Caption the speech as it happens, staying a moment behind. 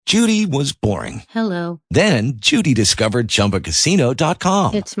Judy was boring. Hello. Then Judy discovered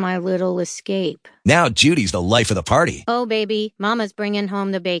ChumbaCasino.com. It's my little escape. Now Judy's the life of the party. Oh, baby, mama's bringing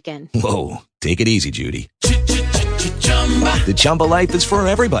home the bacon. Whoa, take it easy, Judy. The Chumba life is for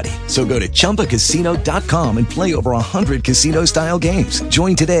everybody. So go to ChumbaCasino.com and play over 100 casino-style games.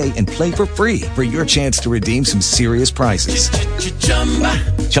 Join today and play for free for your chance to redeem some serious prizes.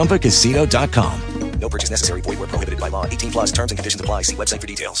 ChumbaCasino.com. No purchase necessary. Void where prohibited by law. 18 plus terms and conditions apply. See website for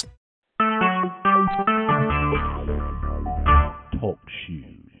details. Talk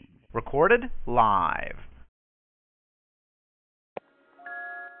shoes. Recorded live.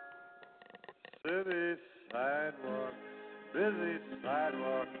 City sidewalk, busy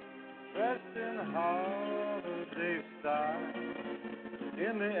sidewalk, dressed in holiday style.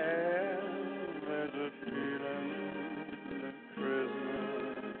 In the air, there's a feeling of Christmas.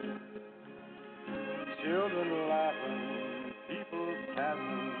 Children laughing, people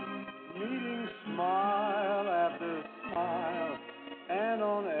passing, meeting smile after smile, and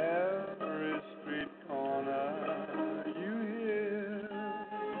on every street corner you hear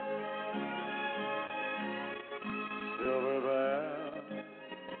silver bells,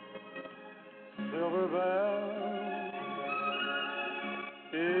 silver bells.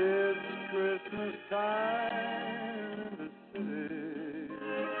 It's Christmas time in the city.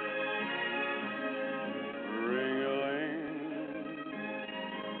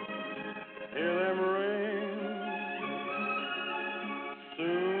 Hear them ring.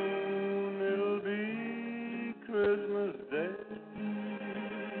 Soon it'll be Christmas Day.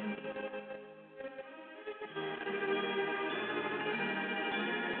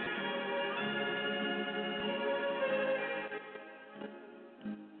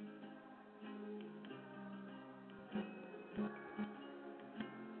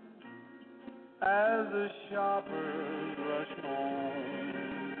 As the shoppers rush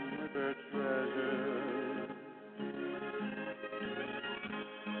home with their treasures,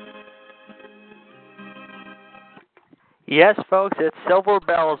 yes, folks, it's Silver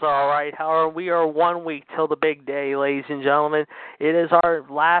Bells, all right. However, we are 1 week till the big day, ladies and gentlemen. It is our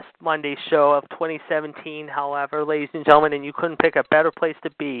last Monday show of 2017, however, ladies and gentlemen, and you couldn't pick a better place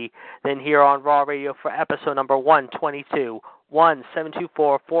to be than here on Raw Radio for episode number 122.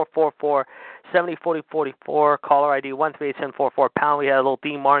 1-724-444-7040-44, caller ID 138-744-pound. We had a little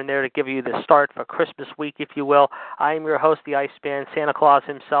DMAR in there to give you the start for Christmas week, if you will. I am your host, the Iceman, Santa Claus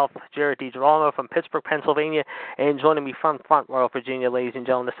himself, Jared DiGirolamo from Pittsburgh, Pennsylvania, and joining me from Front Royal, Virginia, ladies and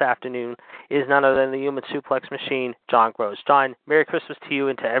gentlemen, this afternoon is none other than the human suplex machine, John Gross. John, Merry Christmas to you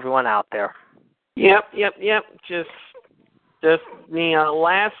and to everyone out there. Yep. Just the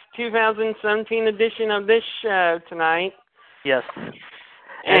last 2017 edition of this show tonight. Yes.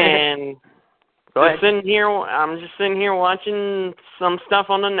 And Go ahead. I'm just sitting here watching some stuff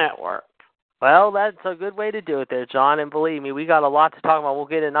on the network. Well, that's a good way to do it there, John, and believe me, we got a lot to talk about. We'll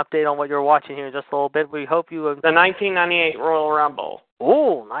get an update on what you're watching here in just a little bit. We hope you have... The 1998 Royal Rumble.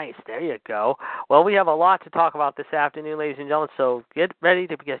 Oh, nice. There you go. Well, we have a lot to talk about this afternoon, ladies and gentlemen, so get ready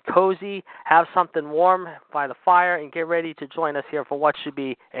to get cozy, have something warm by the fire, and get ready to join us here for what should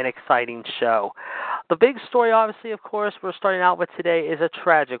be an exciting show. The big story, obviously, of course, we're starting out with today is a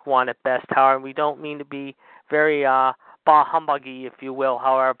tragic one at best, however, and we don't mean to be very bah humbuggy, if you will,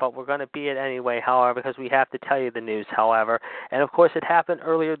 however, but we're going to be it anyway, however, because we have to tell you the news, however. And, of course, it happened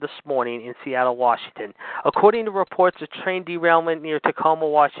earlier this morning in Seattle, Washington. According to reports, a train derailment near Tacoma,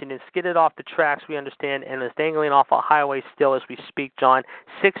 Washington, skidded off the tracks, we understand, and is dangling off a highway still as we speak, John.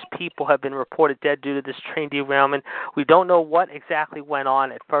 6 people have been reported dead due to this train derailment. We don't know what exactly went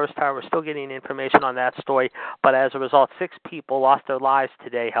on at first, however, we're still getting information on that story, but as a result, 6 people lost their lives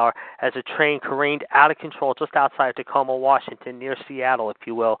today, however, as a train careened out of control just outside Tacoma, Washington, near Seattle, if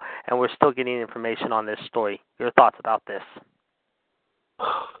you will, and we're still getting information on this story. Your thoughts about this?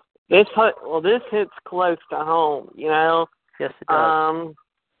 This hits close to home, you know. Yes, it does.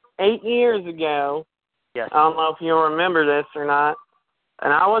 8 years ago, yes. I don't know if you'll remember this or not,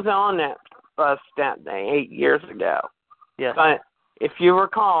 and I was on that bus that day 8 years ago. Yes. But if you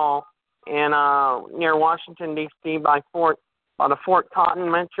recall, in near Washington, D.C., by the Fort Cotton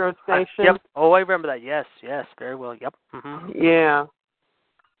Metro Station. Yep. Oh, I remember that. Yes, very well. Yep. Mm-hmm. Yeah.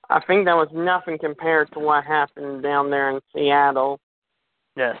 I think that was nothing compared to what happened down there in Seattle.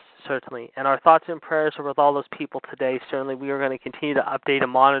 Yes, Certainly. And our thoughts and prayers are with all those people today. Certainly, we are going to continue to update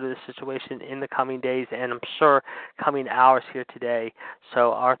and monitor the situation in the coming days and I'm sure coming hours here today.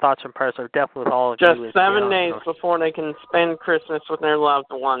 So our thoughts and prayers are definitely with all of you. Just 7 days before they can spend Christmas with their loved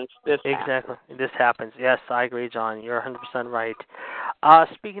ones. Exactly. This happens. Yes, I agree, John. You're 100% right.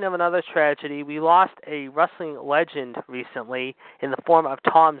 Speaking of another tragedy, we lost a wrestling legend recently in the form of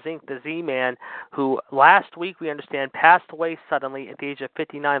Tom Zink, the Z-Man, who last week, we understand, passed away suddenly at the age of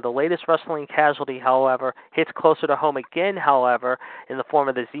 59. The latest wrestling casualty, however, hits closer to home again, however, in the form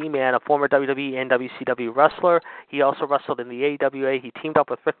of the Z-Man, a former WWE and WCW wrestler. He also wrestled in the AWA. He teamed up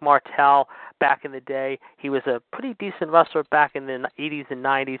with Rick Martel back in the day. He was a pretty decent wrestler back in the 80s and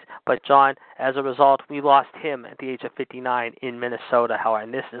 90s, but John, as a result, we lost him at the age of 59 in Minnesota, however,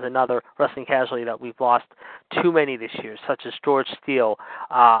 and this is another wrestling casualty that we've lost too many this year, such as George Steele,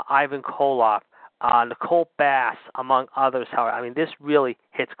 Ivan Koloff, Nicole Bass, among others, however. I mean, this really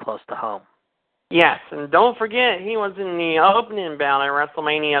hits close to home. Yes, and don't forget, he was in the opening bout at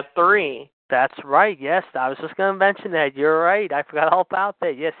WrestleMania 3. That's right, yes. I was just going to mention that. You're right. I forgot all about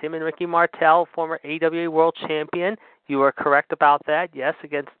that. Yes, him and Ricky Martel, former AWA World Champion. You are correct about that. Yes,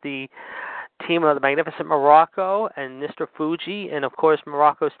 against the team of the Magnificent Morocco and Mr. Fuji, and of course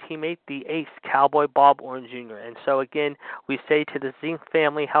Morocco's teammate, the ace, Cowboy Bob Orton Jr. And so again, we say to the Zink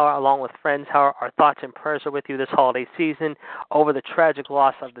family, along with friends, our thoughts and prayers are with you this holiday season over the tragic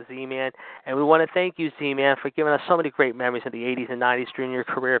loss of the Z-Man. And we want to thank you, Z-Man, for giving us so many great memories of the 80s and 90s during your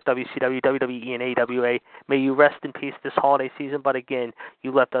career of WCW, WWE, and AWA. May you rest in peace this holiday season, but again,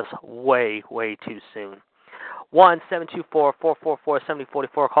 you left us way, way too soon.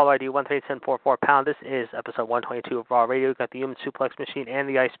 1-724-444-7044, caller ID 13744#. This is episode 122 of Raw Radio. We've got the Human Suplex Machine and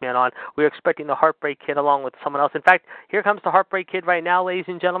the Iceman on. We're expecting the Heartbreak Kid along with someone else. In fact, here comes the Heartbreak Kid right now, ladies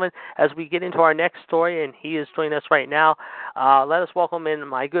and gentlemen, as we get into our next story, and he is joining us right now. Let us welcome in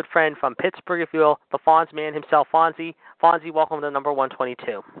my good friend from Pittsburgh, if you will, the Fonz man himself, Fonzie. Fonzie, welcome to number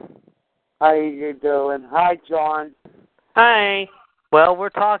 122. How you doing? Hi, John. Hi. Well, we're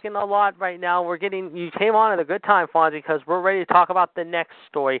talking a lot right now. You came on at a good time, Fonzie, because we're ready to talk about the next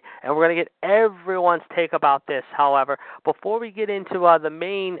story, and we're going to get everyone's take about this. However, before we get into one of the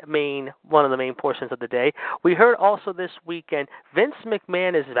main portions of the day, we heard also this weekend Vince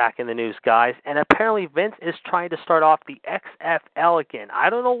McMahon is back in the news, guys, and apparently Vince is trying to start off the XFL again. I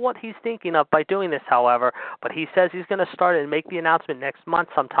don't know what he's thinking of by doing this, however, but he says he's going to start it and make the announcement next month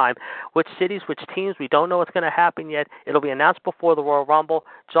sometime. Which cities, which teams, we don't know what's going to happen yet. It'll be announced before the Royal Rumble.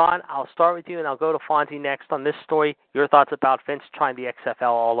 John, I'll start with you, and I'll go to Fonzie next on this story. Your thoughts about Vince trying the XFL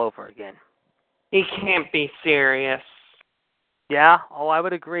all over again? He can't be serious. Yeah, I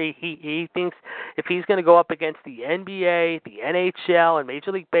would agree. He thinks if he's going to go up against the NBA, the NHL, and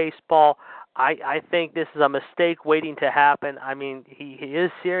Major League Baseball, I think this is a mistake waiting to happen. I mean, he is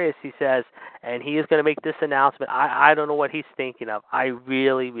serious, he says, and he is going to make this announcement. I don't know what he's thinking of. I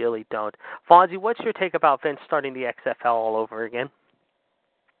really, really don't. Fonzie, what's your take about Vince starting the XFL all over again?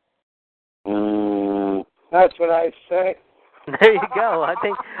 That's what I say. There you go. I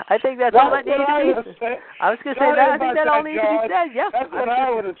think that's all that needs to be said. I was going to say that. I think that all needs to be said. Yeah. That's what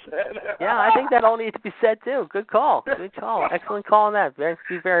I would have said. Yeah, I think that all needs to be said too. Good call. Good call. Excellent call on that. Thank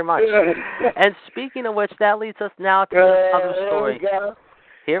you very much. And speaking of which, that leads us now to another story.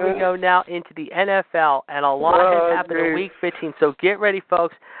 Here we go now into the NFL, and a lot has happened in Week 15. So get ready,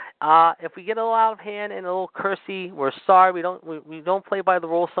 folks. If we get a little out of hand and a little cursy, we're sorry. We don't play by the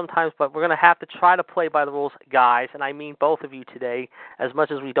rules sometimes, but we're going to have to try to play by the rules, guys, and I mean both of you today, as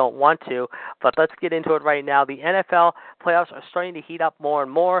much as we don't want to. But let's get into it right now. The NFL playoffs are starting to heat up more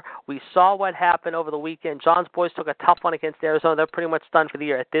and more. We saw what happened over the weekend. John's boys took a tough one against Arizona. They're pretty much done for the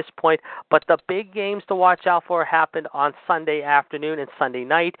year at this point. But the big games to watch out for happened on Sunday afternoon and Sunday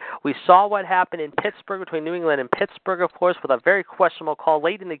night. We saw what happened in Pittsburgh between New England and Pittsburgh, of course, with a very questionable call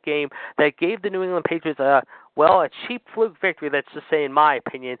late in the game that gave the New England Patriots a cheap fluke victory, let's just say, in my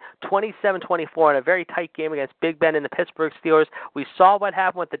opinion, 27-24 in a very tight game against Big Ben and the Pittsburgh Steelers. We saw what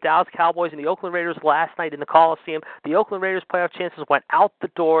happened with the Dallas Cowboys and the Oakland Raiders last night in the Coliseum. The Oakland Raiders' playoff chances went out the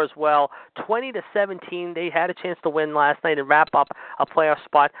door as well. 20-17, they had a chance to win last night and wrap up a playoff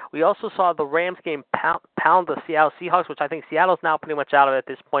spot. We also saw the Rams game pound the Seattle Seahawks, which I think Seattle's now pretty much out of it at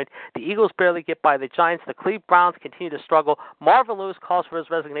this point. The Eagles barely get by the Giants. The Cleveland Browns continue to struggle. Marvin Lewis calls for his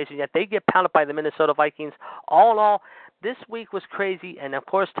resignation, yet they get pounded by the Minnesota Vikings. All in all, this week was crazy, and of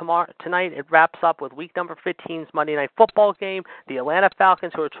course tonight it wraps up with week number 15's Monday Night Football game. The Atlanta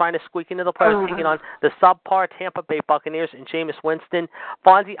Falcons, who are trying to squeak into the playoffs, taking on the subpar Tampa Bay Buccaneers and Jameis Winston.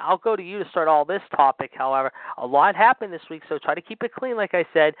 Fonzie, I'll go to you to start all this topic. However, a lot happened this week, so try to keep it clean, like I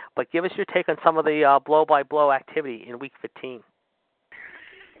said, but give us your take on some of the blow-by-blow activity in week 15.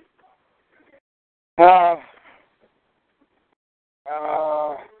 I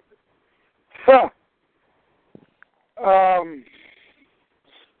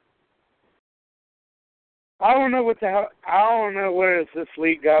don't know what the hell. I don't know where is this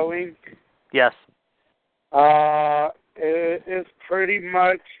league going. Yes. It is pretty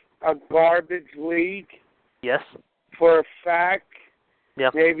much a garbage league. Yes. For a fact.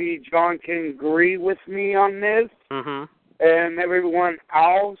 Yep. Maybe John can agree with me on this. Mm-hmm. And everyone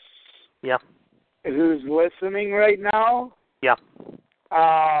else. Yep. Who's listening right now. Yep.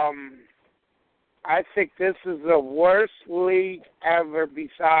 I think this is the worst league ever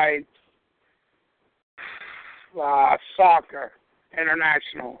besides soccer,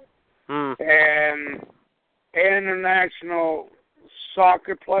 international. And international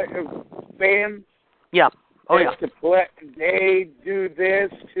soccer fans. Yeah. Oh, yeah. They do this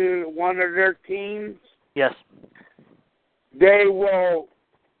to one of their teams. Yes. They will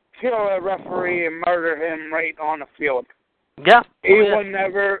kill a referee and murder him right on the field. Yeah. He will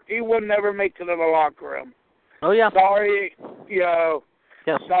never make it to the locker room. Oh, yeah. Sorry, Yeah.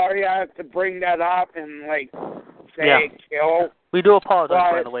 Sorry I have to bring that up and, say kill. We do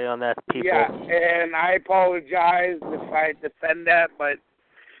apologize, by the way, on that, people. Yeah, and I apologize if I defend that, but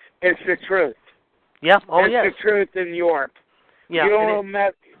it's the truth. Yeah. Oh, it's the truth in Europe. Yeah. You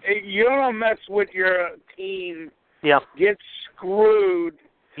don't mess with your team. Yeah. Get screwed.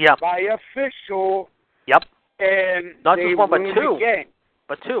 Yeah. By official. Yep. And not just one, but two.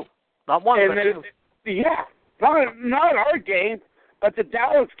 But two. Not one, but two. Yeah. Not our game, but the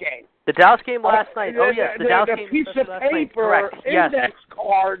Dallas game. The Dallas game last night. Oh, yes. The Dallas game piece of paper, index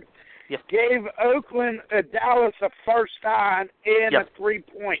card, gave Dallas a first down and a 3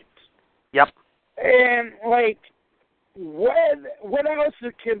 points. Yep. And, what else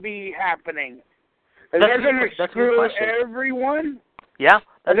can be happening? They're going to screw everyone? Yeah.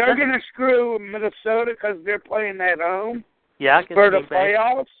 They're going to screw Minnesota because they're playing at home? Yeah. For the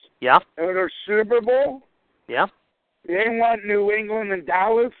playoffs? Yeah. Or their Super Bowl? Yeah. They want New England and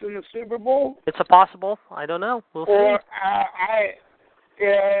Dallas in the Super Bowl? It's a possible. I don't know. We'll see.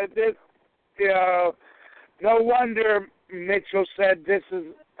 No wonder Mitchell said this is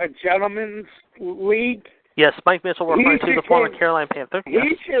a gentleman's league. Yes, Mike Mitchell referring to the former Carolina Panther. Yes.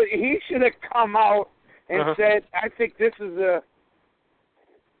 He should have come out and said, I think this is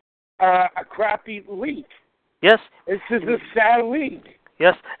a crappy league. Yes. This is a sad league.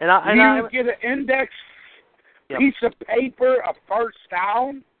 Yes. And get an index piece of paper, a first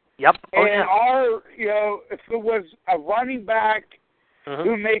down. Yep. Oh, and if it was a running back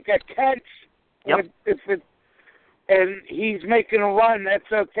who make a catch, and he's making a run, that's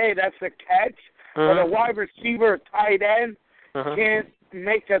okay. That's a catch. But a wide receiver, tight end, can't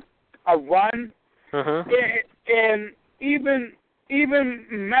make a run. And even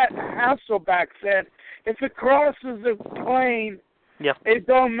Matt Hasselbeck said, if it crosses the plane, it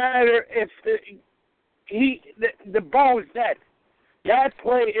don't matter if the ball is dead. That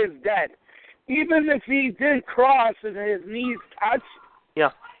play is dead. Even if he didn't cross and his knees touch.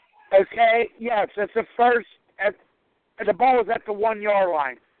 Yeah. Okay. Yes, it's the first. The ball is at the 1 yard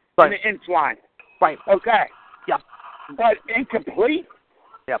line. Right. In the inch line. Right. Okay. Yeah. But incomplete.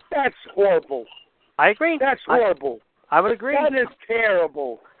 Yep. That's horrible. I agree. That's horrible. I would agree. That is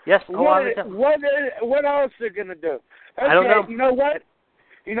terrible. Yes. What else are they gonna do? Okay, I don't know. You know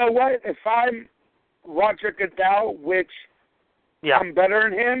what? If I'm Roger Goodell, which I'm better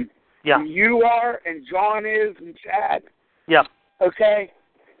than him, and you are, and John is, and Chad. Yeah. Okay.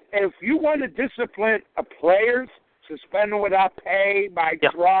 If you want to discipline a players, suspend them without pay by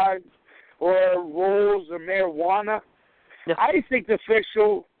drugs or rules or marijuana, I think the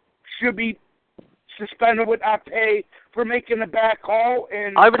official should be suspended without pay for making a bad call.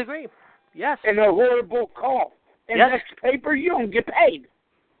 And I would agree. Yes. And a horrible call. And next paper, you don't get paid.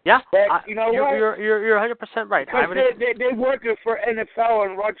 Yeah. But you know what? You're 100% right. They're working for NFL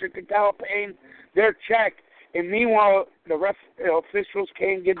and Roger Goodell paying their check. And meanwhile, the officials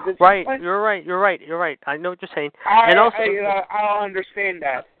can't get this. Right, you're right. I know what you're saying. I don't understand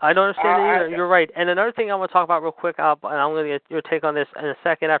that. I don't understand that either. You're right. And another thing I want to talk about real quick, and I'm going to get your take on this in a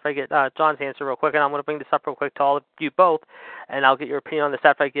second after I get John's answer real quick, and I'm going to bring this up real quick to all of you both, and I'll get your opinion on this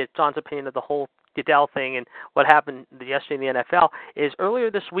after I get John's opinion of the whole Goodell thing and what happened yesterday in the NFL, is earlier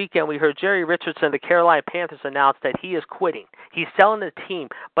this weekend we heard Jerry Richardson, the Carolina Panthers, announce that he is quitting. He's selling the team.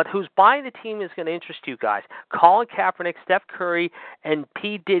 But who's buying the team is going to interest you guys. Colin Kaepernick, Steph Curry, and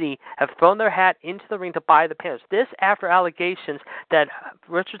P. Diddy have thrown their hat into the ring to buy the Panthers. This after allegations that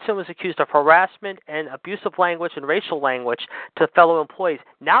Richardson was accused of harassment and abusive language and racial language to fellow employees.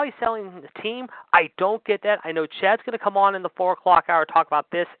 Now he's selling the team. I don't get that. I know Chad's going to come on in the 4 o'clock hour to talk about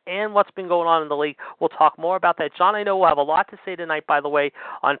this and what's been going on in the league. We'll talk more about that. John, I know we'll have a lot to say tonight, by the way,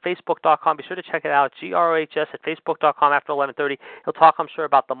 on Facebook.com. Be sure to check it out, GROHS at Facebook.com after 11:30. He'll talk, I'm sure,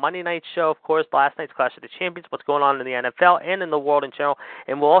 about the Monday night show, of course, last night's Clash of the Champions, what's going on in the NFL and in the world in general.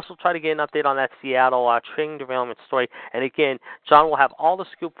 And we'll also try to get an update on that Seattle train derailment story. And again, John will have all the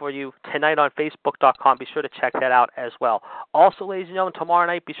scoop for you tonight on Facebook.com. Be sure to check that out as well. Also, ladies and gentlemen, tomorrow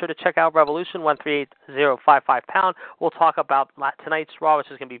night, be sure to check out Revolution 138055 pound. We'll talk about tonight's Raw, which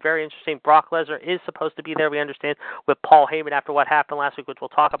is going to be very interesting. Brock Lesnar is supposed to be there, we understand, with Paul Heyman after what happened last week, which we'll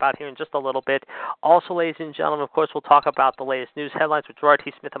talk about here in just a little bit. Also, ladies and gentlemen, of course, we'll talk about the latest news headlines with Gerard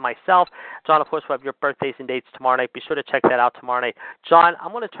T. Smith and myself. John, of course, will have your birthdays and dates tomorrow night. Be sure to check that out tomorrow night. John,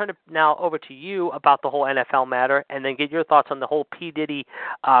 I'm going to turn it now over to you about the whole NFL matter and then get your thoughts on the whole P. Diddy,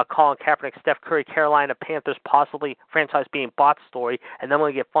 Colin Kaepernick, Steph Curry, Carolina Panthers possibly franchise being bought story, and then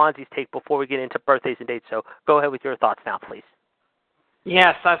we'll get Fonzie's take before we get into birthdays and dates. So go ahead with your thoughts now, please.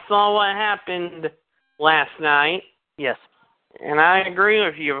 Yes, I saw what happened last night. Yes. And I agree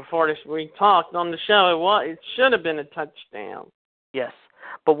with you. Before this, we talked on the show. It should have been a touchdown. Yes.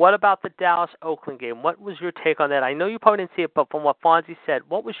 But what about the Dallas-Oakland game? What was your take on that? I know you probably didn't see it, but from what Fonzie said,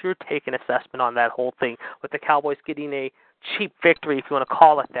 what was your take and assessment on that whole thing with the Cowboys getting a cheap victory, if you want to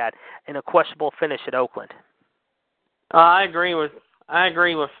call it that, and a questionable finish at Oakland? I agree with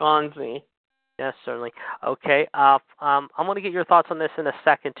Fonzie. Yes, certainly. Okay. I'm going to get your thoughts on this in a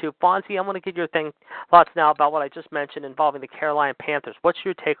second, too. Fonzie, I'm going to get your thoughts now about what I just mentioned involving the Carolina Panthers. What's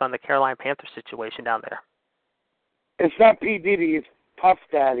your take on the Carolina Panthers situation down there? It's not P. Diddy. It's Puff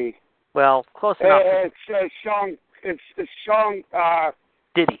Daddy. Well, close enough. It's Sean. It's Sean.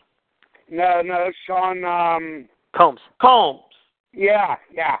 Diddy. No, Sean. Combs. Yeah.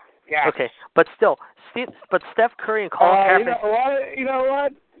 Okay, but still, Steph Curry and Colin Kaepernick. You know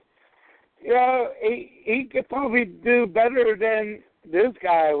what? He could probably do better than this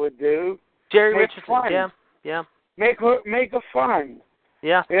guy would do. Jerry Richardson. Fun. Yeah. Make it fun.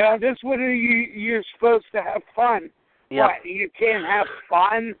 Yeah. This is what you're supposed to have fun. Yep. What, you can't have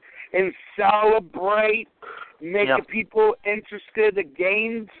fun and celebrate, make the people interested in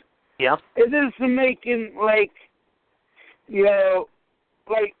games? Yeah. It isn't making,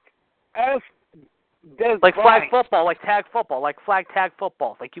 us Des like Bryant. flag football, like tag football, like flag tag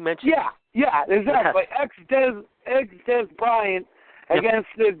football, like you mentioned. Yeah, exactly. Ex-Des Bryant against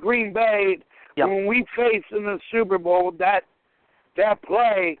the Green Bay when we faced in the Super Bowl, that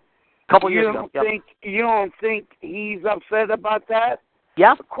play. Couple years ago. You don't think he's upset about that?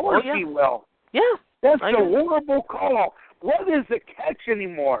 Yeah. Of course he will. Yeah. That's a horrible call. What is a catch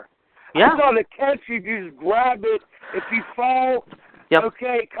anymore? Yeah. I thought a catch, you just grab it. If you fall,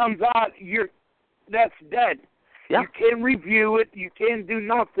 it comes out, that's dead. Yeah. You can't review it. You can't do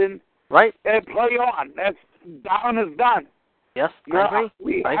nothing. Right. And play on. That's down is done. Yes, I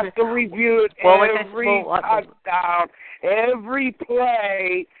agree. We have to review it every touchdown, every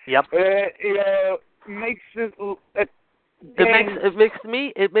play. Yep. Makes it.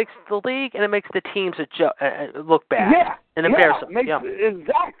 It makes the league and it makes the teams look bad. Yeah. And embarrass them.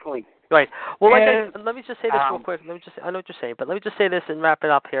 Exactly. Right. Well, let me just say this real quick. I know what you're saying, but let me just say this and wrap it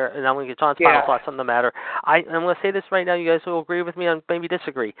up here, and I'm going to get John's final thoughts on the matter. I'm going to say this right now. You guys will agree with me and maybe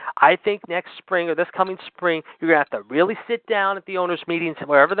disagree. I think next spring or this coming spring, you're going to have to really sit down at the owners' meetings,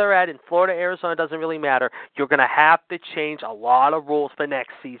 wherever they're at, in Florida, Arizona, doesn't really matter. You're going to have to change a lot of rules for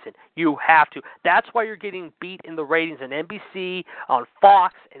next season. You have to. That's why you're getting beat in the ratings on NBC, on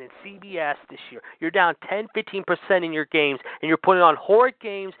Fox, and in CBS this year. You're down 10, 15% in your games, and you're putting on horrid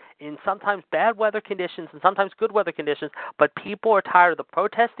games in sometimes bad weather conditions and sometimes good weather conditions, but people are tired of the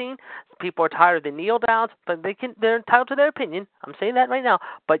protesting, people are tired of the kneel downs, but they're entitled to their opinion. I'm saying that right now,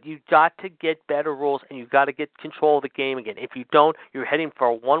 but you've got to get better rules and you've got to get control of the game again. If you don't, you're heading for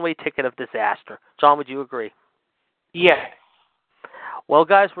a one-way ticket of disaster. John, would you agree? Yes. Well,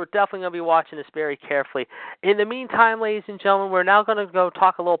 guys, we're definitely going to be watching this very carefully. In the meantime, ladies and gentlemen, we're now going to go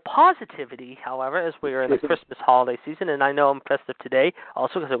talk a little positivity, however, as we are in the Christmas holiday season, and I know I'm festive today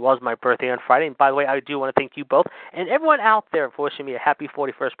also because it was my birthday on Friday. And by the way, I do want to thank you both and everyone out there for wishing me a happy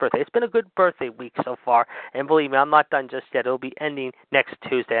 41st birthday. It's been a good birthday week so far, and believe me, I'm not done just yet. It'll be ending next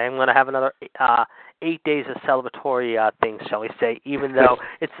Tuesday. I'm going to have another 8 days of celebratory things, shall we say, even though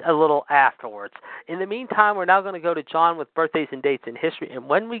it's a little afterwards. In the meantime, we're now going to go to John with birthdays and dates in history. And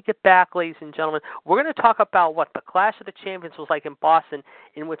when we get back, ladies and gentlemen, we're going to talk about what the Clash of the Champions was like in Boston,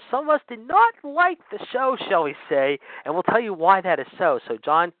 in which some of us did not like the show, shall we say, and we'll tell you why that is so. So,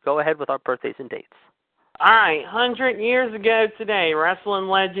 John, go ahead with our birthdays and dates. All right, 100 years ago today, wrestling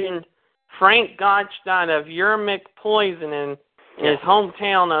legend Frank Gottschalk of Urmic Poison in in his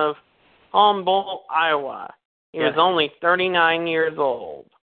hometown of Humboldt, Iowa. He was only 39 years old.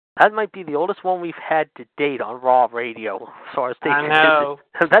 That might be the oldest one we've had to date on Raw Radio, as far as I know.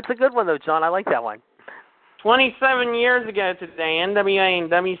 That's a good one, though, John. I like that one. 27 years ago today, NWA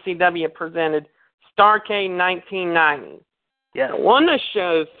and WCW presented Starrcade 1990. Yes. One of the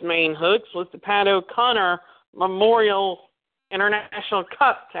show's main hooks was the Pat O'Connor Memorial International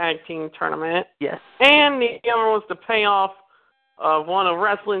Cup Tag Team Tournament. Yes. And the other was the payoff of one of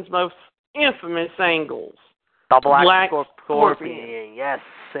wrestling's most infamous angles. The Black Scorpion. Yes.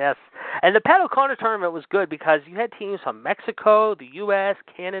 And the Pat O'Connor tournament was good because you had teams from Mexico, the U.S.,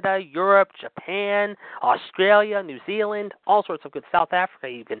 Canada, Europe, Japan, Australia, New Zealand, all sorts of good, South Africa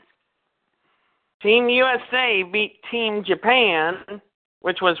even. Team USA beat Team Japan,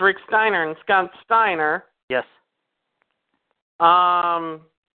 which was Rick Steiner and Scott Steiner. Yes.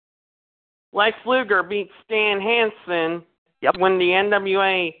 Lex Luger beat Stan Hansen to win the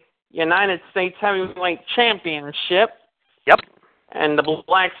NWA United States Heavyweight Championship. Yep. And the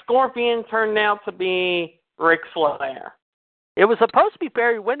Black Scorpion turned out to be Ric Flair. It was supposed to be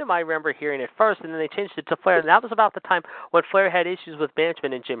Barry Windham, I remember hearing it first, and then they changed it to Flair. And that was about the time when Flair had issues with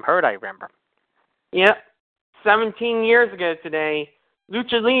management and Jim Herd, I remember. Yep. 17 years ago today,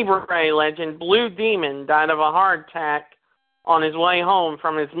 Lucha Libre legend Blue Demon died of a heart attack on his way home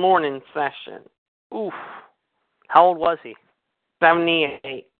from his morning session. Oof. How old was he?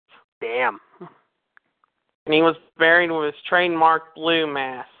 78. Damn. And he was buried with his trademark blue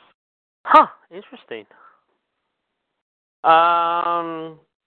mask. Huh. Interesting.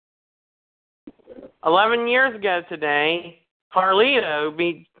 11 years ago today, Carlito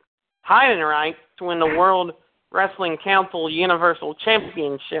beat Heidenreich to win the World Wrestling Council Universal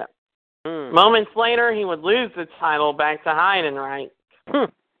Championship. Moments later, he would lose the title back to Heidenreich.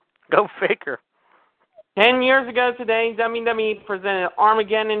 Go figure. 10 years ago today, WWE presented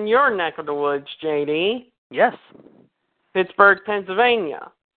Armageddon in your neck of the woods, JD. Yes. Pittsburgh, Pennsylvania.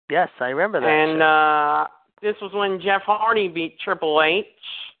 Yes, I remember that. And this was when Jeff Hardy beat Triple H.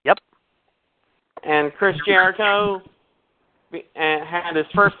 Yep. And Chris Jericho had his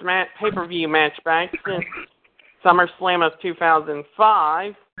first pay-per-view match back since SummerSlam of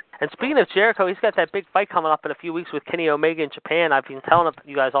 2005. And speaking of Jericho, he's got that big fight coming up in a few weeks with Kenny Omega in Japan. I've been telling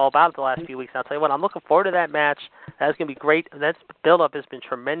you guys all about it the last few weeks. And I'll tell you what, I'm looking forward to that match. That's going to be great. That build-up has been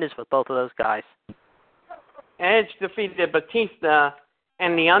tremendous with both of those guys. Edge defeated Batista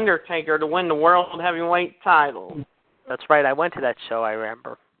and The Undertaker to win the World Heavyweight title. That's right. I went to that show, I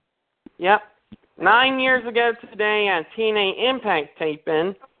remember. Yep. 9 years ago today at TNA Impact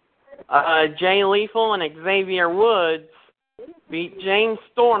taping, Jay Lethal and Xavier Woods beat James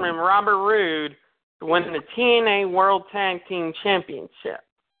Storm and Robert Roode to win the TNA World Tag Team Championship.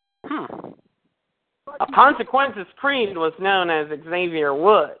 Consequences Creed was known as Xavier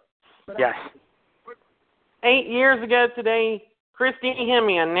Woods. Yes. 8 years ago today, Christy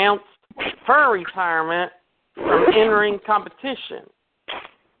Hemme announced her retirement from in-ring competition.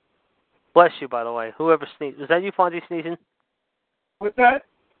 Bless you, by the way. Whoever sneezed. Was that you, Fonzie, sneezing? What's that?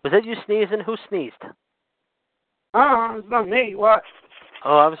 Was that you sneezing? Who sneezed? It's not me. What?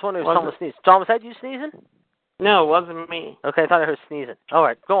 Oh, I was wondering if someone sneezed. John, was that you sneezing? No, it wasn't me. Okay, I thought I heard sneezing. All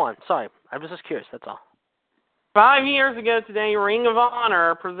right, go on. Sorry. I was just curious, that's all. 5 years ago today, Ring of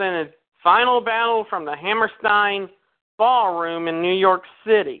Honor presented Final Battle from the Hammerstein Ballroom in New York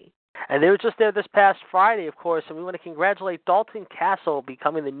City. And they were just there this past Friday, of course, and we want to congratulate Dalton Castle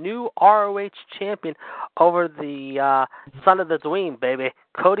becoming the new ROH champion over the son of the Dweem, baby,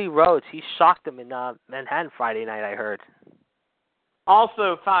 Cody Rhodes. He shocked him in Manhattan Friday night, I heard.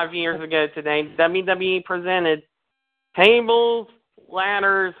 Also 5 years ago today, WWE presented Tables,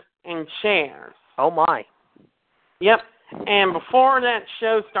 Ladders, and Chairs. Oh, my. Yep. And before that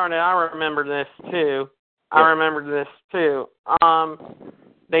show started, I remember this, too.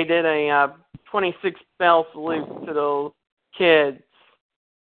 They did a 26-bell salute to those kids.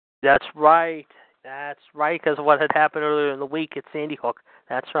 That's right. That's right, because of what had happened earlier in the week at Sandy Hook.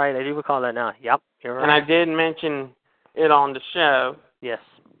 That's right. I do recall that now. Yep, you're right. And I did mention it on the show. Yes.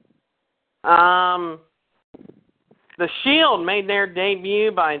 The Shield made their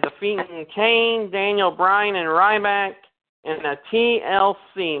debut by defeating Kane, Daniel Bryan, and Ryback in a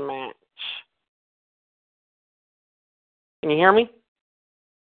TLC match. Can you hear me?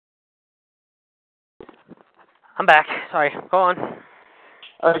 I'm back. Sorry. Go on.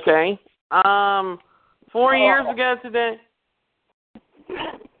 Okay. 4 years ago today.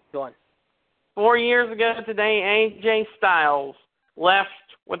 Go on. 4 years ago today, AJ Styles left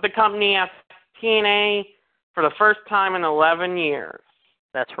with the company at TNA for the first time in 11 years.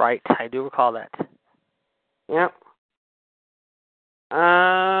 That's right. I do recall that. Yep.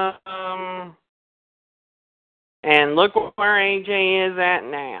 And look where AJ is at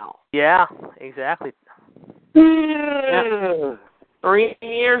now. Yeah, exactly. Yeah. 3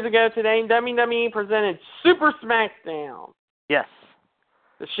 years ago today, WWE presented Super SmackDown. Yes.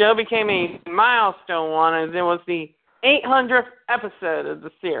 The show became a milestone one as it was the 800th episode of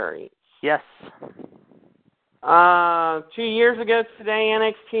the series. Yes. 2 years ago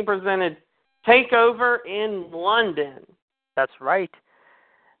today, NXT presented TakeOver in London. That's right.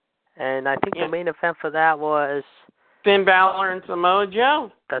 And I think the main event for that was Finn Balor and Samoa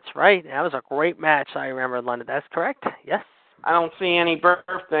Joe. That's right. That was a great match, I remember, in London. That's correct. Yes. I don't see any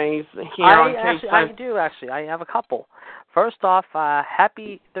birthdays here on tape. I do, actually. I have a couple. First off,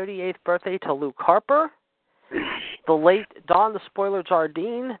 happy 38th birthday to Luke Harper. The late Don the Spoiler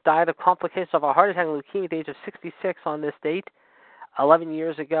Jardine died of complications of a heart attack and leukemia at the age of 66 on this date, 11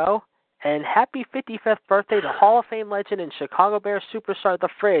 years ago. And happy 55th birthday to Hall of Fame legend and Chicago Bears superstar The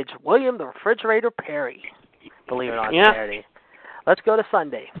Fridge, William the Refrigerator Perry. Believe it or not, Saturday. Let's go to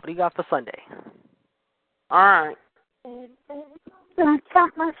Sunday. What do you got for Sunday? All right. I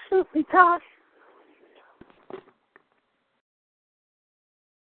got my soupy toss.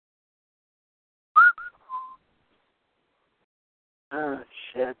 Oh,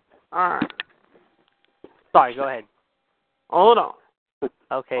 shit. All right. Sorry, go ahead. Hold on.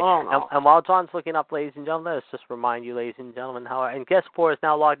 Okay. And while John's looking up, ladies and gentlemen, let's just remind you, ladies and gentlemen, and Guest 4 is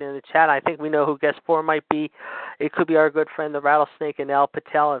now logged in the chat. I think we know who Guest 4 might be. It could be our good friend, the Rattlesnake, Anel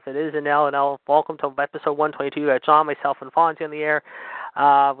Patel. If it is Anel, welcome to episode 122. We got John, myself, and Fonzie on the air.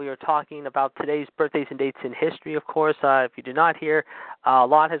 We are talking about today's birthdays and dates in history, of course. If you did not hear, a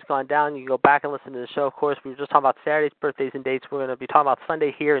lot has gone down. You can go back and listen to the show, of course. We were just talking about Saturday's birthdays and dates. We're going to be talking about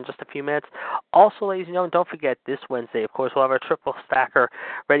Sunday here in just a few minutes. Also, ladies and gentlemen, don't forget this Wednesday, of course, we'll have our triple stacker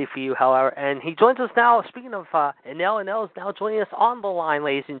ready for you, however. And he joins us now. Speaking of Anel is now joining us on the line,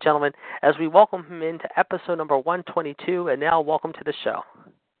 ladies and gentlemen, as we welcome him into episode number 122. Anel, welcome to the show.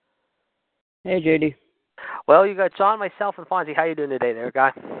 Hey, JD. Well, you got John, myself, and Fonzie. How you doing today there,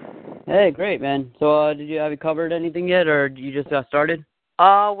 guy? Hey, great, man. So, have you covered anything yet, or you just got started?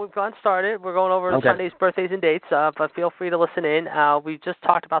 We've gone started. We're going over Sunday's birthdays and dates, but feel free to listen in. We just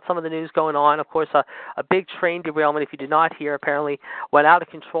talked about some of the news going on. Of course, a big train derailment, if you did not hear, apparently went out of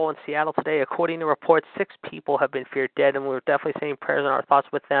control in Seattle today. According to reports, 6 people have been feared dead, and we're definitely saying prayers and our thoughts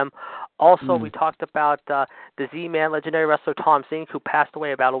with them. Also, we talked about the Z-Man, legendary wrestler Tom Zink, who passed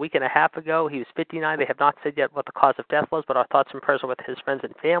away about a week and a half ago. He was 59. They have not said yet what the cause of death was, but our thoughts and prayers are with his friends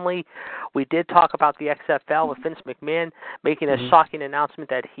and family. We did talk about the XFL with Vince McMahon making a shocking announcement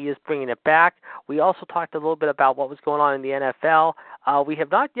that he is bringing it back. We also talked a little bit about what was going on in the NFL. We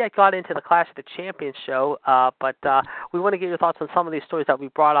have not yet got into the Clash of the Champions show, but we want to get your thoughts on some of these stories that we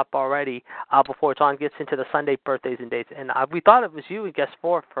brought up already before John gets into the Sunday birthdays and dates. And we thought it was you in guest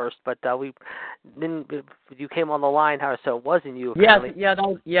 4 first, but we didn't. You came on the line, so it wasn't you. Apparently. Yeah, that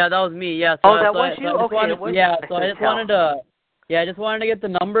was me. Yeah. So, that was you. Okay. I just wanted to get the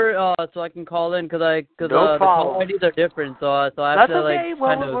number so I can call in because no the call IDs are different, so I have to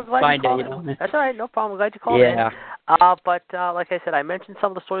kind of find it. You know? That's all right, no problem. We're glad you called in. But like I said, I mentioned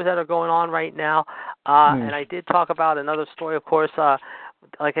some of the stories that are going on right now, and I did talk about another story, of course.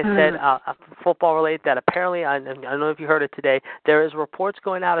 Like I said, football related, that apparently, I don't know if you heard it today, there is reports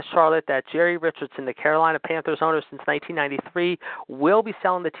going out of Charlotte that Jerry Richardson, the Carolina Panthers owner since 1993, will be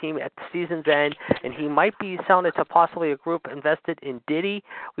selling the team at the season's end, and he might be selling it to possibly a group invested in Diddy.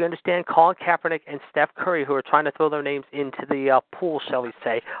 We understand Colin Kaepernick and Steph Curry, who are trying to throw their names into the pool, shall we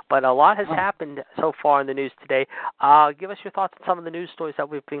say. But a lot has happened so far in the news today. Give us your thoughts on some of the news stories that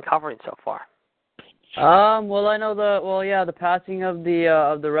we've been covering so far. Well, I know the passing of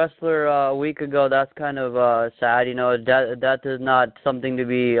the wrestler a week ago. That's kind of sad. You know, that is not something to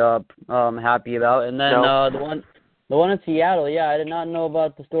be happy about. And then the one in Seattle. Yeah, I did not know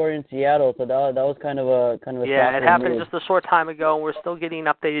about the story in Seattle. So that was kind of a it happened just a short time ago, and we're still getting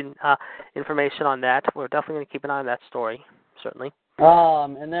updated information on that. We're definitely going to keep an eye on that story, certainly.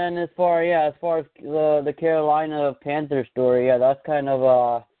 And then as far as the Carolina Panthers story, that's kind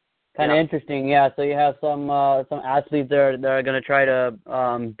of interesting, So you have some athletes there that are going to try to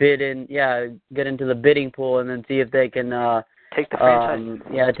get into the bidding pool and then see if they can take the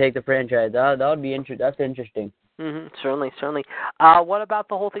franchise. Take the franchise. That would be interesting. That's interesting. Certainly. What about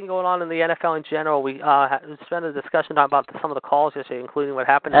the whole thing going on in the NFL in general? We spent a discussion talking about some of the calls yesterday, including what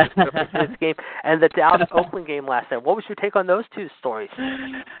happened in this game and the Dallas-Oakland game last night. What was your take on those two stories?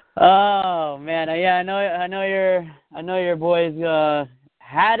 Oh man, I know your boys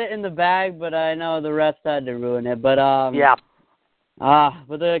had it in the bag, but I know the refs had to ruin it. But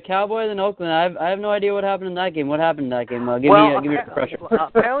But the Cowboys in Oakland, I have no idea what happened in that game. What happened in that game? Give me a refresher.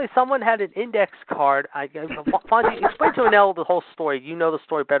 Apparently someone had an index card. Fonzie, explain to Anel the whole story. You know the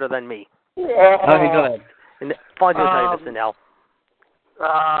story better than me. Okay, go ahead. And Fonzie will tell you this, Anel.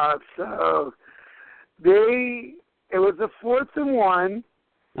 So it was a 4th and 1.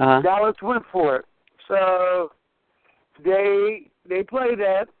 Dallas went for it. So they played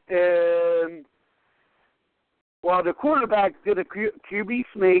that, and the quarterback did a QB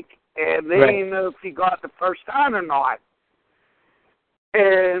sneak, and they didn't know if he got the first down or not.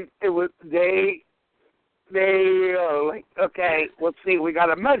 And it was they like, okay, let's see, we got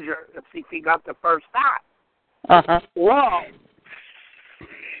to measure. Let's see if he got the first down. Well,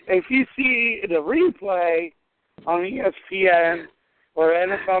 if you see the replay on ESPN or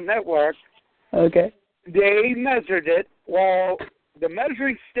NFL Network, they measured it. Well, the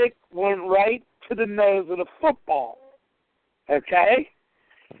measuring stick went right to the nose of the football. Okay?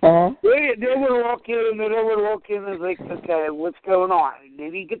 They were looking, and like, okay, what's going on?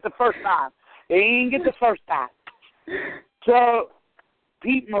 Did he get the first time? They didn't get the first time. So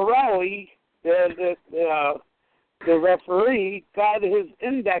Pete Morelli, the referee, got his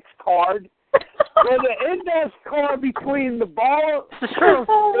index card. So the index card between the ball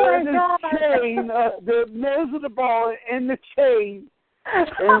and the chain, the nose of the ball and the chain,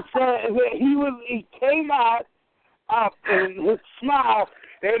 and so he came out up and his smile,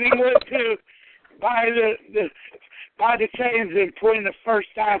 and he went to by the chains and put in the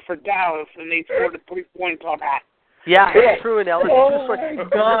first down for Dallas, and they scored the 3 points on that. Yeah, it's true, Anel. my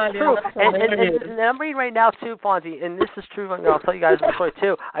God. It's true. And I'm reading right now, too, Fonzie, and this is true. I'll tell you guys the story,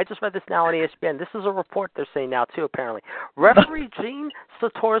 too. I just read this now on ESPN. This is a report they're saying now, too, apparently. Referee Gene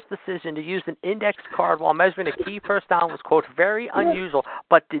Satora's decision to use an index card while measuring a key first down was, quote, very unusual,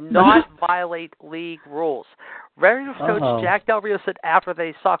 but did not violate league rules. Raiders coach Jack Del Rio said after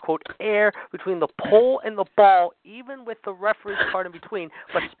they saw, quote, air between the pole and the ball, even with the referee's card in between,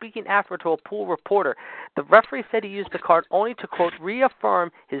 but speaking after to a pool reporter. The referee said he used the card only to, quote, reaffirm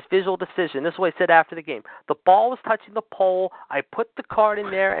his visual decision. This is what he said after the game. The ball was touching the pole. I put the card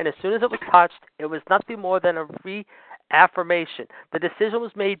in there, and as soon as it was touched, it was nothing more than a reaffirmation. The decision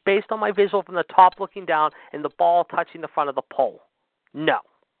was made based on my visual from the top looking down and the ball touching the front of the pole. No.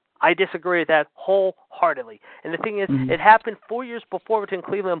 I disagree with that wholeheartedly. And the thing is, it happened 4 years before between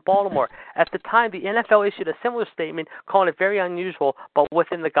Cleveland and Baltimore. At the time, the NFL issued a similar statement calling it very unusual, but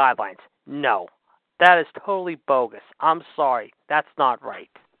within the guidelines. No. That is totally bogus. I'm sorry. That's not right.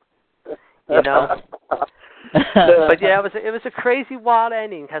 You know? But yeah, it was a crazy, wild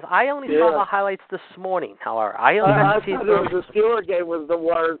ending because I only saw the highlights this morning. However, I thought the Steelers game was the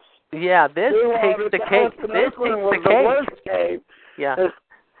worst. Yeah, this takes the cake. This takes the cake. Yeah.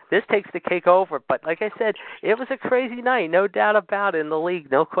 This takes the cake over. But like I said, it was a crazy night, no doubt about it in the league.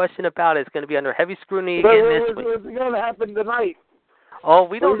 No question about it. It's going to be under heavy scrutiny again this week. What's going to happen tonight? Oh,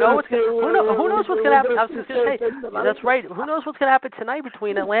 we don't know what's going to who knows what's going to happen. I was just going to say, that's right. Who knows what's going to happen tonight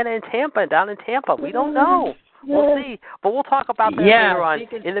between Atlanta and Tampa, down in Tampa? We don't know. We'll see. But we'll talk about that later on.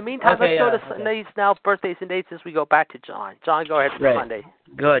 In the meantime, let's go to Sundays now, birthdays and dates as we go back to John. John, go ahead for Sunday.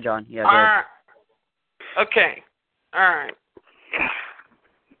 Go ahead, John. Yeah, go ahead. Okay. All right.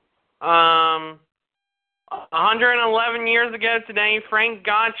 111 years ago today, Frank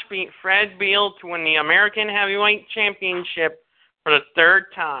Gotch beat Fred Beal to win the American Heavyweight Championship for the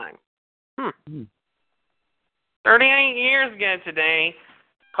third time. 38 years ago today,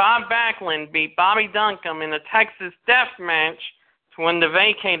 Bob Backlund beat Bobby Duncombe in the Texas Death Match to win the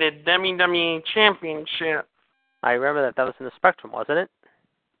vacated WWE Championship. I remember that. That was in the Spectrum, wasn't it?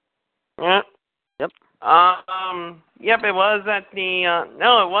 Yep. Yep. Yep, it was at the,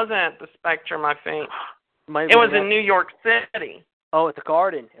 no, it wasn't at the Spectrum, I think. It was in New York City. Oh, at the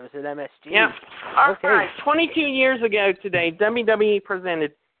Garden. It was at MSG. Yeah. All right. 22 years ago today, WWE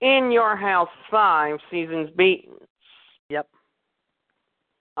presented In Your House 5 Seasons Beaten. Yep.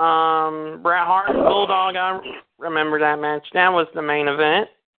 Bret Hart and Bulldog, I remember that match. That was the main event.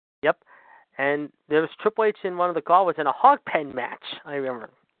 Yep. And there was Triple H in one of the Gauntlet in a hog pen match, I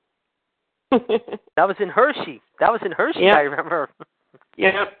remember. That was in Hershey. Yep. I remember.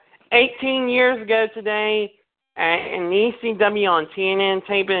 Yep. 18 years ago today, in the ECW on TNN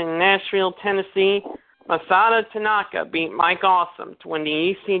taping in Nashville, Tennessee, Masato Tanaka beat Mike Awesome to win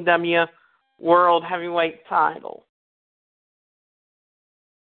the ECW World Heavyweight title.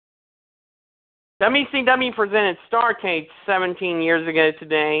 WCW presented Starrcade 17 years ago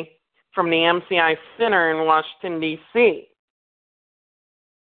today from the MCI Center in Washington, D.C.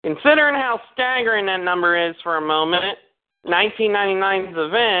 Considering how staggering that number is for a moment, 1999's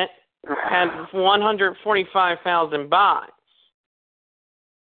event had 145,000 buys.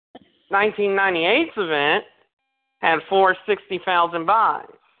 1998's event had 460,000 buys.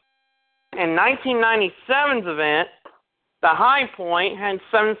 And 1997's event, the High Point, had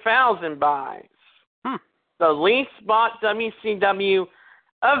 7,000 buys. The least bought WCW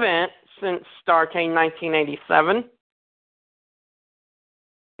event since Starrcade 1987.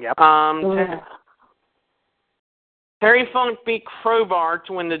 Yep. Terry Funk beat Crowbar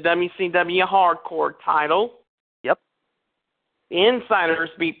to win the WCW Hardcore title. Yep. The Insiders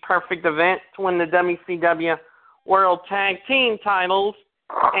beat Perfect Event to win the WCW World Tag Team titles.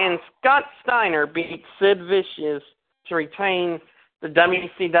 And Scott Steiner beat Sid Vicious to retain the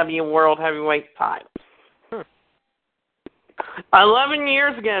WCW World Heavyweight title. 11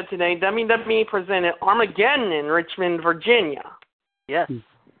 years ago today, WWE presented Armageddon in Richmond, Virginia. Yes.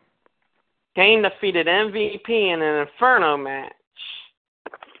 Kane defeated MVP in an Inferno match.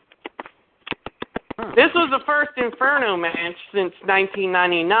 This was the first Inferno match since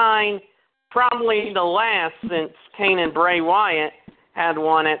 1999, probably the last since Kane and Bray Wyatt had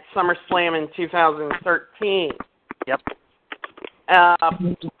one at SummerSlam in 2013. Yep.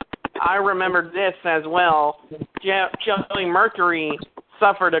 I remember this as well. Joey Mercury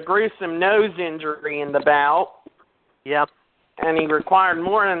suffered a gruesome nose injury in the bout. Yep. And he required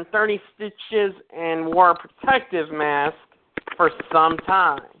more than 30 stitches and wore a protective mask for some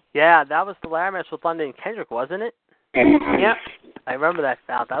time. Yeah, that was the ladder match with London and Kendrick, wasn't it? Yep. I remember that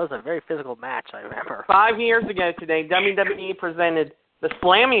bout. That was a very physical match, I remember. 5 years ago today, WWE presented the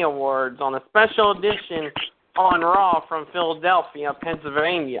Slammy Awards on a special edition on Raw from Philadelphia,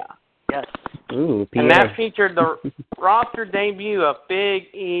 Pennsylvania. Yes. Ooh, Pierre. And that featured the roster debut of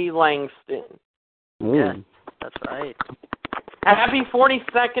Big E Langston. Ooh. Yes, that's right. Happy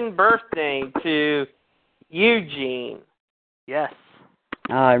 42nd birthday to Eugene. Yes.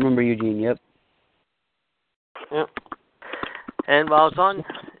 I remember Eugene, yep. Yep. And while it's on, is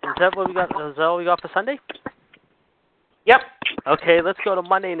that what we got? Is that all we got for Sunday? Yep. Okay, let's go to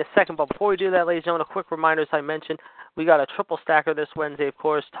Monday in a second. But before we do that, ladies and gentlemen, a quick reminder, as I mentioned, we got a triple stacker this Wednesday, of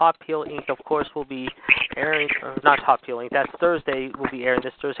course. Top Heel Inc., of course, will be airing, or not Top Heel Inc., that's Thursday, will be airing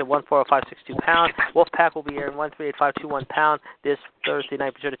this Thursday, 140.562 pound. Wolfpack will be airing 138.521 pound this Thursday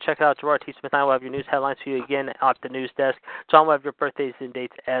night. Be sure to check it out. Gerard T. Smith and I will have your news headlines for you again at the news desk. John will have your birthdays and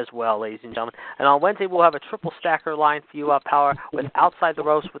dates as well, ladies and gentlemen. And on Wednesday, we'll have a triple stacker line for you, Power, with Outside the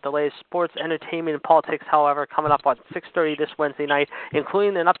Ropes with the latest sports, entertainment, and politics, however, coming up on 6:30 this Wednesday night,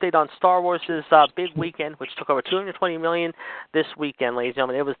 including an update on Star Wars' big weekend, which took over $220 million this weekend, ladies and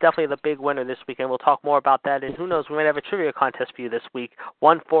gentlemen. It was definitely the big winner this weekend. We'll talk more about that, and who knows, we might have a trivia contest for you this week.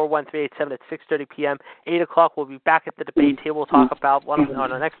 141-387 at 6:30 p.m. 8 o'clock, we'll be back at the debate table. We'll talk about one on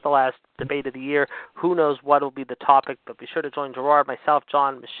the next to last debate of the year. Who knows what will be the topic, but be sure to join Gerard, myself,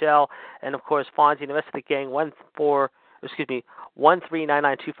 John, Michelle, and of course Fonzie and the rest of the gang.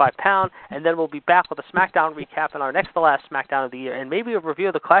 139.925 pound, and then we'll be back with a SmackDown recap and our next to last SmackDown of the year, and maybe a review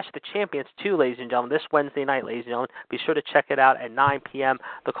of the Clash of the Champions too, ladies and gentlemen, this Wednesday night, ladies and gentlemen. Be sure to check it out at 9 p.m.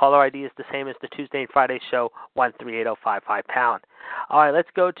 The caller ID is the same as the Tuesday and Friday show, 138.055 pound. All right, let's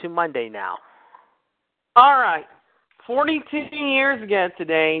go to Monday now. All right. 42 years ago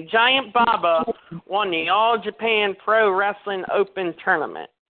today, Giant Baba won the All Japan Pro Wrestling Open Tournament.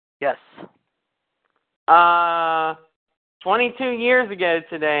 Yes. 22 years ago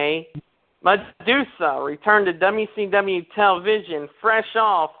today, Medusa returned to WCW television fresh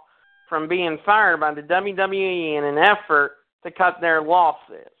off from being fired by the WWE in an effort to cut their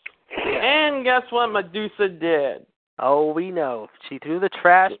losses. And guess what Medusa did? Oh, we know. She threw the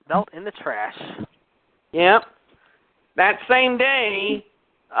trash belt in the trash. Yep. That same day,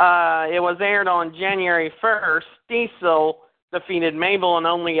 it was aired on January 1st, Diesel defeated Mabel in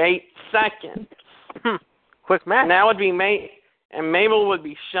only 8 seconds. Quick match. And that would be and Mabel would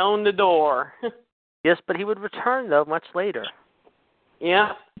be shown the door. Yes, but he would return, though, much later.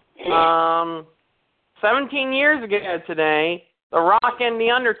 Yeah. 17 years ago today, The Rock and The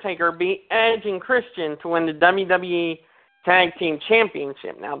Undertaker beat Edge and Christian to win the WWE Tag Team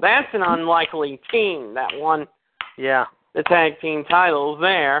Championship. Now, that's an unlikely team that won the tag team titles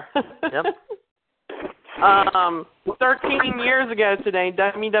there. Yep. 13 years ago today,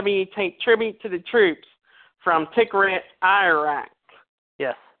 WWE paid tribute to the troops from Tikrit, Iraq.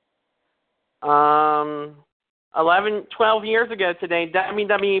 Yes. 12 years ago today,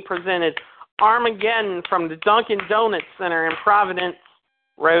 WWE presented Armageddon from the Dunkin' Donuts Center in Providence,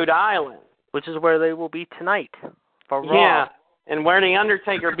 Rhode Island. Which is where they will be tonight for Raw. Yeah, and where The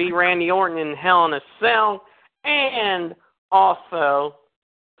Undertaker beat Randy Orton in Hell in a Cell, and also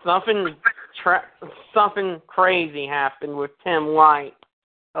something crazy happened with Tim White.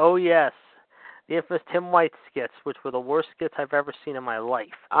 Oh, yes. The infamous Tim White skits, which were the worst skits I've ever seen in my life.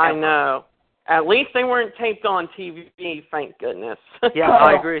 I know. At least they weren't taped on TV, thank goodness. Yeah,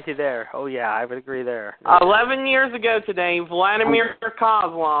 I agree with you there. Oh, yeah, I would agree there. 11 years ago today, Vladimir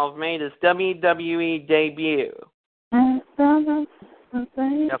Kozlov made his WWE debut.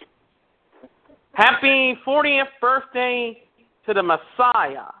 Yep. Happy 40th birthday to the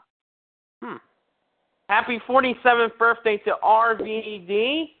Messiah. Happy 47th birthday to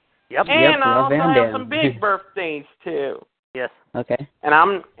RVD. Yep. And I also have some big birthdays, too. Yes. Okay.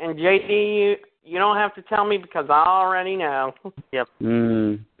 And JD, you don't have to tell me because I already know. Yep.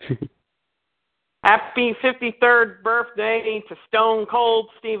 Happy 53rd birthday to Stone Cold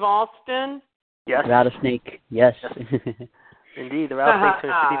Steve Austin. Yes. Rattlesnake. Yes. Indeed, the Rattlesnake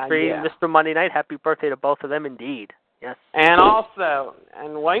turned 53. Yeah. Mr. Monday Night, happy birthday to both of them, indeed. Yes. And also,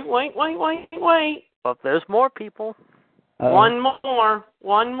 and wait. Well, there's more people. One more.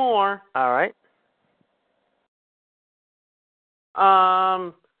 All right.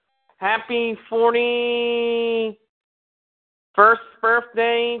 Happy 41st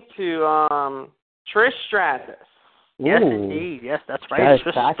birthday to Trish Stratus. Yes, indeed. Yes, that's right.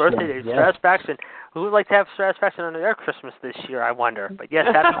 Trish's birthday is Stratusfaction. Who would like to have Stratusfaction on their Christmas this year, I wonder? But yes,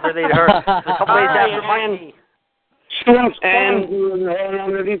 happy birthday to her. It's a couple days after mine. She wants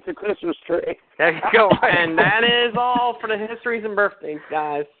underneath the Christmas tree. There you go. And that is all for the histories and birthdays,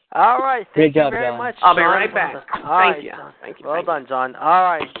 guys. All right. Thank you very much. I'll be right back. Thank you. Well done, John. All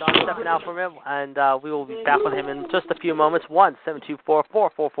right. John stepping out from him, and we will be back with him in just a few moments.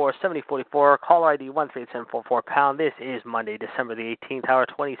 1-724-444-7044. Caller ID 13744#. This is Monday, December the 18th, hour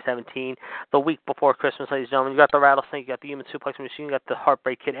 2017, the week before Christmas, ladies and gentlemen. You got the Rattlesnake, you got the Human Suplex Machine, you got the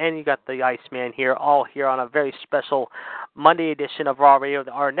Heartbreak Kid, and you got the Iceman here, all here on a very special Monday edition of Raw Radio.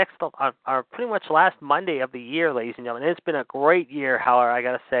 Our pretty much last Monday of the year, ladies and gentlemen. It's been a great year, however, I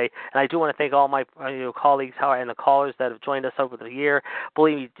got to say. And I do want to thank all my colleagues and the callers that have joined us over the year.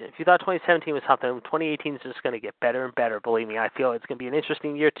 Believe me, if you thought 2017 was something, 2018 is just going to get better and better. Believe me, I feel it's going to be an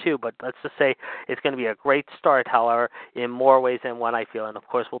interesting year too. But let's just say it's going to be a great start, however, in more ways than one, I feel. And of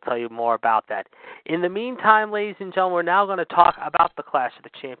course, we'll tell you more about that. In the meantime, ladies and gentlemen, we're now going to talk about the Clash of the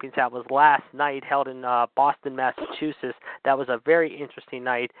Champions. That was last night, held in Boston, Massachusetts. That was a very interesting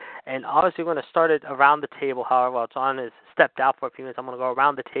night. And obviously, we're going to start it around the table. However, while John has stepped out for a few minutes, I'm going to go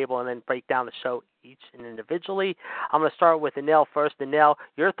around the table and then break down the show each and individually. I'm going to start with Anil first. Anil,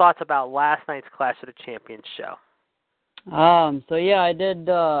 your thoughts about last night's Clash of the Champions show? So yeah, I did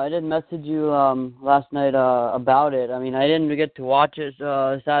message you last night about it. I mean, I didn't get to watch it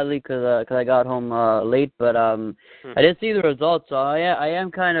sadly because I got home late, but I did see the results. So I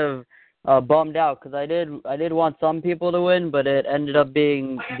am kind of bummed out because I did want some people to win, but it ended up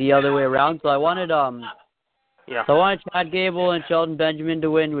being the other way around. So I wanted Yeah. So I wanted Chad Gable and Shelton Benjamin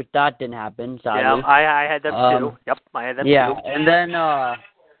to win, which that didn't happen, sadly. Yeah, I had them too. Yep, I had them too. Yeah,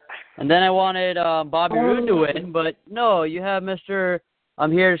 and then I wanted Bobby Roode to win, but no, you have Mr.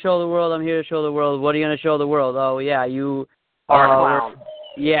 I'm here to show the world, I'm here to show the world. What are you going to show the world? Oh, yeah, you are a clown.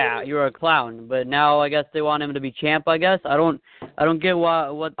 Yeah, you're a clown. But now I guess they want him to be champ, I guess. I don't get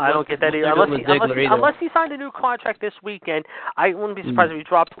what I don't get that either. Unless he signed a new contract this weekend, I wouldn't be surprised if he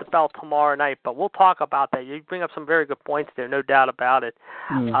drops the belt tomorrow night. But we'll talk about that. You bring up some very good points there, no doubt about it.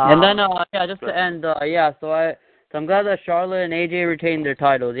 And then, just to end, so I'm glad that Charlotte and AJ retained their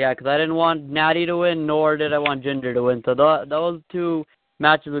titles, because I didn't want Natty to win, nor did I want Ginger to win. So those two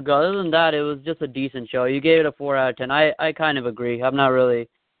matches were good. Other than that, it was just a decent show. You gave it a 4 out of 10. I kind of agree. I'm not really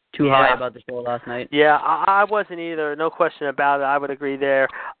too high about the show last night. Yeah, I wasn't either. No question about it. I would agree there.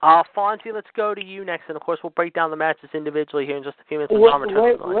 Fonzie, let's go to you next, and of course we'll break down the matches individually here in just a few minutes. Wait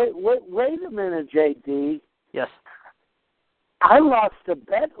a minute, JD. Yes. I lost a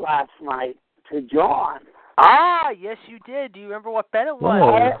bet last night to John. Yes, you did. Do you remember what bet it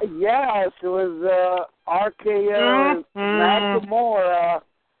was? Yes, it was RKO Nakamura.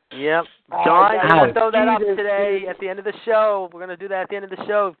 Yep. John, I'm going to throw that up today at the end of the show. We're going to do that at the end of the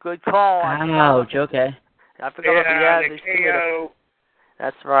show. Good call. Ouch, okay. I forgot. The KO.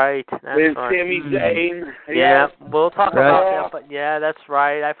 That's right. With Sami Zayn. Yeah, we'll talk about that. But yeah, that's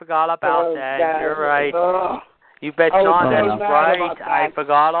right. I forgot about that. You're right. You bet, John. That's right. I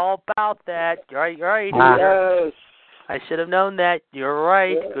forgot all about that. You're right. Yes. I should have known that. You're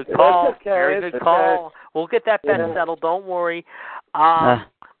right. Good call. Very good call. We'll get that bet settled. Don't worry.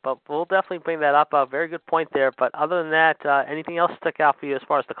 But we'll definitely bring that up. A very good point there. But other than that, anything else stick out for you as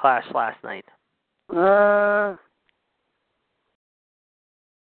far as the Clash last night?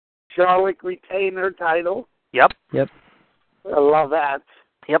 Charlotte retained her title. Yep. I love that.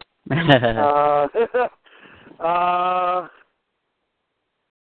 Yep. I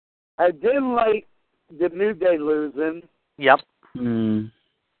I didn't like the New Day losing. Yep. Did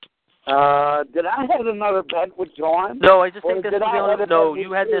I have another bet with John? No, I just think this was the only. No,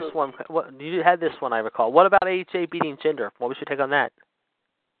 you had this one. You had this one, I recall. What about AJ beating Jinder? What was your take on that?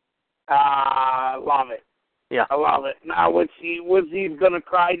 Love it. Yeah. I love it. Now, was he going to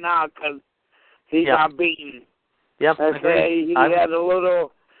cry now because he got beaten? Yep. Okay, he had a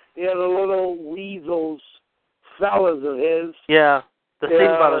little weasels, fellas of his. Yeah, the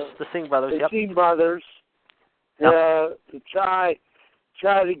Singh brothers. The Singh brothers. The Singh brothers. To try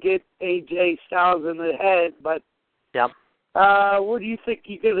to get AJ Styles in the head, but what do you think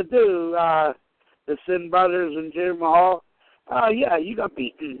you're gonna do? The Singh brothers and Jinder Mahal? You got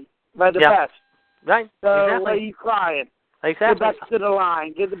beaten by the best. Right. So exactly. why are you crying? Exactly. Get back to the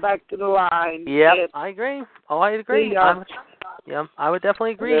line. Get it back to the line. Yep, I agree. Oh, I agree. I would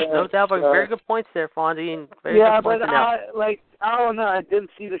definitely agree. No doubt. But very good points there, Fonzie. And very good points I don't know. I didn't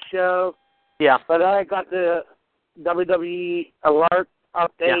see the show. Yeah. But I got the WWE alert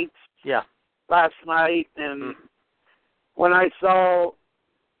updates last night, and when I saw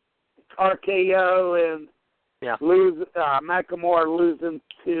RKO and Nakamura losing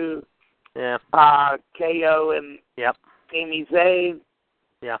to KO and Sami Zayn,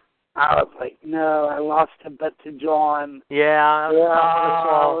 I was like, no, I lost a bet to John. Yeah, I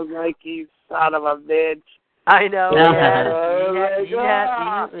was like, you son of a bitch. I know. You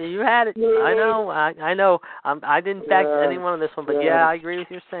had it. I know. I didn't back anyone on this one, but I agree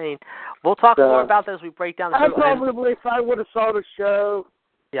with your saying. We'll talk more about that as we break down the show. Probably, if I would have saw the show,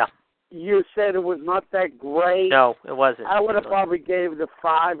 you said it was not that great. No, it wasn't. I would have probably gave it a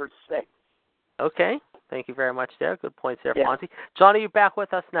 5 or 6. Okay. Thank you very much there. Good points there, Fonzie. John, are you back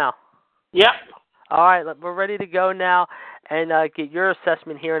with us now? Yep. All right, we're ready to go now and get your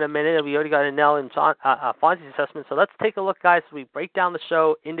assessment here in a minute. We already got Nell and John, Fonzie's assessment. So let's take a look, guys, as we break down the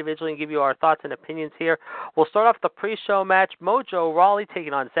show individually and give you our thoughts and opinions here. We'll start off the pre-show match. Mojo Rawley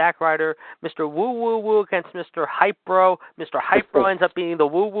taking on Zack Ryder. Mr. Woo Woo Woo against Mr. Hype Bro. Mr. Hype Bro ends up being the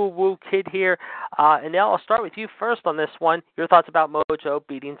Woo Woo Woo kid here. And Nell, I'll start with you first on this one. Your thoughts about Mojo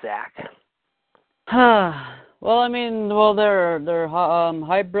beating Zack. Well, I mean, their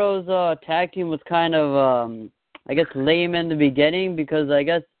Hype Bros tag team was kind of, I guess, lame in the beginning because I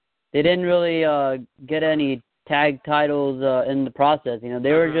guess they didn't really get any tag titles in the process. You know,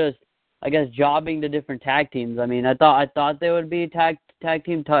 they were just, I guess, jobbing the different tag teams. I mean, I thought they would be tag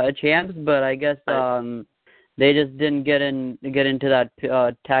team champs, but I guess they just didn't get into that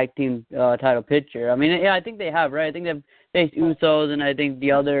tag team title picture. I mean, I think they have, right? I think they've faced Usos and I think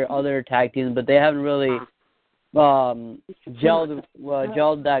the other tag teams, but they haven't really gelled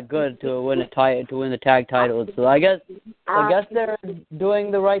that good to win the tag titles. So I guess they're doing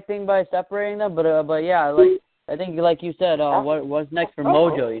the right thing by separating them. But I think like you said, what's next for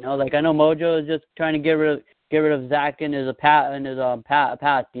Mojo? You know, like I know Mojo is just trying to get rid of Zack and his past.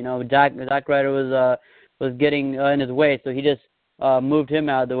 You know, Zack Ryder was getting in his way, so he just moved him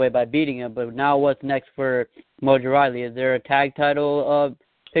out of the way by beating him. But now what's next for Mojo Rawley? Is there a tag title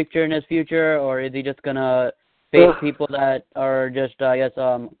picture in his future, or is he just gonna face people that are just, I guess,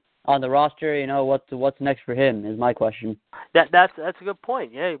 on the roster? You know, what's next for him is my question. That's a good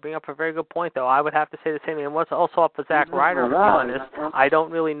point. Yeah, you bring up a very good point, though. I would have to say the same thing. And what's also up for Zack Ryder, to be honest, I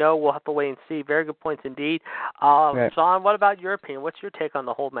don't really know. We'll have to wait and see. Very good points indeed. Sean, what about your opinion? What's your take on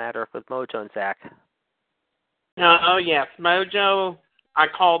the whole matter with Mojo and Zack? Oh, yes. Mojo, I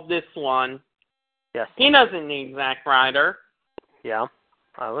called this one. Yes. He doesn't need Zack Ryder. Yeah,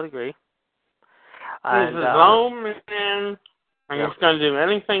 I would agree. He's his own man, and he's going to do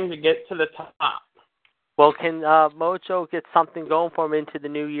anything to get to the top. Well, can Mojo get something going for him into the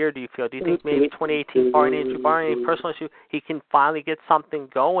new year, do you feel? Do you think maybe 2018, barring any personal issue, he can finally get something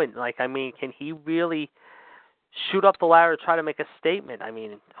going? Like, I mean, can he really shoot up the ladder to try to make a statement, I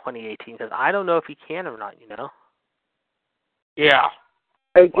mean, in 2018? Because I don't know if he can or not, you know? Yeah.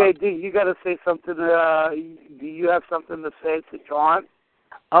 Hey, JD, you got to say something. Do you have something to say to John?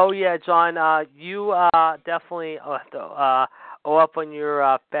 Oh, yeah, John, you definitely owe up on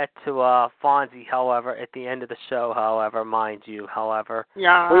your bet to Fonzie, however, at the end of the show, however, mind you, however.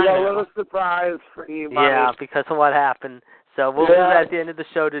 Yeah, we got a little surprise for you, buddy. Yeah, because of what happened. So we'll do that at the end of the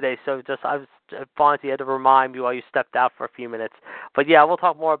show today. So Fonzie had to remind me while you stepped out for a few minutes. But, yeah, we'll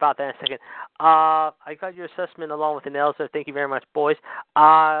talk more about that in a second. I got your assessment along with the nails, so thank you very much, boys.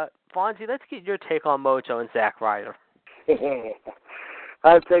 Fonzie, let's get your take on Mojo and Zack Ryder.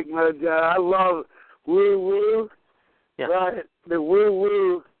 I take Mojo. I love woo-woo. Yeah. Right? The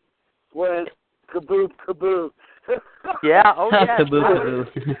woo-woo went kaboom, kaboom. Yeah, oh yeah.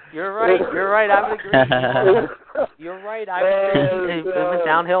 You're right, I would agree. You're right, I would agree. It went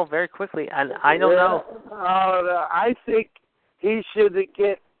downhill very quickly, and I don't know. I think he should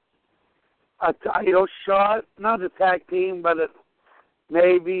get a title shot, not a tag team, but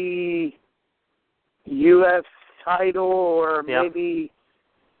maybe U.S. title, or maybe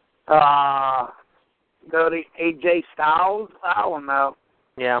go to AJ Styles. I don't know.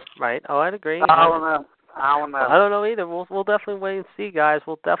 Yeah, right. Oh, I'd agree. I don't know. I don't know either. We'll definitely wait and see, guys.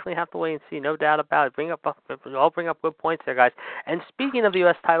 We'll definitely have to wait and see, no doubt about it. I'll bring up good points there, guys. And speaking of the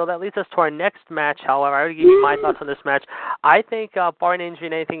U.S. title, that leads us to our next match. However, I already gave you my thoughts on this match. I think, barring injury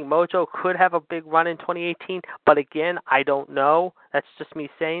and anything, Mojo could have a big run in 2018. But again, I don't know. That's just me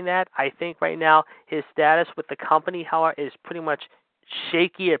saying that. I think right now his status with the company, however, is pretty much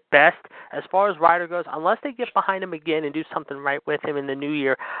shaky at best. As far as Ryder goes, unless they get behind him again and do something right with him in the new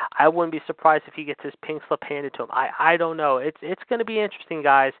year, I wouldn't be surprised if he gets his pink slip handed to him. I don't know. It's going to be interesting,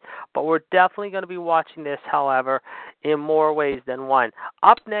 guys, but we're definitely going to be watching this, however, in more ways than one.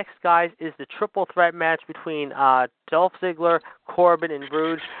 Up next, guys, is the triple threat match between Dolph Ziggler, Corbin, and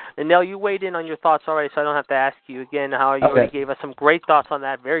Rude. And Nell, you weighed in on your thoughts already, so I don't have to ask you again how you already gave us some great thoughts on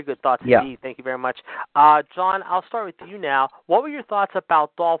that. Very good thoughts indeed. Thank you very much. John, I'll start with you now. What were your thoughts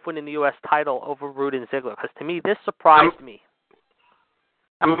about Dolph winning the U.S. title over Rude and Ziggler? Because to me, this surprised me.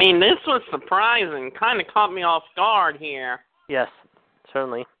 I mean, this was surprising. Kind of caught me off guard here. Yes,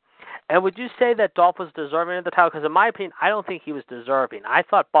 certainly. And would you say that Dolph was deserving of the title? Because in my opinion, I don't think he was deserving. I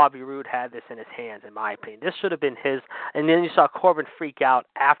thought Bobby Roode had this in his hands, in my opinion. This should have been his. And then you saw Corbin freak out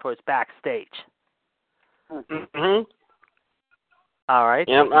afterwards backstage. Mm-hmm. All right.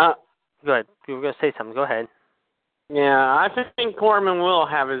 Yeah. Good. You were going to say something. Go ahead. Yeah, I think Corbin will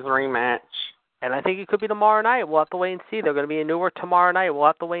have his rematch. And I think it could be tomorrow night. We'll have to wait and see. They're going to be in Newark tomorrow night. We'll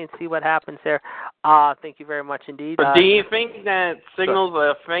have to wait and see what happens there. Thank you very much indeed. But do you think that signals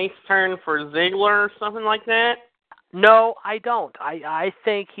a face turn for Ziggler or something like that? No, I don't. I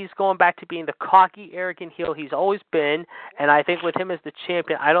think he's going back to being the cocky, arrogant heel he's always been, and I think with him as the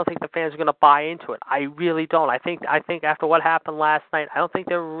champion, I don't think the fans are going to buy into it. I really don't. I think after what happened last night, I don't think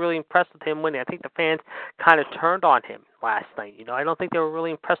they were really impressed with him winning. I think the fans kind of turned on him last night. I don't think they were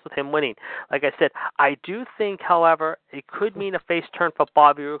really impressed with him winning. Like I said, I do think, however, it could mean a face turn for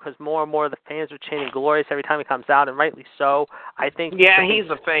Bobby Roode because more and more of the fans are chanting glorious every time he comes out, and rightly so. I think he's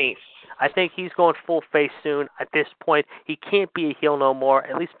a face. I think he's going full face soon. At this point, he can't be a heel no more,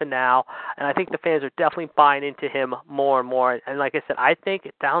 at least for now. And I think the fans are definitely buying into him more and more. And like I said, I think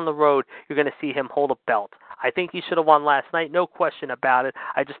down the road, you're going to see him hold a belt. I think he should have won last night, no question about it.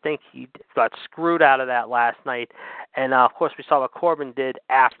 I just think he got screwed out of that last night. And, of course, we saw what Corbin did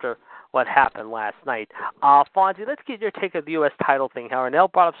after what happened last night. Fonzie, let's get your take of the U.S. title thing. However, Nell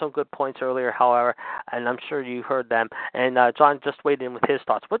brought up some good points earlier, however, and I'm sure you heard them. And John just weighed in with his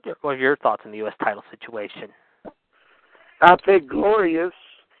thoughts. What are your thoughts on the U.S. title situation? I think Glorious,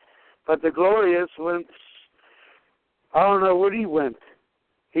 but the Glorious went, I don't know where he went.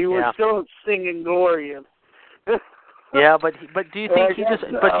 He was still singing Glorious. Yeah, but do you think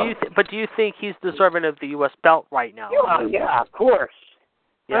do you think he's deserving of the U.S. belt right now? Yeah, of course.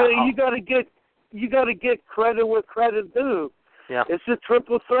 Yeah. You got to get credit where credit due. Yeah. It's a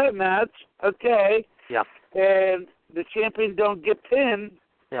triple threat match, okay? Yeah. And the champion don't get pinned.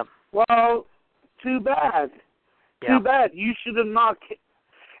 Yeah. Well, too bad. Yeah. Too bad. You should have knocked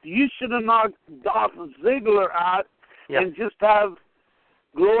Dolph Ziggler out and just have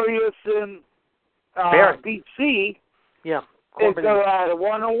Glorious and BC. Yeah. Corbin go at a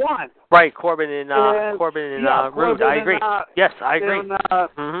 1-on-1. Right, Corbin and Roode. I agree. Yes, I agree. And,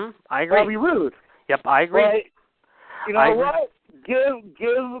 I agree. Bobby Roode. Yep, I agree. But, you know what?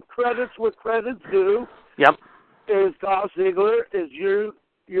 Give credits where credit's due. Yep. Is Dolph Ziggler is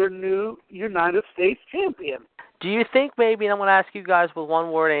your new United States champion. Do you think maybe, and I'm going to ask you guys with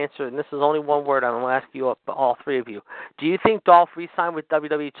one word answer, and this is only one word, I'm going to ask you all three of you. Do you think Dolph re-signed with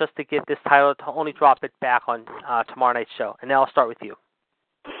WWE just to get this title, to only drop it back on tomorrow night's show? And now I'll start with you.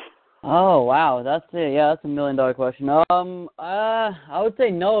 Oh wow, that's it. Yeah, that's $1 million question. I would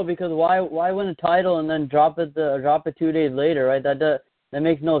say no, because why win a title and then drop it 2 days later, right? That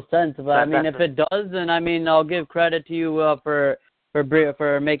makes no sense. But I mean, if it does, then I mean, I'll give credit to you for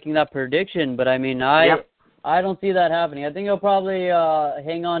making that prediction. But I mean, I don't see that happening. I think he'll probably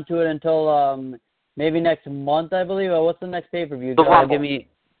hang on to it until maybe next month, I believe. What's the next pay-per-view? Give me.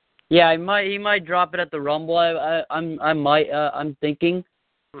 Yeah, he might drop it at the Rumble. I'm thinking.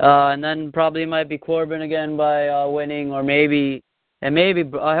 And then probably might be Corbin again by winning, or maybe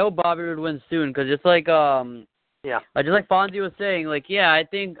I hope Bobby Roode wins soon, because it's like Yeah. Just like Fonzie was saying, like, yeah, I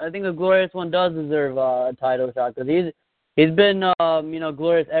think the Glorious one does deserve a title shot because he's been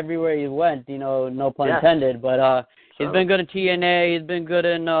glorious everywhere he went. No pun intended, but he's been good in TNA. He's been good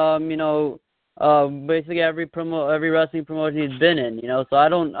in basically every wrestling promotion he's been in. So I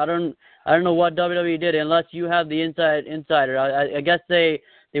don't know what WWE did unless you have the insider. I guess they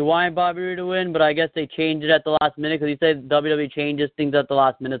wanted Bobby Roode to win, but I guess they changed it at the last minute because you said WWE changes things at the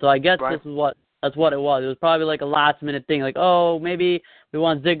last minute. So I guess this is that's what it was. It was probably like a last-minute thing, like, oh, maybe we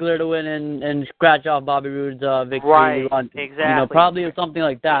want Ziggler to win and scratch off Bobby Roode's victory. Right, exactly. Probably something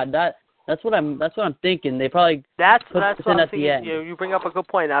like that. That's what I'm thinking. They probably that's what I'm at thinking. The end. You bring up a good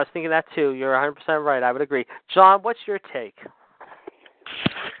point. I was thinking that too. You're 100% right. I would agree. John, what's your take?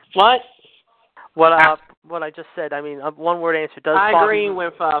 What? What I just said. I mean, one-word answer. I agree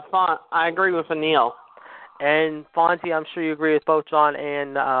with Anil. And Fonzie, I'm sure you agree with both John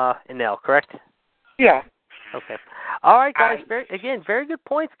and Nell, correct? Yeah. Okay. All right, guys. Very good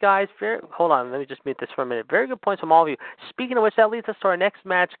points, guys. Hold on. Let me just mute this for a minute. Very good points from all of you. Speaking of which, that leads us to our next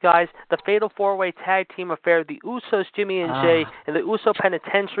match, guys. The Fatal 4-Way Tag Team Affair. The Usos, Jimmy and Jay, and the Uso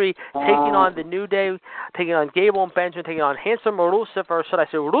Penitentiary taking on the New Day, taking on Gable and Benjamin, taking on Handsome Rusev, or should I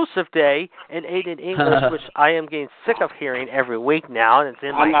say Rusev Day, in Aiden English, which I am getting sick of hearing every week now, and it's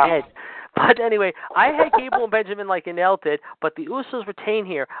in my head. But anyway, I had Gable and Benjamin like Anel did, but the Usos retain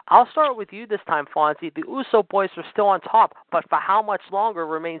here. I'll start with you this time, Fonzie. The Uso boys are still on top, but for how much longer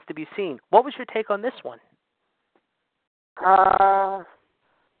remains to be seen. What was your take on this one? I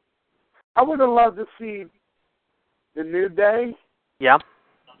would have loved to see the New Day. Yeah.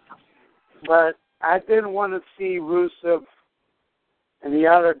 But I didn't want to see Rusev and the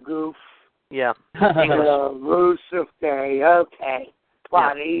other goof. Yeah. Rusev Day, okay.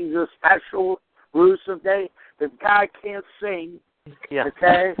 But he's a special Rusev Day. The guy can't sing. Yeah.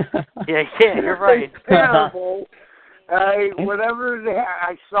 Okay? Yeah, you're right. It's terrible. Whatever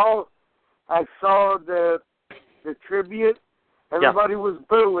I saw the tribute. Everybody was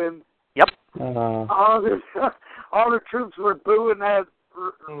booing. Yep. All the troops were booing at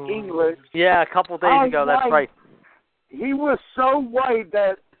English. Yeah, a couple days ago. That's right. He was so white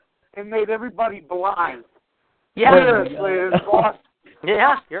that it made everybody blind. Yeah. Seriously,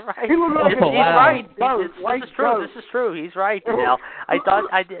 yeah, you're right. He's right. This is true. He's right.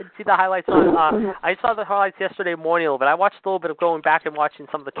 I did see the highlights on. I saw the highlights yesterday morning, but I watched a little bit of going back and watching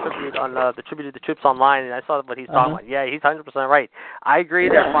some of the tribute on the tribute to the troops online, and I saw what he's talking about. Yeah, he's 100% right. I agree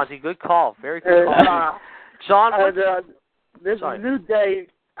there, Fonzie. Good call. Very good call. John, this New Day,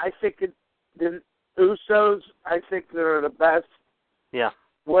 I think the Usos, I think they're the best. Yeah.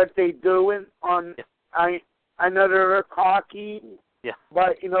 What they doing on, I know they're cocky. Yeah.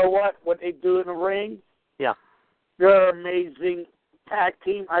 But you know what? What they do in the ring? Yeah. They're an amazing tag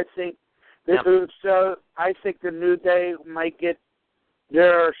team. I think I think the New Day might get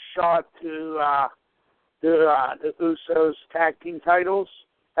their shot to the Usos tag team titles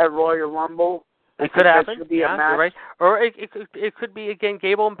at Royal Rumble. It could happen. Yeah, you're right. Or it could be again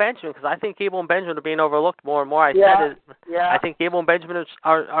Gable and Benjamin, because I think Gable and Benjamin are being overlooked more and more. I think Gable and Benjamin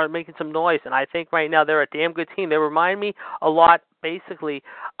are making some noise, and I think right now they're a damn good team. They remind me a lot, basically,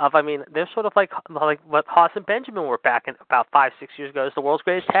 of they're sort of like what Haas and Benjamin were back in about 5-6 years ago as the world's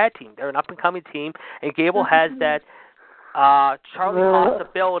greatest tag team. They're an up and coming team, and Gable has that Charlie Haas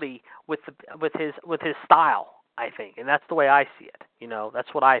ability with his style, I think, and that's the way I see it.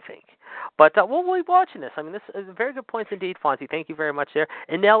 That's what I think. But we'll be watching this. This is very good points indeed, Fonzie. Thank you very much there.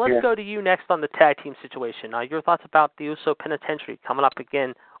 And now let's go to you next on the tag team situation. Your thoughts about the Uso Penitentiary coming up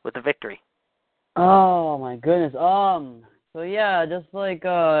again with the victory. Oh my goodness. So yeah, just like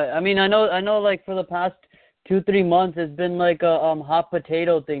I know like for the past 2-3 months it's been like a hot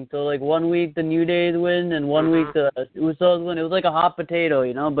potato thing. So like 1 week the New Day win and 1 week the Usos win. It was like a hot potato,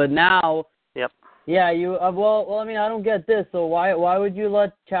 But now. Yep. Yeah, I don't get this. So why would you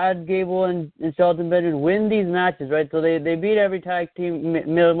let Chad Gable and Shelton Benjamin win these matches, right? So they beat every tag team,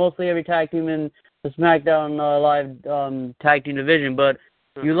 mostly every tag team in the SmackDown Live tag team division, but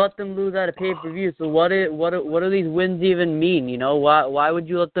you let them lose at a pay-per-view. So what do these wins even mean? Why would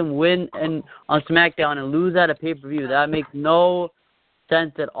you let them win on SmackDown and lose at a pay-per-view? That makes no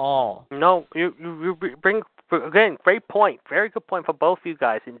sense at all. No, you bring. Again, great point. Very good point for both of you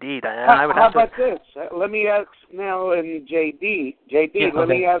guys, indeed. How about this? Let me ask Nell and JD. Let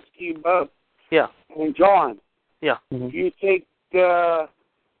me ask you both. Yeah. And John. Yeah. Do you think the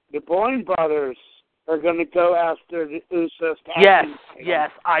Boyne brothers are going to go after the Usos? Yes,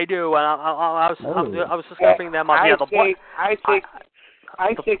 I do. And I was just going to bring them up. I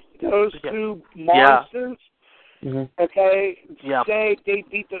think those two monsters. Yeah. Okay. Say they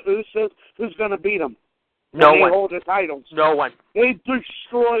beat the Usos. Who's going to beat them? No one. They hold the titles. No one. They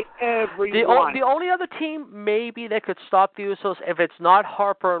destroy everyone. The only other team maybe that could stop the Usos, if it's not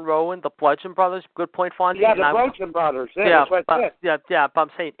Harper and Rowan, the Bludgeon Brothers. Good point, Fonzie. Yeah, the Bludgeon Brothers. Yeah, that's what but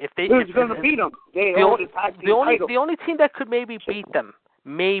I'm saying if they. Who's going to beat them? They hold the tag team titles. The only team that could maybe beat them,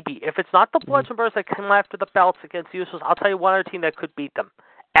 maybe if it's not the Bludgeon Brothers that come after the belts against the Usos, I'll tell you one other team that could beat them.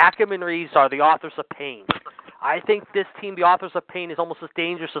 Ackerman Reeves are the Authors of Pain. I think this team, the Authors of Pain, is almost as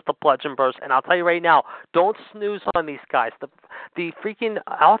dangerous as the Bludgeon Brothers. And I'll tell you right now, don't snooze on these guys. The freaking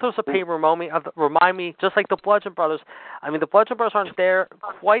Authors of Pain remind me, just like the Bludgeon Brothers. I mean, the Bludgeon Brothers aren't there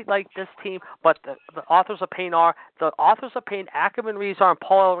quite like this team, but the Authors of Pain are. The Authors of Pain, Ackerman Reeves are, and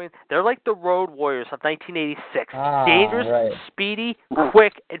Paul Ellering, they're like the Road Warriors of 1986. Dangerous, speedy,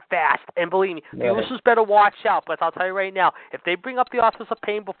 quick, and fast. And believe me, the Usos better watch out. But I'll tell you right now, if they bring up the Authors of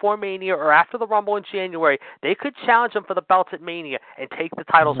Pain before Mania or after the Rumble in January, they could challenge them for the belts at Mania and take the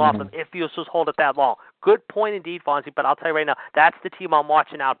titles off them if the Usos hold it that long. Good point indeed, Fonzie, but I'll tell you right now, that's the team I'm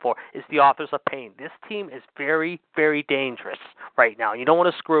watching out for, is the Authors of Pain. This team is very, very dangerous right now. You don't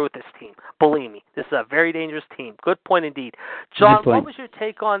want to screw with this team. Believe me, this is a very dangerous team. Good point indeed. John, what was your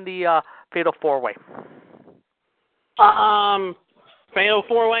take on the Fatal 4-Way? Fatal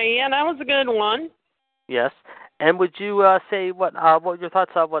 4-Way, yeah, that was a good one. Yes. And would you say what your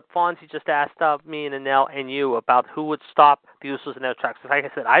thoughts are what Fonzie just asked me and Annelle and you about who would stop the Usos in their tracks? Like I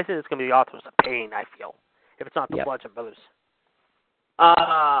said it's going to be the Authors of Pain, I feel, if it's not the Bludgeon Brothers.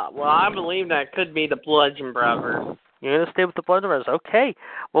 Well, I believe that could be the Bludgeon Brothers. You're going to stay with the Bludgeon Brothers. Okay.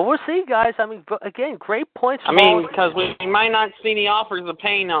 Well, we'll see, guys. I mean, again, great points. Because we might not see the Authors of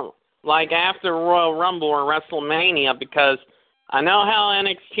Pain like after Royal Rumble or WrestleMania, because I know how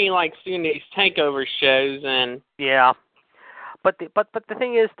NXT likes doing these takeover shows, and but the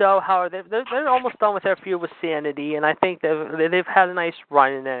thing is, though, Howard, they're almost done with their feud with Sanity, and I think they've had a nice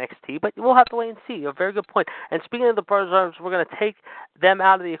run in NXT. But we'll have to wait and see. A very good point. And speaking of the Brothers, we're going to take them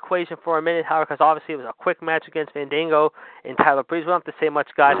out of the equation for a minute, Howard, because obviously it was a quick match against Fandango and Tyler Breeze. We don't have to say much,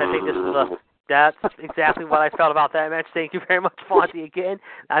 guys. I think this was That's exactly what I felt about that match. Thank you very much, Fonzie, again.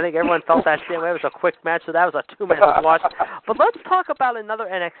 I think everyone felt that same way. It was a quick match, so that was a 2-minute watch. But let's talk about another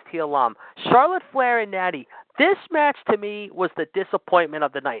NXT alum, Charlotte Flair and Natty. This match, to me, was the disappointment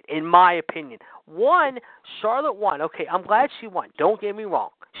of the night, in my opinion. Charlotte won. Okay, I'm glad she won. Don't get me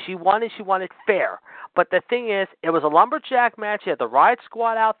wrong. She won, and she won it fair. But the thing is, it was a lumberjack match. You had the Riot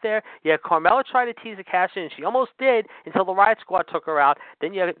Squad out there. You had Carmella try to tease a cash in, and she almost did until the Riot Squad took her out.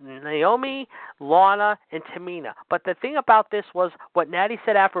 Then you had Naomi, Lana, and Tamina. But the thing about this was what Natty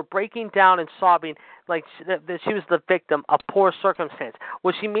said after breaking down and sobbing, like that she was the victim of poor circumstance.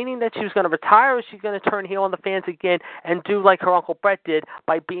 Was she meaning that she was going to retire, or was she going to turn heel on the fans again and do like her Uncle Brett did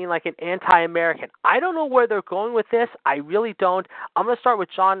by being like an anti-American? I don't know where they're going with this. I really don't. I'm going to start with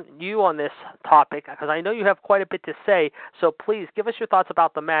John, you on this topic, because I know you have quite a bit to say. So please give us your thoughts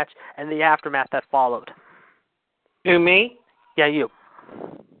about the match and the aftermath that followed. Who, me? Yeah, you.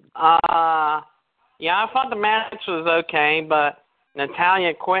 Yeah, I thought the match was okay, but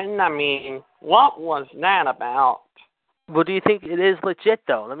Natalya quitting, I mean, what was that about? Well, do you think it is legit,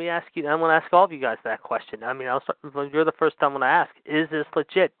 though? Let me ask you. I'm going to ask all of you guys that question. I mean, you're the first I'm going to ask. Is this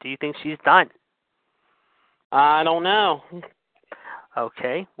legit? Do you think she's done? I don't know.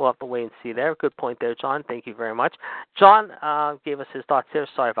 Okay, we'll have to wait and see there. Good point there, John. Thank you very much. John gave us his thoughts there.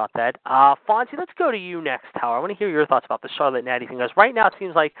 Sorry about that. Fonzie, let's go to you next, Howard. I want to hear your thoughts about the Charlotte Natty thing. Because right now, it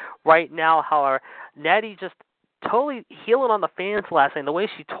seems like Howard, Natty just totally healing on the fans last night. The way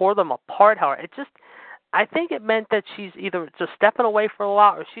she tore them apart, Howard, I think it meant that she's either just stepping away for a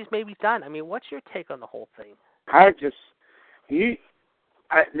while or she's maybe done. I mean, what's your take on the whole thing?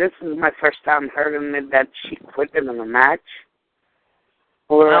 This is my first time hearing that she quit in the match.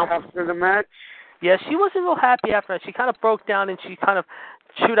 Or after the match? Yeah, she wasn't real happy after that. She kind of broke down and she kind of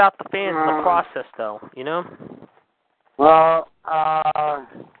chewed out the fans in the process, though, you know? Well,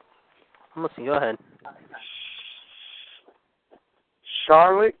 Listen, go ahead.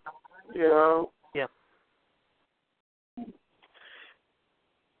 Charlotte, you know. Yeah.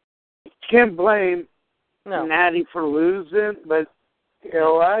 Can't blame Natty for losing, but you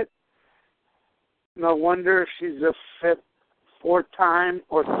know what? No wonder she's a fourth-time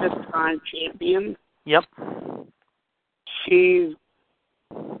or fifth-time champion. Yep. She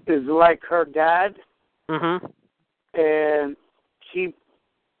is like her dad. Mm-hmm. And keep,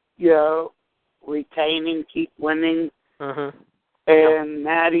 retaining, keep winning. Mm-hmm. And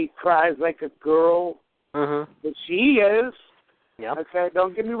Natty cries like a girl. Mm-hmm. But she is. Yep. Okay,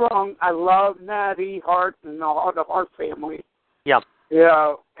 don't get me wrong. I love Natty Hart and the Hart family. Yep.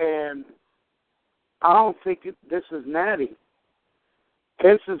 And I don't think this is Natty.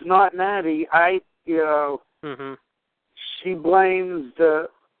 This is not Natty. I she blames the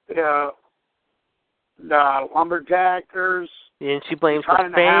lumberjackers. And she blames the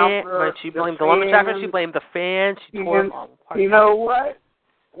fan. Right? She blamed the lumberjackers. She blamed the fans. She tore them all apart. You know what?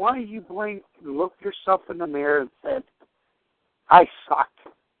 Why don't you look yourself in the mirror and said, I sucked.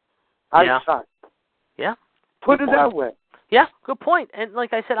 I sucked. Yeah. Put it that way. Yeah, good point. And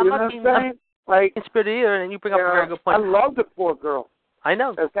like I said, I'm not being inspirited either, and you bring up a very good point. I love the poor girl. I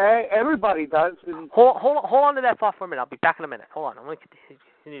know. Okay? Everybody does. And hold on to that thought for a minute. I'll be back in a minute. Hold on. I'm going to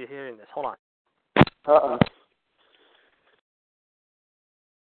continue hearing this. Hold on. Uh-oh.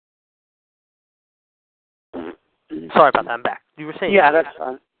 Sorry about that. I'm back. You were saying... Yeah, that's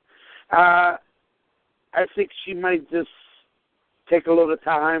fine. I think she might just take a little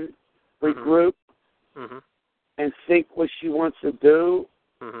time, regroup, and think what she wants to do.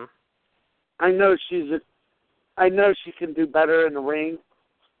 I know she can do better in the ring.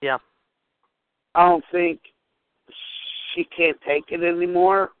 Yeah. I don't think she can't take it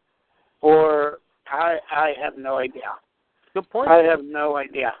anymore, or I have no idea. Good point. I have no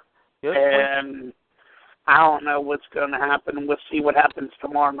idea. Good and point. I don't know what's going to happen. We'll see what happens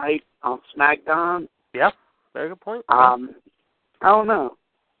tomorrow night on SmackDown. Yeah, very good point. I don't know.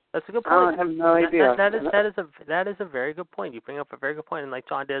 That's a good point. I have no idea. That is a very good point. You bring up a very good point, and like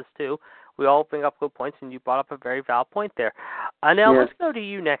John does too. We all bring up good points, and you brought up a very valid point there. Now let's go to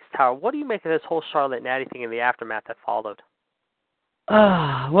you next, Howard. What do you make of this whole Charlotte Natty thing and the aftermath that followed?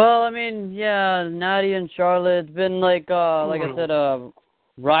 Well, I mean, yeah, Natty and Charlotte. It's been like I said,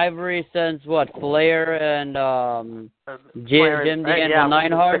 rivalry since Flair and Jim Daniel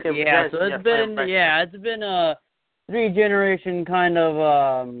Neidhart. Yeah, so it's been it's been a 3-generation kind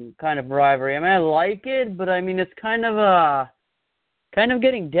of rivalry. I mean, I like it, but I mean it's kind of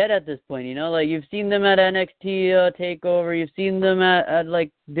getting dead at this point. You know, like you've seen them at NXT Takeover, you've seen them at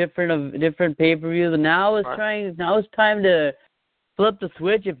like different pay-per-views, and now it's time to flip the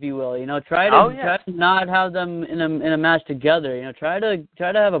switch, if you will. You know, try to not have them in a match together. You know, try to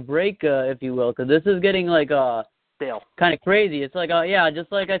have a break, if you will, because this is getting like stale, kind of crazy. It's like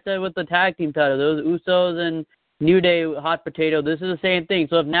just like I said with the tag team title, those Usos and New Day, hot potato. This is the same thing.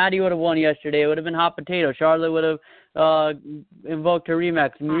 So if Natty would have won yesterday, it would have been hot potato. Charlotte would have invoked her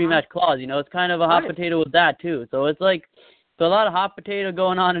rematch clause. You know, it's kind of a hot potato with that too. So it's like. So a lot of hot potato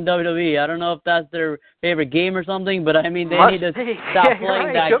going on in WWE. I don't know if that's their favorite game or something, but I mean they need to stop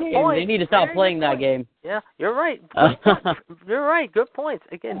playing that game. They need to stop playing that game. Yeah, you're right. You're right. Good points.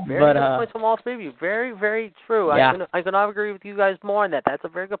 Again, very good points from all three of you. Very, very true. Yeah. I could not agree with you guys more on that. That's a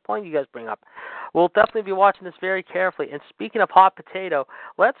very good point you guys bring up. We'll definitely be watching this very carefully. And speaking of hot potato,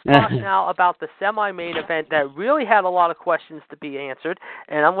 let's talk now about the semi-main event that really had a lot of questions to be answered.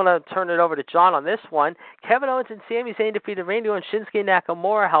 And I'm going to turn it over to John on this one. Kevin Owens and Sami Zayn defeated Randy Orton and Shinsuke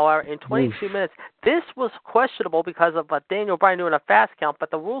Nakamura, however, in 22 minutes. This was questionable because of Daniel Bryan doing a fast count,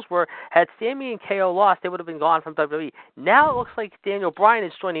 but the rules were, had Sami and KO lost, they would have been gone from WWE. Now it looks like Daniel Bryan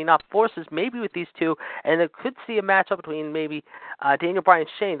is joining up forces maybe with these two, and it could see a matchup between maybe Daniel Bryan and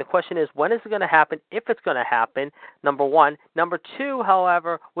Shane. The question is, when is it going to happen, if it's going to happen, number one. Number two,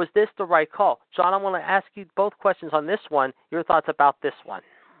 however, was this the right call? John, I'm going to ask you both questions on this one. Your thoughts about this one?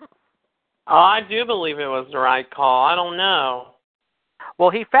 I do believe it was the right call. I don't know.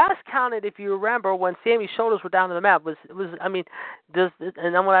 Well, he fast counted, if you remember, when Sammy's shoulders were down to the mat. And I'm going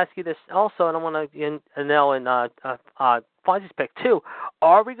to ask you this also, and I'm going to Nell and Fonzie's pick too.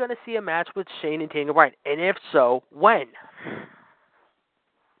 Are we going to see a match with Shane and Daniel Bryan? And if so, when?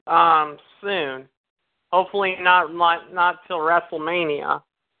 Soon. Hopefully not till WrestleMania.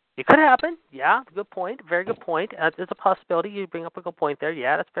 It could happen. Yeah, good point. Very good point. It's a possibility. You bring up a good point there.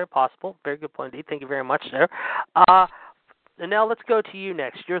 Yeah, that's very possible. Very good point indeed. Thank you very much there. And now let's go to you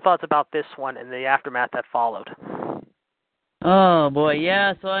next. Your thoughts about this one and the aftermath that followed. Oh, boy,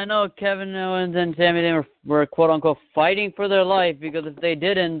 yeah. So I know Kevin Owens and Sami Zayn were quote-unquote fighting for their life, because if they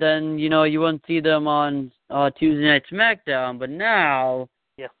didn't, then, you know, you wouldn't see them on Tuesday Night SmackDown. But now,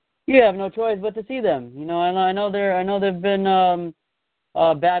 you have no choice but to see them. You know, I know they've been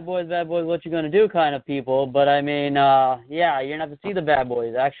bad boys, what you gonna do kind of people. But I mean, you're gonna have to see the bad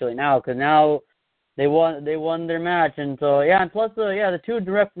boys actually now, because now they won their match, and so and plus the two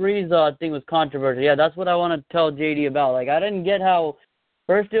referees thing was controversial. Yeah, that's what I want to tell JD about. Like, I didn't get how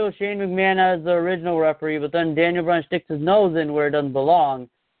first it was Shane McMahon as the original referee, but then Daniel Bryan sticks his nose in where it doesn't belong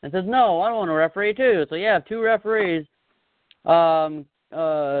and says, no, I don't want to referee too. So two referees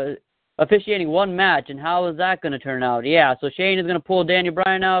officiating one match, and how is that going to turn out? Yeah, so Shane is going to pull Daniel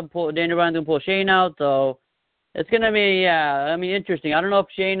Bryan out, Daniel Bryan's going to pull Shane out, so it's going to be, interesting. I don't know if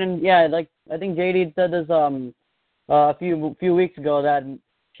Shane and, like, I think JD said this a few weeks ago, that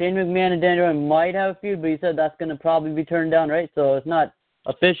Shane McMahon and Daniel Bryan might have a feud, but he said that's going to probably be turned down, right? So it's not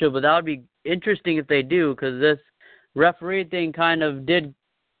official, but that would be interesting if they do, because this referee thing kind of did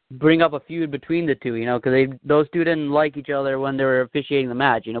bring up a feud between the two, because those two didn't like each other when they were officiating the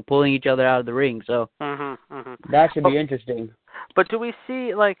match, pulling each other out of the ring. So that should be interesting. But do we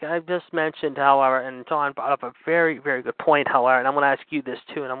see, like I just mentioned, however, and John brought up a very, very good point, however, and I'm going to ask you this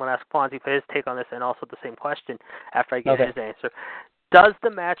too, and I'm going to ask Fonzie for his take on this, and also the same question after I get his answer. Does the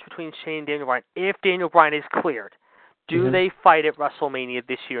match between Shane and Daniel Bryan, if Daniel Bryan is cleared, do they fight at WrestleMania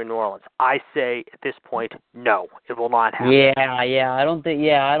this year in New Orleans? I say at this point, no, it will not happen. Yeah, I don't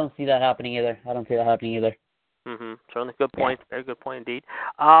see that happening either. Certainly good point. Yeah. Very good point indeed.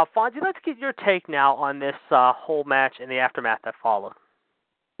 Fonzie, let's get your take now on this whole match and the aftermath that followed.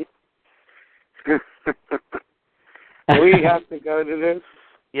 We have to go to this.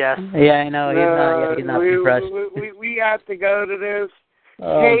 Yes. Yeah, I know. He's not impressed. We have to go to this.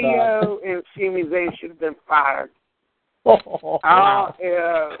 KO and Sami Zayn should have been fired. Wow.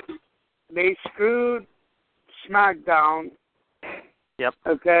 They screwed SmackDown. Yep.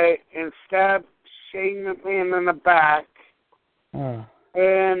 Okay, and stabbed Shane McMahon in the back.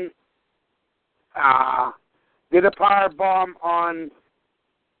 And did a power bomb on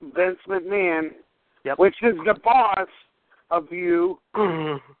Vince McMahon, which is the boss of you,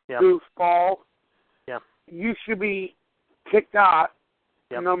 goofball. Yep. You should be kicked out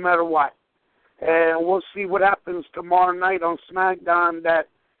no matter what. And we'll see what happens tomorrow night on SmackDown. That,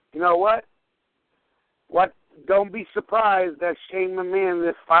 you know what? Don't be surprised that Shane McMahon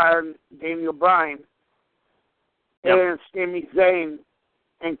is firing Daniel Bryan and Sami Zayn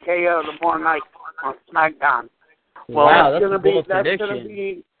and KO tomorrow night on SmackDown. Wow, that's a bold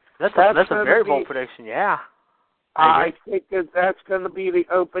prediction. That's a very bold prediction, yeah. I think that's going to be the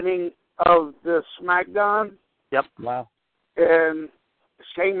opening of the SmackDown. Yep. Wow. And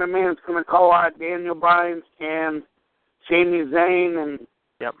Shane McMahon's going to call out Daniel Bryan and Sami Zayn and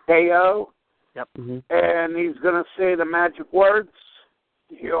KO. Yep. And he's going to say the magic words,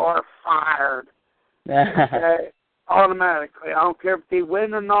 "You're fired." Automatically. I don't care if they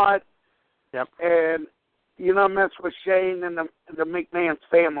win or not. Yep. And you don't mess with Shane and the McMahon's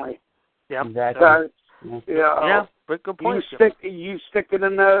family. Yep. Exactly. Good point. You stick it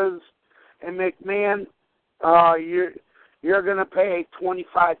in those, and McMahon, you're going to pay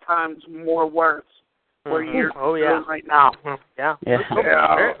 25 times more worth where you're doing right now. Yeah. We'll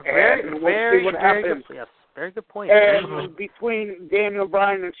see what happens. Yes, very good point. And between Daniel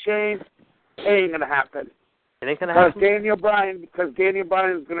Bryan and Shane, it ain't going to happen. It ain't going to happen? Because Daniel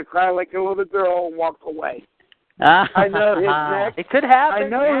Bryan is going to cry like a little girl and walk away. I know his neck. It could happen. I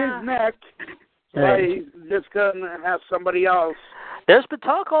know his neck. But he's just going to have somebody else. There's been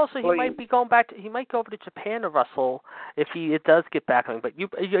talk also he might be going back. He might go over to Japan to wrestle if it does get back on. But you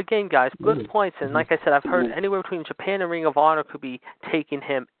again, guys, good points. And like I said, I've heard anywhere between Japan and Ring of Honor could be taking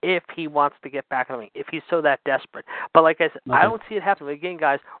him if he wants to get back on the ring, if he's so that desperate. But like I said, I don't see it happening. Again,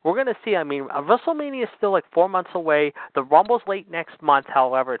 guys, we're going to see. I mean, WrestleMania is still like 4 months away. The Rumble's late next month,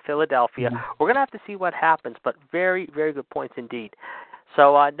 however, at Philadelphia. We're going to have to see what happens. But very, very good points indeed.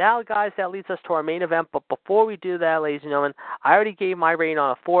 So now, guys, that leads us to our main event. But before we do that, ladies and gentlemen, I already gave my rating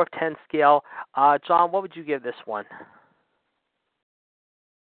on a 4 of 10 scale. John, what would you give this one?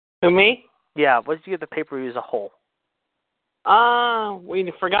 To me? Yeah, what did you give the pay-per-view as a whole?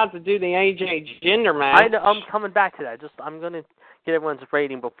 We forgot to do the AJ Jinder match. I know, I'm coming back to that. I'm going to get everyone's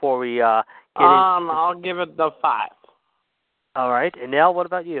rating before we get I'll give it the 5. All right. And Nell, what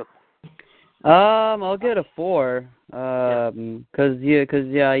about you? I'll get a 4. Cause you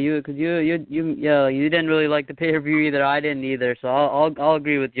didn't really like the pay-per-view either. I didn't either. So I'll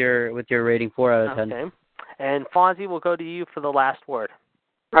agree with your rating, 4 out of 10. Okay. And Fonzie, will go to you for the last word.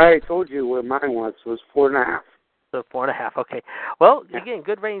 I told you what mine was 4.5. So 4.5. Okay. Well, again,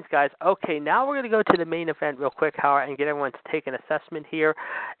 good ratings, guys. Okay, now we're going to go to the main event real quick, Howard, and get everyone to take an assessment here.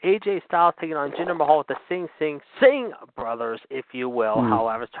 AJ Styles taking on Jinder Mahal with the Singh brothers, if you will.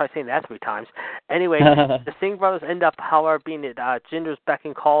 However, try saying that 3 times. Anyway, the Singh brothers end up, however, being at Jinder's beck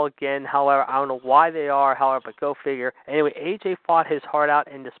and call again. However, I don't know why they are, however, but go figure. Anyway, AJ fought his heart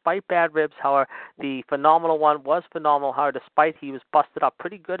out, and despite bad ribs, however, the phenomenal one was phenomenal. However, despite he was busted up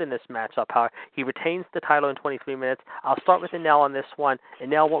pretty good in this matchup, however, he retains the title in 23 minutes. I'll start with Nell on this one. And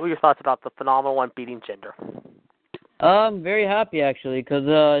Nell, what were your thoughts about the phenomenal one beating Jinder? I'm very happy actually, because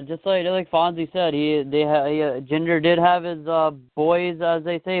just like Fonzie said, Jinder did have his boys, as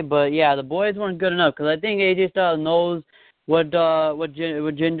they say, but yeah, the boys weren't good enough. Because I think AJ Styles knows what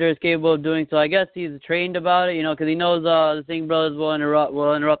Jinder is capable of doing, so I guess he's trained about it, because he knows the Singh brothers will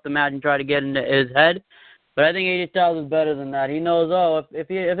interrupt the match and try to get into his head. But I think AJ Styles is better than that. He knows, if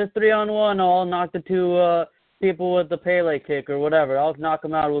it's 3-on-1, I'll knock the two people with the Pele kick or whatever. I'll knock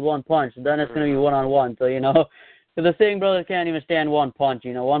them out with one punch. Then it's going to be 1-on-1. So, the Singh brothers can't even stand one punch.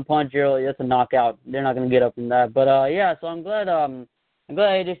 One punch, that's a knockout. They're not going to get up from that. But, so I'm glad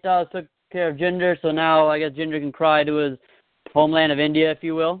AJ Styles took care of Jinder. So now I guess Jinder can cry to his homeland of India, if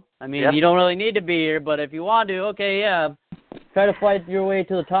you will. I mean, you don't really need to be here, but if you want to, okay, yeah. Try to fight your way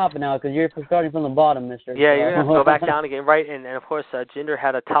to the top now because you're starting from the bottom, mister. Yeah, you're going to go back down again, right? And of course, Jinder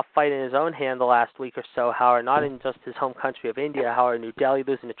had a tough fight in his own hand the last week or so, Howard, not in just his home country of India, Howard, New Delhi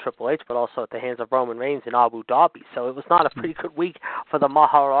losing to Triple H, but also at the hands of Roman Reigns in Abu Dhabi. So it was not a pretty good week for the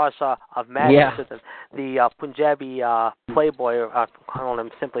Maharaja of Madness, the Punjabi playboy, or calling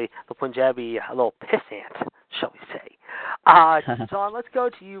him simply the Punjabi little pissant, shall we say. John, let's go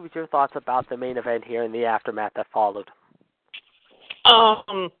to you with your thoughts about the main event here and the aftermath that followed.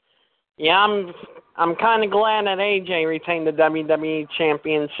 Yeah, I'm kind of glad that AJ retained the WWE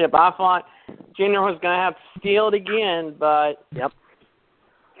Championship. I thought Jinder was going to have to steal it again, but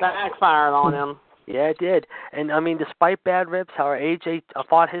backfired on him. Yeah, it did. And, I mean, despite bad ribs, Howard, AJ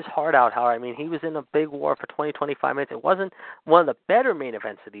fought his heart out, Howard. I mean, he was in a big war for 20-25 minutes. It wasn't one of the better main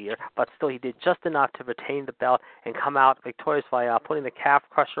events of the year, but still he did just enough to retain the belt and come out victorious by putting the calf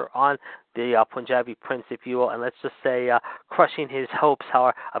crusher on the Punjabi Prince, if you will, and let's just say crushing his hopes,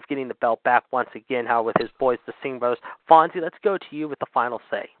 Howard, of getting the belt back once again, Howard, with his boys, the Singh brothers. Fonzie, let's go to you with the final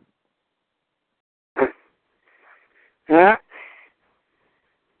say.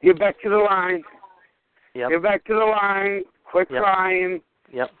 Get back to the line. Yep. Get back to the line. Quit crying.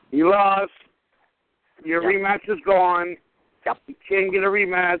 Yep. You lost. Your rematch is gone. Yep. You can't get a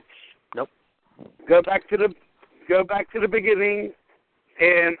rematch. Nope. Go back to the beginning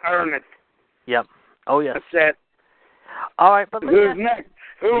and earn it. Yep. Oh yes. That's it. All right, but who's next?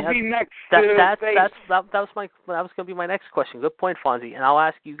 Who will be next? That was going to be my next question. Good point, Fonzie. And I'll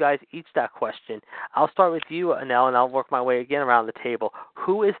ask you guys each that question. I'll start with you, Anel, and I'll work my way again around the table.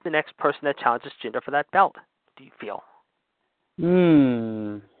 Who is the next person that challenges Jinder for that belt? Do you feel?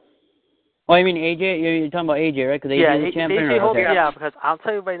 Oh, you mean AJ? You're talking about AJ, right? Because AJ is the champion. AJ because I'll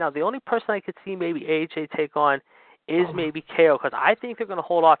tell you right now, the only person I could see maybe AJ take on is maybe KO, because I think they're going to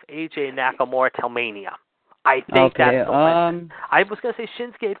hold off AJ and Nakamura till Mania. I think that's the plan. I was going to say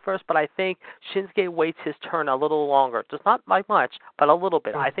Shinsuke first, but I think Shinsuke waits his turn a little longer. Just not by much, but a little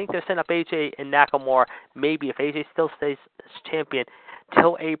bit. I think they're setting up AJ and Nakamura, maybe if AJ still stays champion,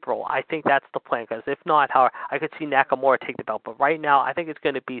 till April. I think that's the plan, because if not, I could see Nakamura take the belt. But right now, I think it's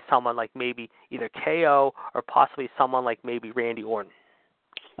going to be someone like maybe either KO or possibly someone like maybe Randy Orton.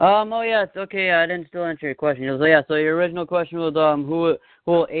 I didn't still answer your question. So your original question was who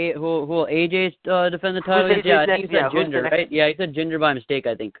will AJ defend the title? I think you said Jinder, right? Yeah, you said Jinder by mistake,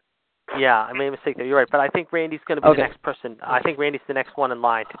 I think. Yeah, I made a mistake there. You're right, but I think Randy's going to be the next person. I think Randy's the next one in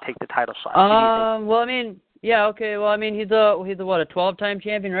line to take the title shot. He's a 12-time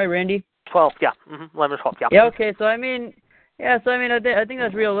champion, right, Randy? 12, yeah. 11 or 12, yeah. Yeah, okay, so I think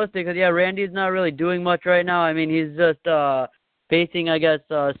that's realistic, because Randy's not really doing much right now. I mean, he's just facing, I guess,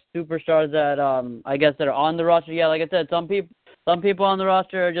 superstars that that are on the roster. Yeah, like I said, some people on the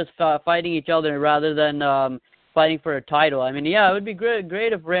roster are just fighting each other rather than fighting for a title. I mean, it would be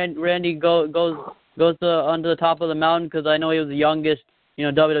great if Randy goes onto the top of the mountain, because I know he was the youngest,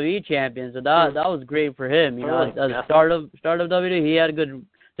 WWE champion. So that was great for him. At the start of WWE, he had a good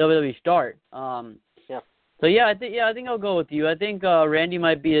WWE start. So I think I'll go with you. I think Randy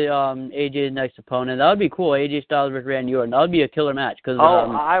might be AJ's next opponent. That would be cool. AJ Styles versus Randy Orton. That would be a killer match.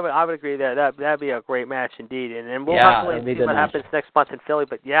 I would agree there. That'd be a great match indeed. And we'll have to see what happens next month in Philly.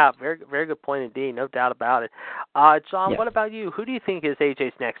 But very very good point indeed. No doubt about it. John, what about you? Who do you think is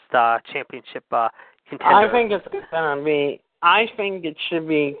AJ's next championship contender? I think it should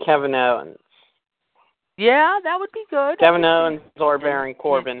be Kevin Owens. Yeah, that would be good. Kevin Owens or Baron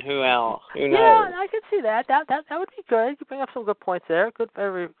Corbin. Who else? Who knows? Yeah, I could see that. That would be good. You bring up some good points there.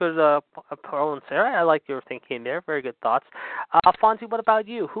 Very good points there. I like your thinking there. Very good thoughts. Fonzie, what about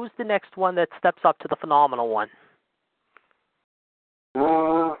you? Who's the next one that steps up to the phenomenal one?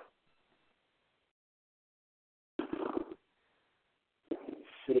 Let's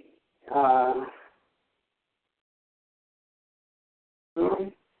see.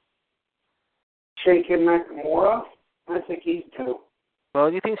 Shinsuke Nakamura, I think he's two. Well,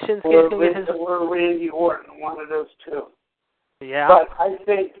 do you think Shinsuke's going to get his... Or Randy Orton, one of those two. Yeah. But I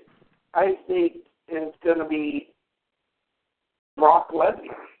think it's going to be Brock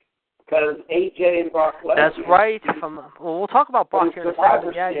Lesnar, because AJ and Brock Lesnar. That's right. We'll talk about Brock here in a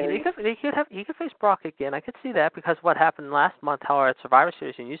second. Yeah, he could face Brock again. I could see that because what happened last month, however, at Survivor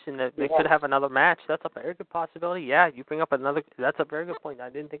Series in Houston, they could have another match. That's a very good possibility. Yeah, you bring up another. That's a very good point. I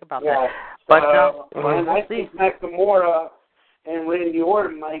didn't think about that. But and I think Nakamura and Randy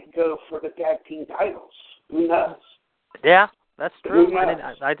Orton might go for the tag team titles. Who knows? Yeah. That's true.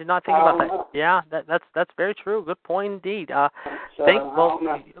 I did not think about that. Yeah, that's very true. Good point indeed.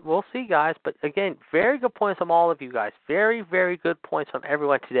 We'll see, guys. But again, very good points from all of you guys. Very, very good points from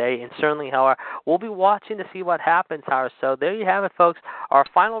everyone today. And certainly, however, we'll be watching to see what happens, however. So there you have it, folks. Our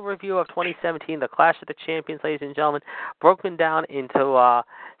final review of 2017, the Clash of the Champions, ladies and gentlemen, broken down into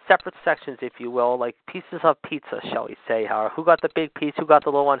separate sections, if you will, like pieces of pizza, shall we say. However, who got the big piece, who got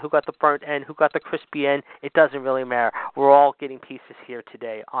the little one, who got the burnt end, who got the crispy end, it doesn't really matter. We're all getting pieces here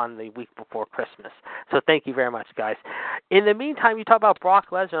today on the week before Christmas. So thank you very much, guys. In the meantime, you talk about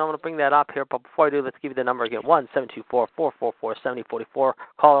Brock Lesnar. I'm going to bring that up here, but before I do, let's give you the number again, 1-724-444-7044,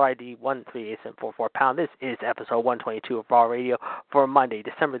 caller ID 138-744-pound. This is episode 122 of Raw Radio for Monday,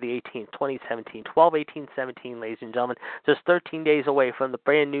 December the 18th, 2017, 12/18/17, ladies and gentlemen. Just 13 days away from the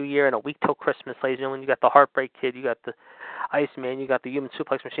brand new year and a week till Christmas, ladies and gentlemen. You got the Heartbreak Kid, you got the Iceman, you got the Human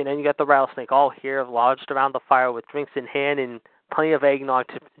Suplex Machine, and you got the Rattlesnake all here lodged around the fire with drinks in hand and plenty of eggnog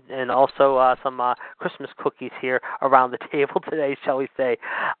and also some Christmas cookies here around the table today, shall we say.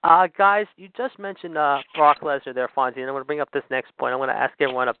 Guys, you just mentioned Brock Lesnar there, Fonzie, and I'm going to bring up this next point. I'm going to ask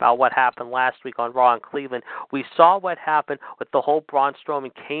everyone about what happened last week on Raw in Cleveland. We saw what happened with the whole Braun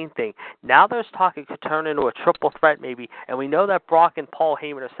Strowman Kane thing. Now there's talk it could turn into a triple threat maybe, and we know that Brock and Paul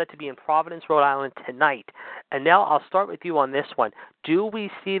Heyman are set to be in Providence, Rhode Island tonight. And now I'll start with you on this one. Do we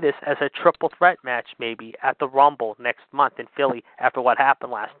see this as a triple threat match maybe at the Rumble next month in Philly after what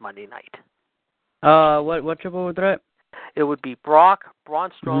happened last Monday night? What triple threat? It would be Brock, Braun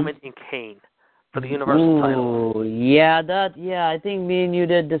Strowman, and Kane for the Universal title. Yeah, I think me and you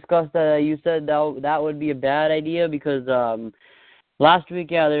did discuss that. You said that would be a bad idea because last week,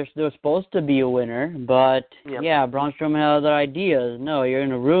 there was supposed to be a winner, but Braun Strowman had other ideas. No, you're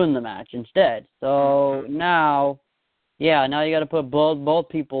going to ruin the match instead. So now you got to put both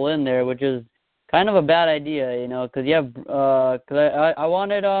people in there, which is kind of a bad idea, because I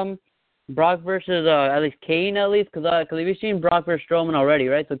wanted Brock versus at least Kane because we've seen Brock versus Strowman already,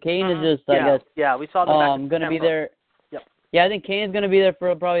 right? So Kane is just I guess we saw them going to be there. Yep. Yeah, I think Kane's going to be there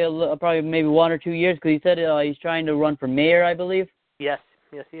for probably maybe 1 or 2 years because he said he's trying to run for mayor, I believe. Yes,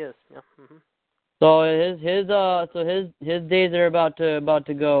 he is. Yeah. Mm-hmm. So his days are about to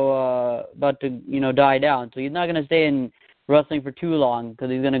die down. So he's not going to stay in wrestling for too long because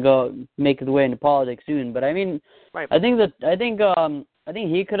he's going to go make his way into politics soon. But I mean, right. I think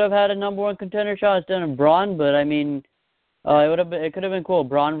he could have had a number one contender shot instead of Braun. But I mean, it could have been cool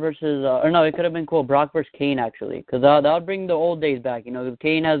Braun versus it could have been cool Brock versus Kane actually because that would bring the old days back.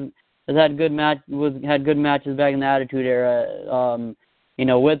 Kane has had good matches back in the Attitude Era.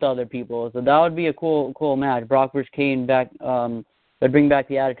 With other people. So that would be a cool match. Brock versus Kane back would bring back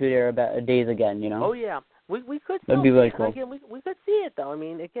the Attitude Era days again, Oh yeah. We could That'd be really cool. Again, we could see it though. I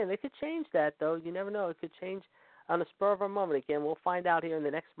mean, again, they could change that though. You never know. It could change on the spur of a moment. Again, we'll find out here in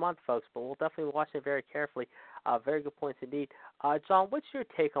the next month, folks, but we'll definitely watch it very carefully. Very good points indeed. John, what's your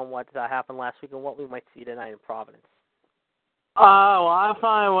take on what happened last week and what we might see tonight in Providence? I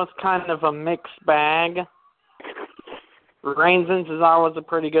thought it was kind of a mixed bag. Reigns and Cesaro was a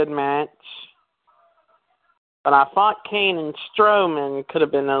pretty good match. But I thought Kane and Strowman could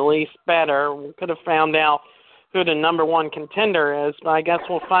have been at least better. We could have found out who the number one contender is, but I guess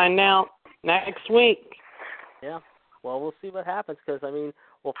we'll find out next week. Yeah, well, we'll see what happens because,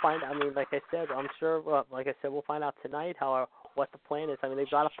 we'll find out. Like I said, I'm sure, we'll find out tonight what the plan is. They've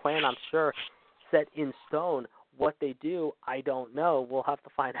got a plan, I'm sure, set in stone. What they do, I don't know. We'll have to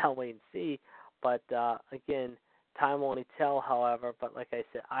find out, wait and see. But, again, time will only tell, however, but like I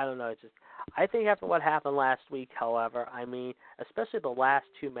said, I don't know. I think after what happened last week, however, especially the last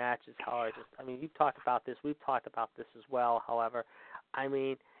two matches, however, you've talked about this, we've talked about this as well, however,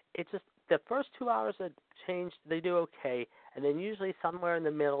 it's just the first 2 hours of change, they do okay, and then usually somewhere in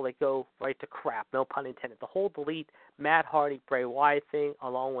the middle they go right to crap, no pun intended. The whole delete Matt Hardy, Bray Wyatt thing,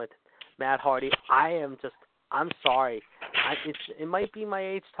 along with Matt Hardy, I'm sorry. It might be my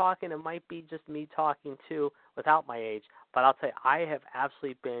age talking. It might be just me talking, too, without my age. But I'll tell you, I have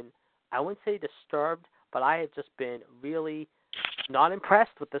absolutely been, I wouldn't say disturbed, but I have just been really not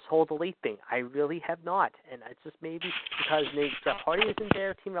impressed with this whole delete thing. I really have not. And it's just maybe because maybe Jeff Hardy isn't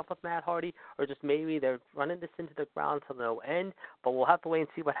there teaming up with Matt Hardy, or just maybe they're running this into the ground to no end. But we'll have to wait and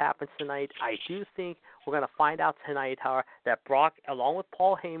see what happens tonight. I do think we're going to find out tonight, however, that Brock, along with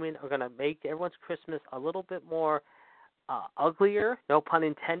Paul Heyman, are going to make everyone's Christmas a little bit more uglier, no pun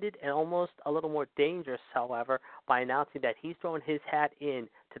intended, and almost a little more dangerous, however, by announcing that he's throwing his hat in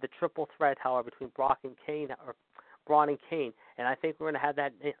to the triple threat, however, between Brock and Kane, or Braun and Kane. And I think we're going to have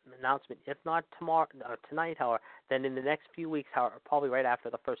that announcement, if not tomorrow or tonight, however, then in the next few weeks, however, probably right after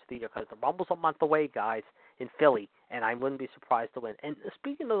the first of the year, because the Rumble's a month away, guys, in Philly, and I wouldn't be surprised to win. And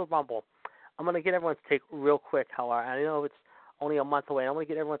speaking of the Rumble, I'm going to get everyone's take real quick, however. I know it's only a month away. I'm going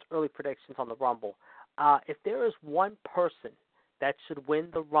to get everyone's early predictions on the Rumble. If there is one person that should win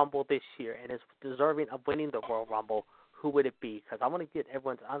the Rumble this year and is deserving of winning the Royal Rumble, who would it be? Because I want to get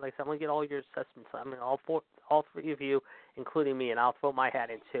everyone's, like I said, I want to get all your assessments. I mean, all three of you, including me, and I'll throw my hat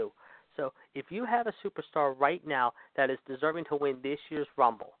in too. So if you have a superstar right now that is deserving to win this year's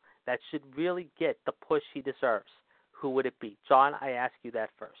Rumble, that should really get the push he deserves, who would it be? John, I ask you that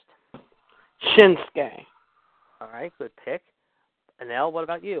first. Shinsuke. All right, good pick. Anel, what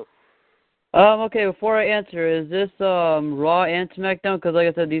about you? Okay, before I answer, is this Raw and SmackDown? Because like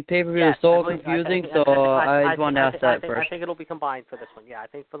I said, these pay-per-views are so confusing, so I just wanted to ask that first. I think it'll be combined for this one. Yeah, I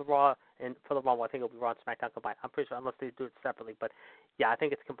think for the Raw and for the Rumble, I think it'll be Raw and SmackDown combined. I'm pretty sure, unless they do it separately. But yeah, I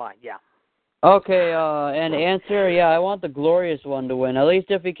think it's combined. Yeah. Okay, and answer, yeah, I want the glorious one to win. At least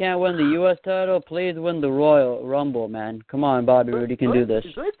if he can't win the U.S. title, please win the Royal Rumble, man. Come on, Bobby Roode, you can do this.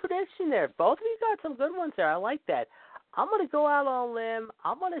 Good prediction there. Both of you got some good ones there. I like that. I'm going to go out on a limb.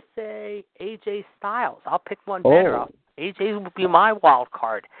 I'm going to say AJ Styles. I'll pick one better. AJ will be my wild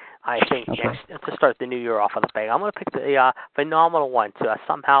card, I think, next to start the new year off of the bag. I'm going to pick the phenomenal one to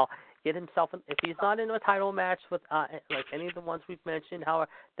somehow get himself, if he's not in a title match with like any of the ones we've mentioned, however,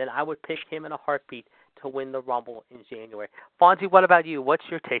 then I would pick him in a heartbeat to win the Rumble in January. Fonzie, what about you? What's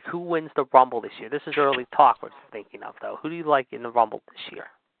your take? Who wins the Rumble this year? This is early talk we're thinking of, though. Who do you like in the Rumble this year?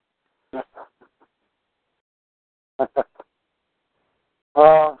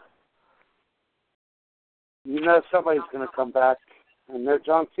 You know somebody's going to come back, and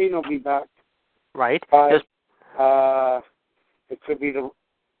John Cena will be back. Right. But, it could be the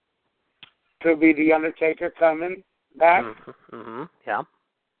Undertaker coming back. Mm-hmm. Yeah.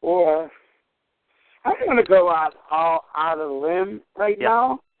 Or I'm going to go out of the limb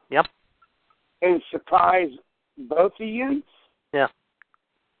now. Yep. And surprise both of you. Yeah.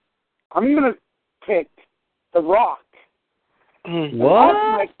 I'm going to pick The Rock.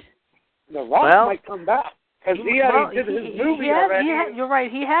 What? The Rock might come back. Because he did his movie already. You're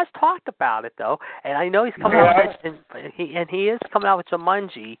right. He has talked about it, though. And I know he's coming out with he is coming out with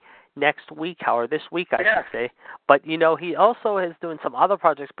Jumanji next week, or this week, I should say. But, you know, he also is doing some other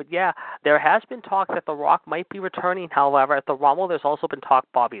projects. But, yeah, there has been talk that The Rock might be returning. However, at the Rumble, there's also been talk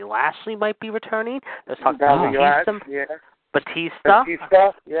Bobby Lashley might be returning. There's talk Batista.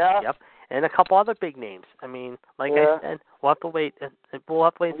 Yeah. Yep. And a couple other big names. I mean, like I said, we'll have to wait. We'll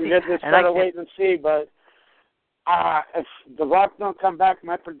have to wait and see. We just gotta wait and see. But if The Rock don't come back,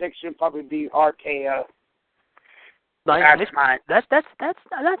 my prediction will probably be RKO. That's not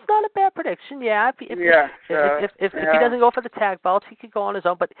a bad prediction. Yeah, if he doesn't go for the tag belts, he could go on his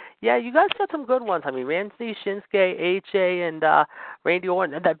own. But yeah, you guys got some good ones. I mean, Randy, Shinsuke, AJ, and Randy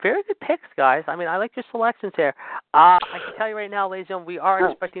Orton. And that very good picks, guys. I mean, I like your selections here. I can tell you right now, ladies and gentlemen, we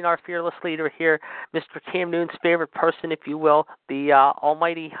are expecting our fearless leader here, Mr. Cam Newton's favorite person, if you will, the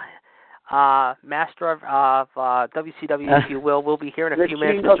almighty master of WCW, if you will be here in a few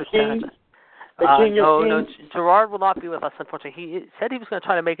minutes. Mr. No, Gerard will not be with us, unfortunately. He said he was going to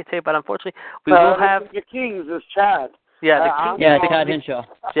try to make it today, but unfortunately, we will have... The Kings is Chad. Yeah, Chad Henshaw.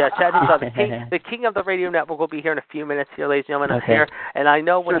 Yeah, Chad Henshaw. The king of the radio network will be here in a few minutes here, ladies and gentlemen. Here, and I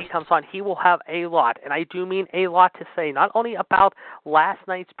know when he comes on, he will have a lot, and I do mean a lot to say, not only about last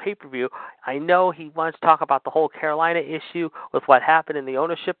night's pay-per-view. I know he wants to talk about the whole Carolina issue with what happened in the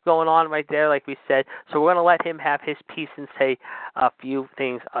ownership going on right there, like we said. So we're going to let him have his piece and say a few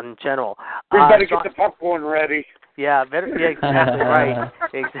things in general. We better get the popcorn ready. Yeah, exactly right.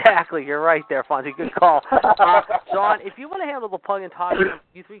 Exactly, you're right there, Fonzie. Good call. John, if you want to handle the plug and talk,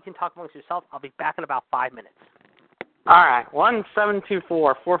 you three can talk amongst yourselves. I'll be back in about 5 minutes. All right,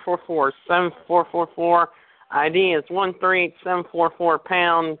 1-724-444-7444. ID is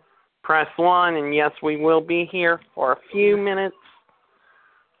 138-744#. Press 1, and yes, we will be here for a few minutes.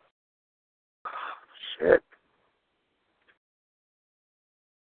 Shit.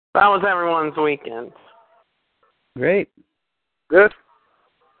 That was everyone's weekend. Great. Good.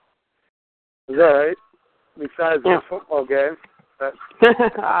 Is that right? Besides the football game.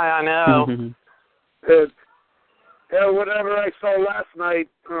 I know. Whatever I saw last night,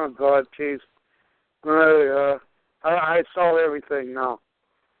 oh, God, jeez. I saw everything now.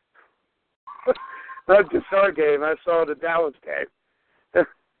 Not just our game. I saw the Dallas game.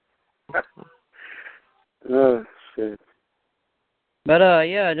 Oh, shit. But so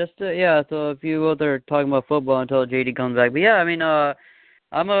if you both are talking about football until JD comes back. But yeah, I mean,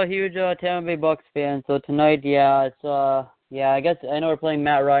 I'm a huge Tampa Bay Bucks fan, so tonight, it's I guess I know we're playing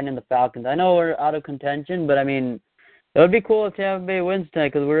Matt Ryan and the Falcons. I know we're out of contention, but I mean, it would be cool if Tampa Bay wins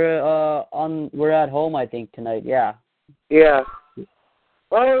tonight because we're at home, I think, tonight. Yeah. Yeah.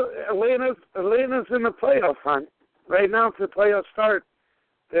 Well, Atlanta's in the playoff hunt right now. If the playoffs start,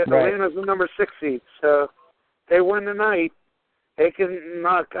 Atlanta's the number 6 seed, so they win tonight. They can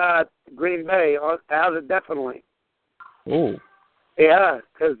knock Green Bay out indefinitely. Ooh. Yeah,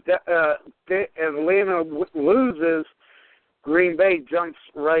 because Atlanta loses, Green Bay jumps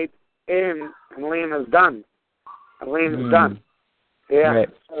right in. Atlanta's done. Done. Yeah. Right.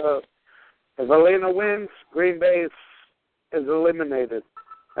 So if Atlanta wins, Green Bay is eliminated.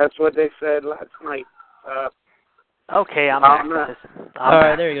 That's what they said last night. Okay, I'm back. All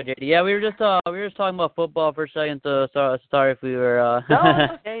right, there you go, JD. Yeah, we were just talking about football for a second, so sorry if we were. No,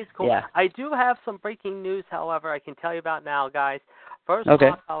 it's okay, it's cool. Yeah. I do have some breaking news, however, I can tell you about now, guys. First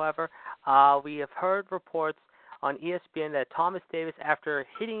off, however, we have heard reports on ESPN that Thomas Davis, after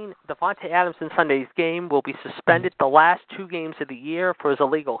hitting Devontae Adams in Sunday's game, will be suspended the last 2 games of the year for his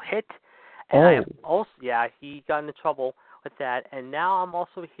illegal hit. And I am also, he got into trouble with that. And now I'm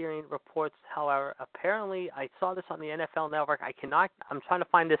also hearing reports, however, apparently I saw this on the NFL Network. I'm trying to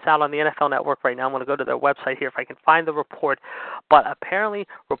find this out on the NFL Network right now. I'm going to go to their website here if I can find the report. But apparently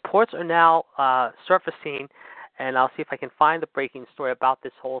reports are now surfacing, and I'll see if I can find the breaking story about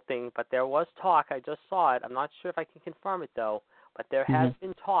this whole thing. But there was talk. I just saw it. I'm not sure if I can confirm it, though. But there has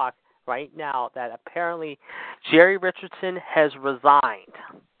been talk right now that apparently Jerry Richardson has resigned.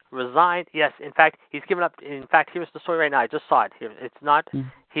 Yes, in fact, he's given up. In fact, here's the story right now. I just saw it here. It's not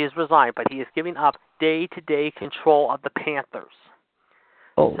he has resigned, but he is giving up day-to-day control of the Panthers.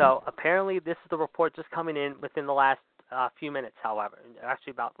 Oh. So apparently this is the report just coming in within the last few minutes, however.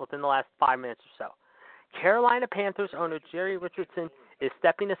 Actually, about within the last 5 minutes or so. Carolina Panthers owner Jerry Richardson is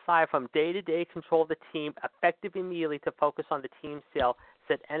stepping aside from day-to-day control of the team, effective immediately to focus on the team sale,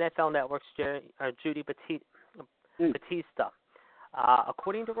 said NFL Network's Judy Batista.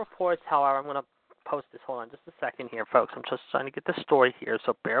 According to reports, however, I'm going to post this. Hold on just a second here, folks. I'm just trying to get the story here,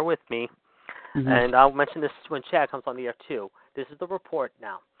 so bear with me. And I'll mention this when Chad comes on the air, too. This is the report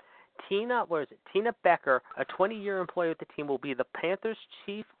now. Tina Becker, a 20-year employee with the team, will be the Panthers'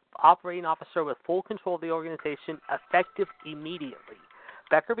 chief operating officer with full control of the organization, effective immediately.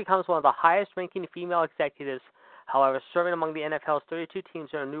 Becker becomes one of the highest-ranking female executives, however, serving among the NFL's 32 teams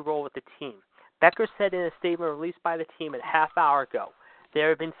in a new role with the team. Becker said in a statement released by the team a half hour ago, these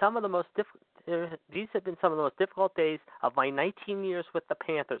have been some of the most difficult days of my 19 years with the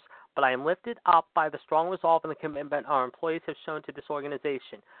Panthers, but I am lifted up by the strong resolve and the commitment our employees have shown to this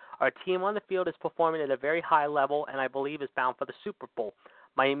organization. Our team on the field is performing at a very high level and I believe is bound for the Super Bowl.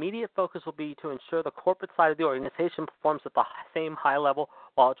 My immediate focus will be to ensure the corporate side of the organization performs at the same high level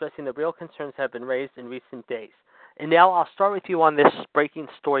while addressing the real concerns that have been raised in recent days. And now I'll start with you on this breaking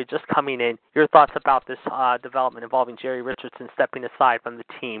story just coming in. Your thoughts about this development involving Jerry Richardson stepping aside from the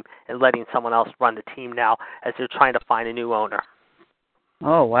team and letting someone else run the team now as they're trying to find a new owner.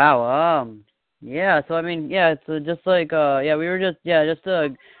 Oh, wow. So I mean, it's just like, we were just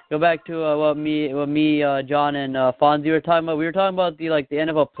to go back to what me, John, and Fonzie were talking about. We were talking about the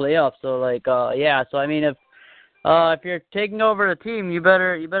NFL playoffs. So so I mean, if you're taking over the team, you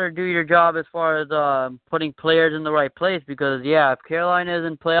better do your job as far as putting players in the right place because if Carolina is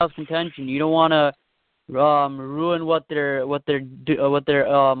in playoff contention, you don't want to ruin what they're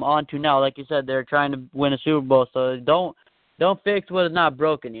on to now. Like you said, they're trying to win a Super Bowl, so don't fix what is not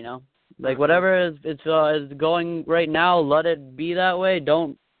broken. Whatever is going right now, let it be that way.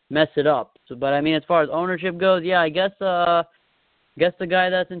 Don't mess it up. So, but I mean, as far as ownership goes, I guess the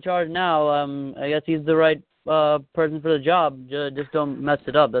guy that's in charge now, I guess he's the right person for the job. Just don't mess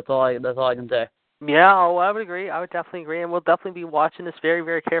it up. That's all I can say. Yeah, I would agree. I would definitely agree, and we'll definitely be watching this very,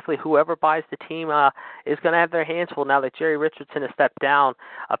 very carefully. Whoever buys the team is going to have their hands full now that Jerry Richardson has stepped down.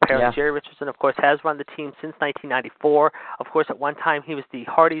 Apparently, Jerry Richardson, of course, has run the team since 1994. Of course, at one time he was the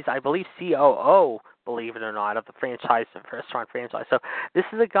Hardy's, I believe, COO believe it or not, of the restaurant franchise. So this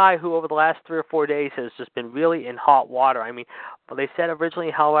is a guy who over the last 3 or 4 days has just been really in hot water. I mean, they said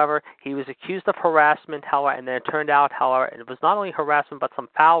originally, however, he was accused of harassment, however, and then it turned out, however, it was not only harassment, but some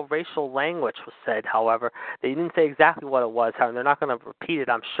foul racial language was said, however. They didn't say exactly what it was, however, they're not going to repeat it,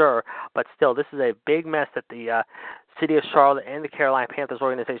 I'm sure, but still, this is a big mess that the City of Charlotte and the Carolina Panthers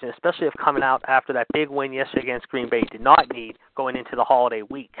organization, especially if coming out after that big win yesterday against Green Bay, did not need going into the holiday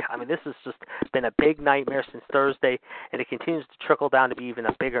week. I mean, this has just been a big nightmare since Thursday, and it continues to trickle down to be even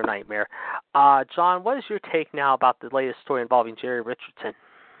a bigger nightmare. John, what is your take now about the latest story involving Jerry Richardson?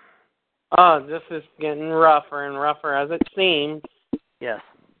 Oh, this is getting rougher and rougher as it seems. Yes.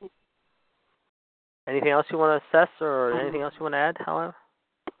 Anything else you want to assess or anything else you want to add, however?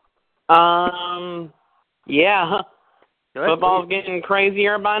 Yeah. Good. Football's getting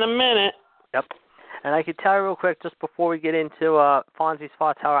crazier by the minute. Yep. And I could tell you real quick, just before we get into Fonzie's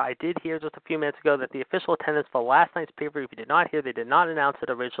thoughts, however, I did hear just a few minutes ago that the official attendance for last night's pay-per-view, if you did not hear, they did not announce it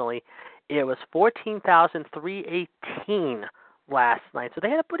originally, it was 14,318 last night. So they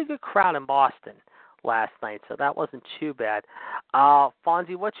had a pretty good crowd in Boston last night, so that wasn't too bad.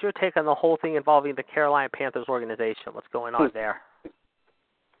 Fonzie, what's your take on the whole thing involving the Carolina Panthers organization? What's going on there?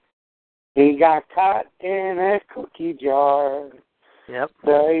 He got caught in a cookie jar. Yep.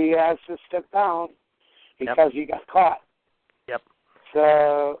 So he has to step out because he got caught. Yep.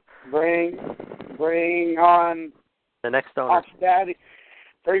 So bring on the next owner. Puff Daddy.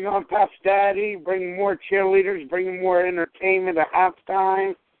 Bring on Puff Daddy. Bring more cheerleaders. Bring more entertainment at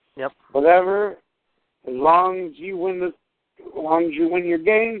halftime. Yep. Whatever. As long as you win your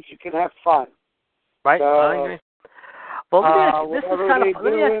games, you can have fun. Right. So, I agree. Well, let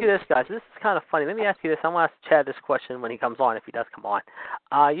me ask you this, guys. This is kind of funny. Let me ask you this. I'm going to ask Chad this question when he comes on, if he does come on.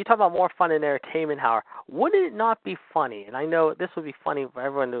 You talk about more fun and entertainment, however. Wouldn't it not be funny, and I know this would be funny for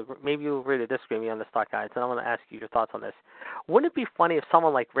everyone to, maybe you'll agree to disagree with me on this thought, guys, and I want to ask you your thoughts on this. Wouldn't it be funny if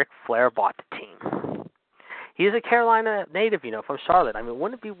someone like Ric Flair bought the team? He's a Carolina native, from Charlotte. I mean,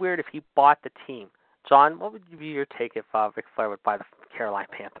 wouldn't it be weird if he bought the team? John, what would be your take if Ric Flair would buy the Carolina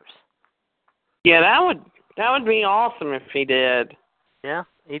Panthers? Yeah, that would be awesome if he did. Yeah,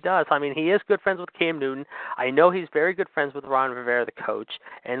 he does. I mean, he is good friends with Cam Newton. I know he's very good friends with Ron Rivera, the coach,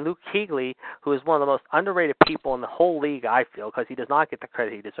 and Luke Kuechly, who is one of the most underrated people in the whole league, I feel, because he does not get the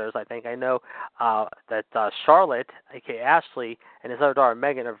credit he deserves. I think I know that Charlotte, a.k.a. Ashley, and his other daughter,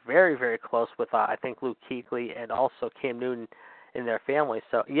 Megan, are very, very close with, I think, Luke Kuechly and also Cam Newton in their family.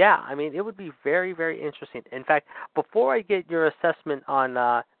 So, yeah, I mean, it would be very, very interesting. In fact, before I get your assessment on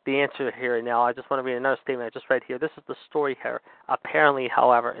the answer here now, I just want to read another statement I just read here. This is the story here. Apparently,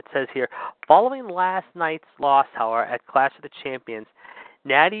 however, it says here, following last night's loss, however, at Clash of the Champions,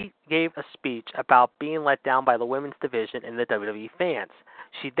 Natty gave a speech about being let down by the women's division and the WWE fans.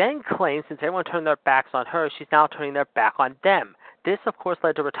 She then claimed since everyone turned their backs on her, she's now turning their back on them. This, of course,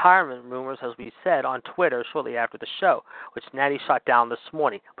 led to retirement rumors, as we said, on Twitter shortly after the show, which Natty shot down this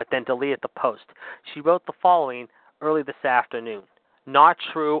morning, but then deleted the post. She wrote the following early this afternoon. Not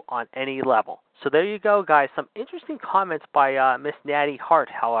true on any level. So there you go, guys. Some interesting comments by Miss Natty Hart,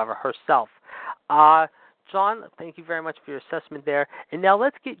 however, herself. John, thank you very much for your assessment there. And now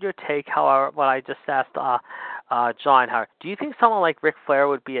let's get your take, however, what I just asked John. Do you think someone like Ric Flair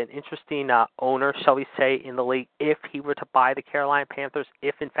would be an interesting owner, shall we say, in the league if he were to buy the Carolina Panthers,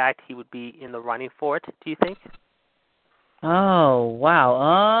 if, in fact, he would be in the running for it, do you think? Oh,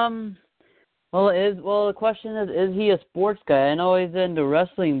 wow. Well, the question is he a sports guy? I know he's into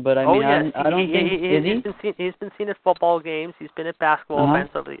wrestling, but I mean, I don't think he's been seen at football games. He's been at basketball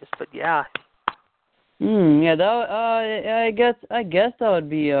events over the years, but yeah. Yeah, I guess that would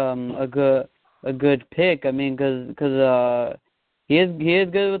be a good pick. I mean, because he is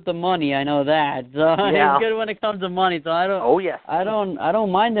good with the money. I know that. So yeah. He's good when it comes to money. So I don't. Oh yes. I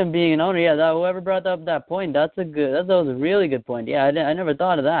don't mind him being an owner. Yeah, whoever brought up that point, that was a really good point. Yeah, I never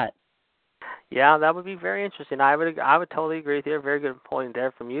thought of that. Yeah, that would be very interesting. I would totally agree with you. Very good point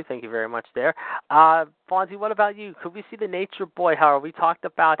there from you. Thank you very much there. Fonzie, what about you? Could we see the nature boy? However, we talked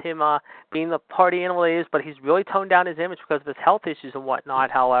about him being the party animal he is, but he's really toned down his image because of his health issues and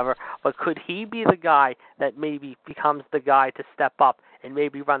whatnot, however. But could he be the guy that maybe becomes the guy to step up and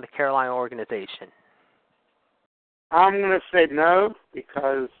maybe run the Carolina organization? I'm going to say no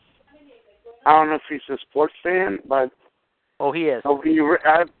because I don't know if he's a sports fan, but... Oh, he is.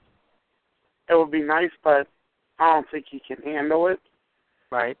 It would be nice, but I don't think he can handle it.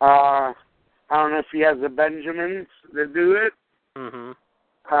 Right. I don't know if he has the Benjamins to do it. Mm-hmm.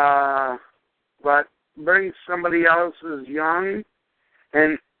 But bring somebody else who's young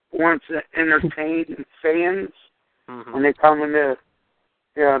and wants to entertain fans when they come into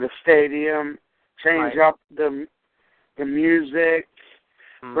the stadium, change up the music,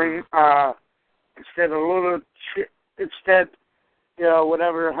 bring instead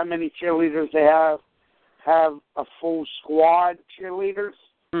whatever how many cheerleaders they have a full squad cheerleaders.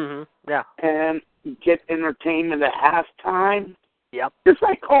 Yeah. And get entertainment at halftime. Yep. Just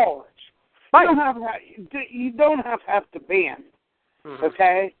like college. Right. You don't have to band.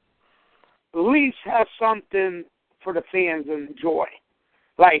 Okay? At least have something for the fans to enjoy.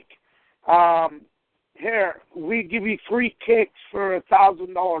 Like, here, we give you 3 kicks for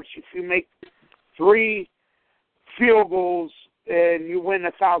 $1,000 if you make 3 field goals and you win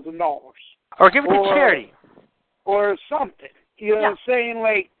 $1,000. Or give it to charity. Or something. You know what I'm saying?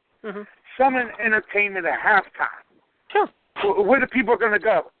 Like, some entertainment at halftime. Sure. Where the people are going to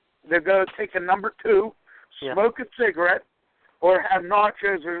go? They're going to take a number 2, smoke a cigarette, or have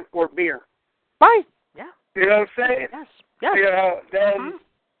nachos or beer. Right. Yeah. You know what I'm saying? Yes. Yes. You know, then,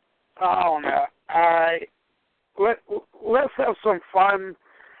 I don't know. Let's have some fun.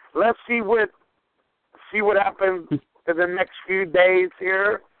 Let's see what happens in the next few days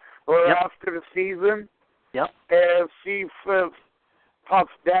here or after the season. Yep. And see if Puff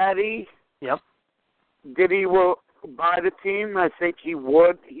Daddy, did he will buy the team? I think he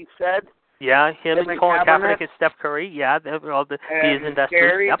would, he said. Yeah, him and Colin Kaepernick and Steph Curry. Yeah, they're all his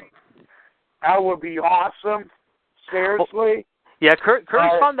investors. Yep. That would be awesome. Seriously. Yeah, Curry's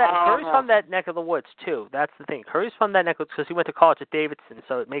from that neck of the woods too. That's the thing. Curry's from that neck of because he went to college at Davidson,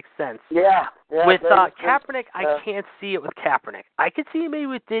 so it makes sense. Yeah. With Kaepernick, I can't see it with Kaepernick. I could see it maybe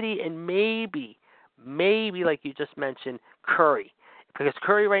with Diddy and maybe like you just mentioned, Curry. Because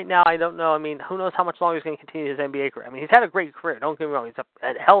Curry right now, I don't know. I mean, who knows how much longer he's going to continue his NBA career. I mean, he's had a great career. Don't get me wrong. He's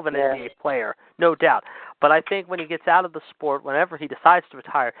a hell of an NBA player, no doubt. But I think when he gets out of the sport, whenever he decides to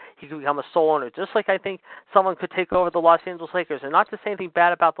retire, he can become a sole owner. Just like I think someone could take over the Los Angeles Lakers. And not to say anything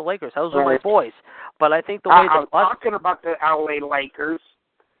bad about the Lakers. Those are my boys. But I think the way I'm talking about the LA Lakers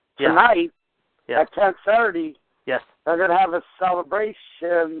tonight at 10:30. Yes. They're going to have a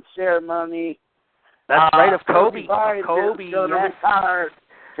celebration ceremony. That's right, of Kobe. Kobe, retired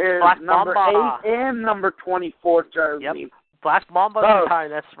his Black number Mamba. 8 and number 24 jersey. Yep. Black Mamba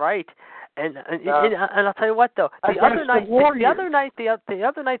retired. That's right. And I'll tell you what though, the other night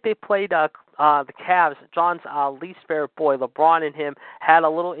they played the Cavs. John's least favorite boy, LeBron, and him had a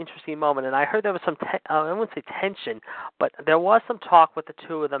little interesting moment, and I heard there was some I wouldn't say tension, but there was some talk with the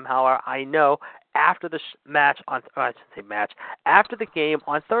two of them. However, I know after the after the game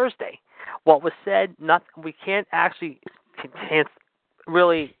on Thursday, what was said, we can't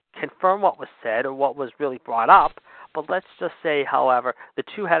really confirm what was said or what was really brought up. But let's just say, however, the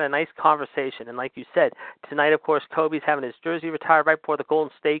two had a nice conversation. And like you said, tonight, of course, Kobe's having his jersey retired right before the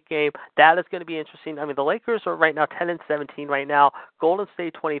Golden State game. That is going to be interesting. I mean, the Lakers are right now 10-17 right now. Golden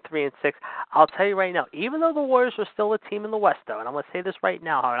State 23-6. I'll tell you right now, even though the Warriors are still a team in the West, though, and I'm going to say this right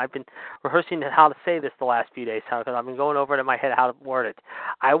now, and I've been rehearsing how to say this the last few days, because I've been going over it in my head how to word it.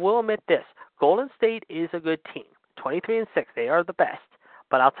 I will admit this. Golden State is a good team. 23-6. They are the best.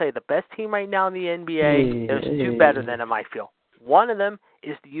 But I'll tell you, the best team right now in the NBA, there's two better than them, I feel. One of them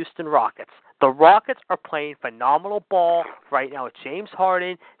is the Houston Rockets. The Rockets are playing phenomenal ball right now with James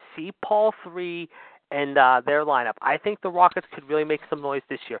Harden, C. Paul III, and their lineup. I think the Rockets could really make some noise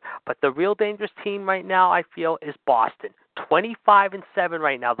this year. But the real dangerous team right now, I feel, is Boston. 25-7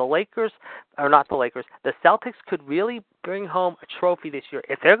 right now. The Celtics could really bring home a trophy this year.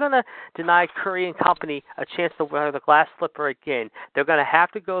 If they're going to deny Curry and company a chance to wear the glass slipper again, they're going to have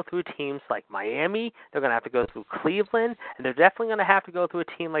to go through teams like Miami, they're going to have to go through Cleveland, and they're definitely going to have to go through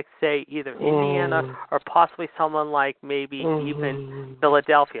a team like, say, either Indiana or possibly someone like maybe even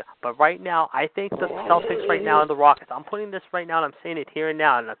Philadelphia. But right now, I think the Celtics right now and the Rockets, I'm putting this right now and I'm saying it here and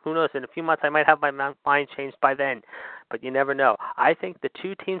now, and who knows, in a few months I might have my mind changed by then. But you never know. I think the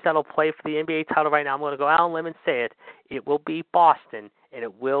two teams that will play for the NBA title right now, I'm going to go out on a limb and say it, it will be Boston and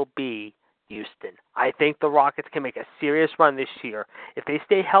it will be Houston. I think the Rockets can make a serious run this year. If they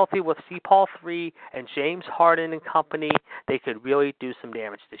stay healthy with C. Paul III and James Harden and company, they could really do some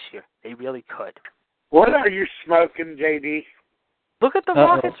damage this year. They really could. What are you smoking, JD? Look at the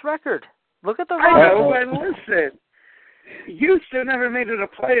Rockets' record. Look at the Rockets. I know, but listen. Houston never made it a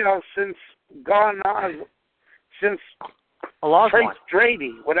playoff since Trace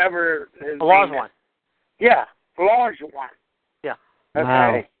Brady, whatever his name won. Yeah, Blanche won. Yeah. Okay.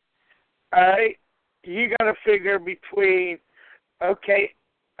 Wow. All right. You got to figure between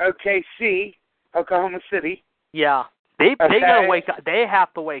OKC, Oklahoma City. Yeah. They gotta wake up. They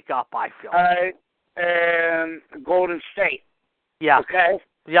have to wake up, I feel. All right. And Golden State. Yeah. Okay.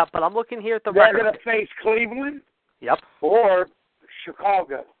 Yeah, but I'm looking here at the record. They're going to face Cleveland. Yep. Or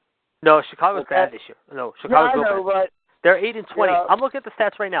Chicago. No, Chicago's bad this year. No, Chicago's I know, but they're 8-20. Yeah. I'm looking at the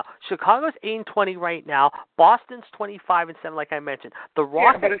stats right now. Chicago's 8-20 right now. Boston's 25-7, like I mentioned. The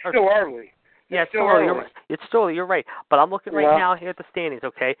Rockets but it's still early. Yeah, it's still early. You're right. But I'm looking right now here at the standings,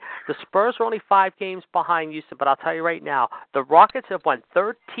 okay? The Spurs are only 5 games behind Houston, but I'll tell you right now, the Rockets have won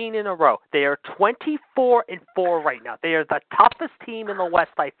 13 in a row. They are 24-4 right now. They are the toughest team in the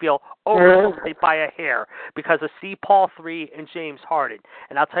West, I feel, over by a hair because of C. Paul 3 and James Harden.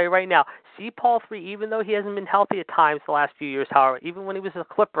 And I'll tell you right now, C. Paul 3, even though he hasn't been healthy at times the last few years, however, even when he was a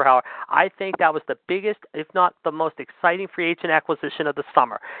Clipper, however, I think that was the biggest, if not the most exciting free agent acquisition of the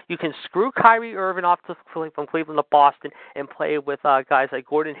summer. You can screw Kyrie Irving off from Cleveland to Boston and play with guys like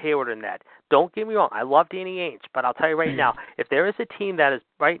Gordon Hayward in that. Don't get me wrong, I love Danny Ainge, but I'll tell you right now, if there is a team that is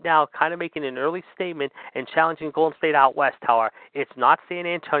right now kind of making an early statement and challenging Golden State out west, however, it's not San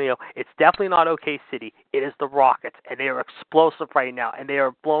Antonio, it's definitely not OK City, it is the Rockets, and they are explosive right now, and they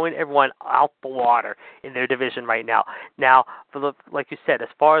are blowing everyone out the water in their division right now. Now, like you said, as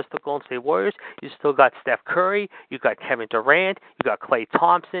far as the Golden State Warriors, you still got Steph Curry, you got Kevin Durant, you got Klay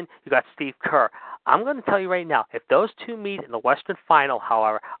Thompson, you got Steve Kerr. I'm going to tell you right now, if those two meet in the Western Final,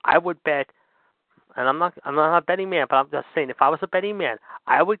 however, I would bet, and I'm not a betting man, but I'm just saying, if I was a betting man,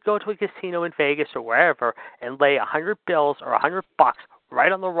 I would go to a casino in Vegas or wherever and lay $100 or $100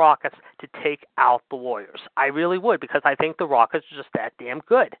 right on the Rockets to take out the Warriors. I really would, because I think the Rockets are just that damn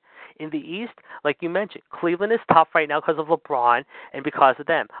good. In the East, like you mentioned, Cleveland is tough right now because of LeBron and because of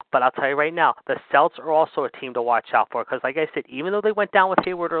them. But I'll tell you right now, the Celtics are also a team to watch out for because, like I said, even though they went down with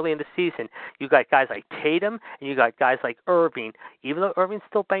Hayward early in the season, you got guys like Tatum and you got guys like Irving. Even though Irving's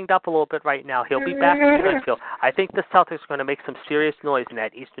still banged up a little bit right now, he'll be back in the midfield. I think the Celtics are going to make some serious noise in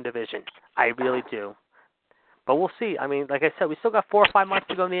that Eastern Division. I really do. But we'll see. I mean, like I said, we still got 4 or 5 months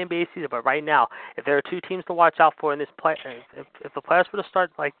to go in the NBA season. But right now, if there are 2 teams to watch out for in this play, if the playoffs were to start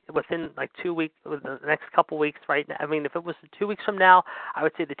like within like 2 weeks, the next couple weeks, right now, I mean, if it was 2 weeks from now, I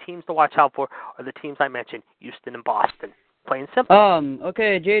would say the teams to watch out for are the teams I mentioned, Houston and Boston. Plain simple.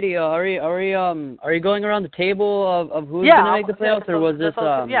 Okay, JD, are you going around the table of who's going to make the playoffs, or was this?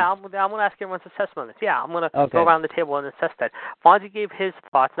 Yeah, I'm going to ask everyone's assessment on this. Yeah, I'm going to go around the table and assess that. Fonzie gave his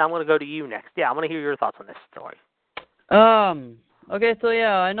thoughts, and I'm going to go to you next. Yeah, I'm going to hear your thoughts on this story. Okay, so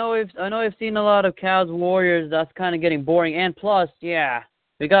yeah, I know we've seen a lot of Cavs Warriors. That's kind of getting boring, and plus, yeah,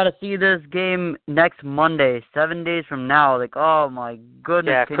 we got to see this game next Monday, 7 days from now. Like, oh my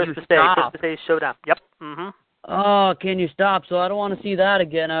goodness, yeah, can Christmas you Day, stop? Christmas Day showdown. Yep. Mm-hmm. Oh, can you stop? So I don't want to see that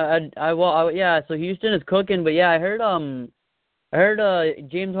again. Yeah. So Houston is cooking, but yeah, I heard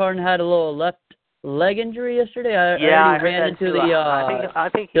James Harden had a little left leg injury yesterday. I ran into I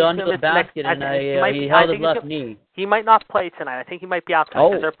think he's under the basket, and he held his left knee. He might not play tonight. I think he might be out tonight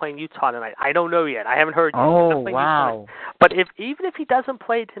because they're playing Utah tonight. I don't know yet. I haven't heard yet. Oh, wow. But even if he doesn't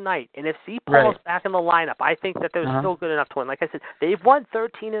play tonight, and if C. Paul's back in the lineup, I think that they're still good enough to win. Like I said, they've won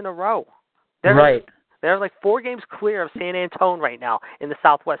 13 in a row. They're like 4 games clear of San Antonio right now in the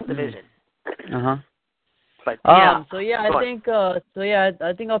Southwest Division. But yeah. I think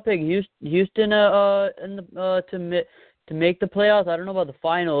I'll pick Houston to make the playoffs. I don't know about the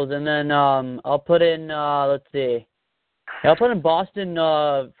finals, and then I'll put in I'll put in Boston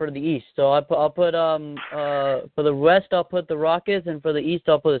for the East. So I'll put for the West I'll put the Rockets, and for the East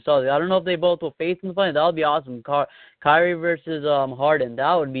I'll put the Celtics. I don't know if they both will face in the finals. That would be awesome. Kyrie versus Harden.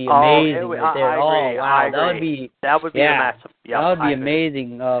 That would be amazing right there. I agree. That would be a matchup. Yep, that would be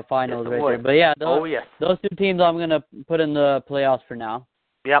amazing finals right there. But yeah, those 2 teams I'm gonna put in the playoffs for now.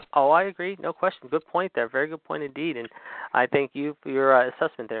 Yep. Oh, I agree. No question. Good point there. Very good point indeed. And I thank you for your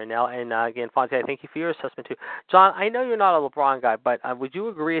assessment there, Nell. And again, Fonzie, I thank you for your assessment too. John, I know you're not a LeBron guy, but would you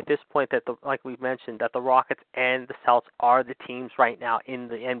agree at this point that, like we've mentioned, that the Rockets and the Celtics are the teams right now in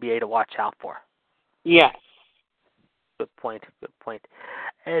the NBA to watch out for? Yes. Good point.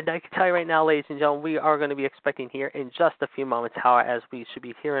 And I can tell you right now, ladies and gentlemen, we are going to be expecting here in just a few moments, as we should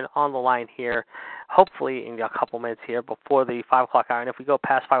be hearing on the line here, hopefully in a couple minutes here before the 5 o'clock hour. And if we go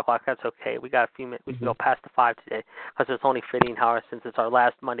past 5 o'clock, that's okay. We got a few minutes. We can go past the 5 today because it's only fitting, however, since it's our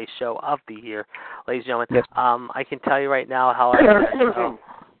last Monday show of the year, ladies and gentlemen. Yep. I can tell you right now how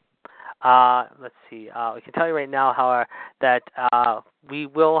let's see. We can tell you right now, however, that we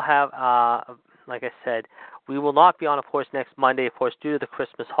will have, like I said, we will not be on, of course, next Monday, of course, due to the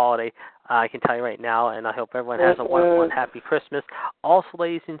Christmas holiday. I can tell you right now, and I hope everyone has a wonderful and happy Christmas. Also,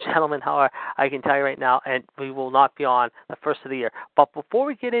 ladies and gentlemen, however, I can tell you right now, and we will not be on the first of the year. But before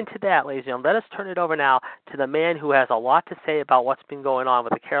we get into that, ladies and gentlemen, let us turn it over now to the man who has a lot to say about what's been going on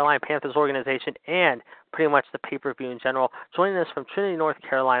with the Carolina Panthers organization and pretty much the pay-per-view in general. Joining us from Trinity, North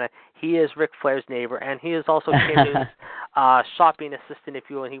Carolina, he is Ric Flair's neighbor, and he is also Camden's shopping assistant, if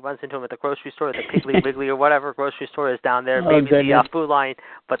you will, and he runs into him at the grocery store, the Piggly Wiggly or whatever grocery store is down there, maybe the Food Lion,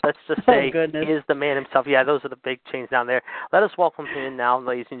 but let's just say he is the man himself. Yeah, those are the big chains down there. Let us welcome him in now,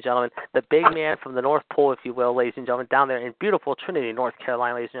 ladies and gentlemen, the big man from the North Pole, if you will, ladies and gentlemen, down there in beautiful Trinity, North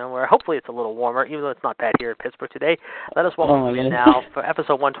Carolina, ladies and gentlemen, where hopefully it's a little warmer, even though it's not bad here in Pittsburgh today. Let us welcome him in now for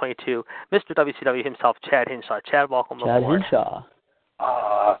episode 122, Mr. WCW himself, Chad Hinshaw. Chad, welcome aboard. Chad Hinshaw.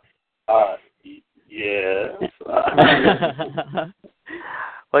 Yes.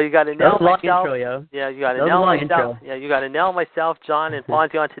 Well, you got to nail myself. Intro, yo. Yeah, you got to nail myself. Yeah, you got to nail myself, John, and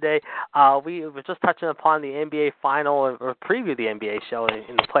Fonzie on today. We were just touching upon the NBA final or preview the NBA show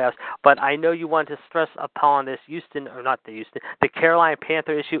in the playoffs, but I know you want to stress upon this the Carolina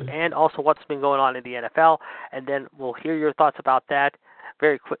Panther issue, and also what's been going on in the NFL, and then we'll hear your thoughts about that.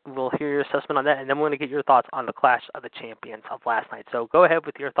 Very quick, we'll hear your assessment on that, and then we're going to get your thoughts on the Clash of the Champions of last night. So go ahead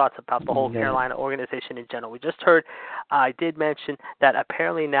with your thoughts about the whole Carolina organization in general. We just heard, I did mention that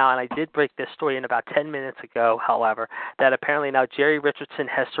apparently now, and I did break this story in about 10 minutes ago, however, that apparently now Jerry Richardson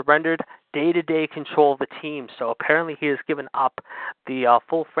has surrendered day-to-day control of the team. So apparently he has given up the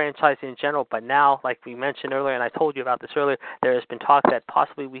full franchise in general, but now, like we mentioned earlier, and I told you about this earlier, there has been talk that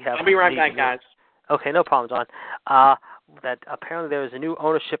possibly we have... I'll be right back, guys. Okay, no problem, John. That apparently there is a new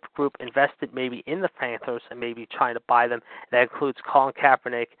ownership group invested maybe in the Panthers and maybe trying to buy them. That includes Colin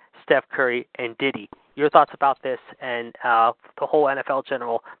Kaepernick, Steph Curry, and Diddy. Your thoughts about this and the whole NFL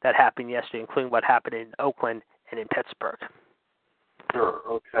general that happened yesterday, including what happened in Oakland and in Pittsburgh? Sure.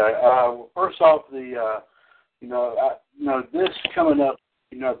 Okay. First off, this coming up,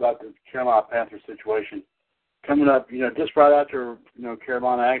 about the Carolina Panthers situation, coming up, just right after,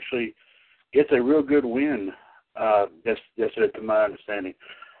 Carolina actually gets a real good win. Yesterday, to my understanding,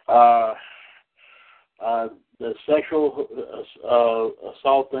 the sexual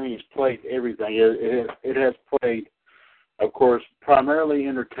assault thing has played everything. It has played, of course, primarily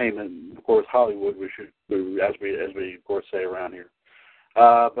entertainment. Of course, Hollywood, as we of course say around here.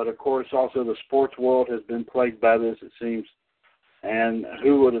 But of course, also the sports world has been plagued by this. It seems, and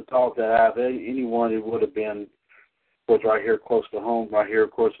who would have thought that out of anyone? It would have been, of course, right here close to home. Right here,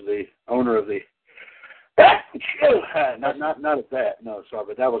 of course, the owner of the. Not at that. No, sorry,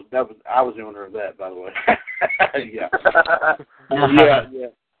 but that was I was the owner of that, by the way. Yeah.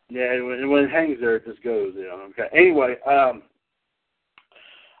 When it hangs there, it just goes. Okay. Anyway,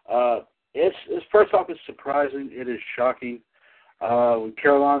 it's first off, it's surprising. It is shocking.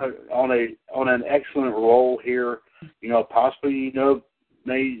 Carolina on an excellent roll here. Possibly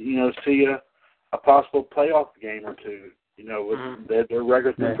may see a possible playoff game or two. Their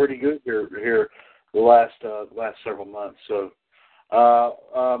record's been pretty good here. The last several months, so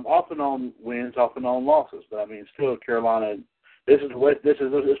often on wins, often on losses. But I mean, still Carolina. This is what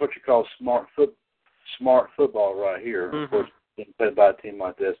you call smart football right here. Of course, being played by a team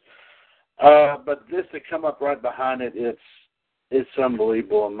like this. But this to come up right behind it, it's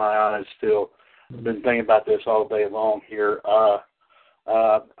unbelievable in my eyes. Still, I've been thinking about this all day long here.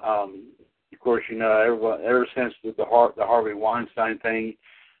 Of course, everyone ever since the Harvey Weinstein thing.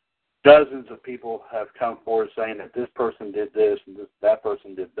 Dozens of people have come forward saying that this person did this and that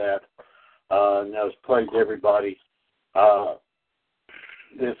person did that. And that was plagued everybody. And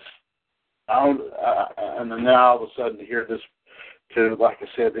then now all of a sudden to hear this, like I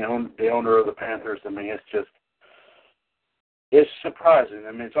said, the owner of the Panthers. I mean, it's surprising.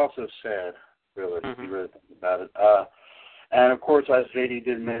 I mean, it's also sad, really, if you really think about it. And of course, as JD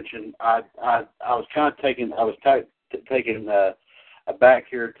did mention, I was kind of taken aback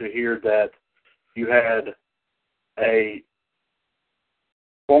here to hear that you had a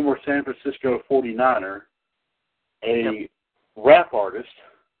former San Francisco 49er, a rap artist,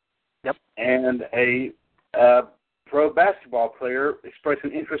 and a pro basketball player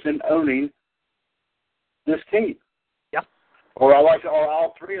expressing interest in owning this team. Yep. Or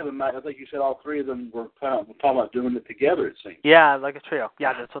all three of them. I think you said all three of them were talking about doing it together, it seems. Yeah, like a trio.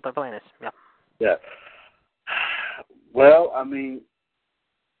 Yeah, that's what their plan is. Yeah. Yeah. Well, I mean,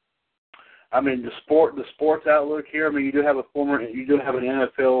 the sports outlook here. I mean, you do have an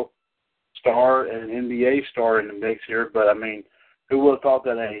NFL star and an NBA star in the mix here, but I mean, who would have thought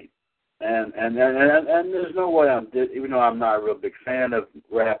that and there's no way even though I'm not a real big fan of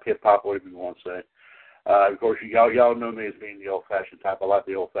rap, hip hop, whatever you want to say, Of course, y'all know me as being the old-fashioned type. I like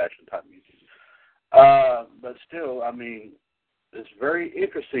the old-fashioned type music. But still, I mean, it's very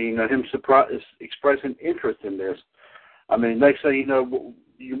interesting him expressing interest in this. I mean, next thing you know,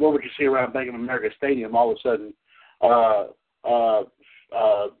 what would you see around Bank of America Stadium? All of a sudden,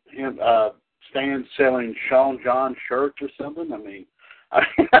 him Stan selling Sean John shirts or something. I mean,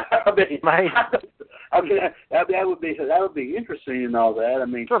 that would be interesting and all that. I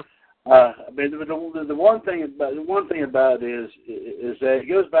mean, sure. The one thing about it is that it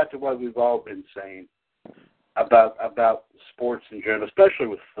goes back to what we've all been saying about sports in general, especially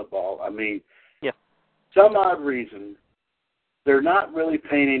with football. I mean, some odd reason they're not really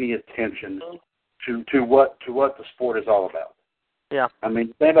paying any attention to what the sport is all about. Yeah. I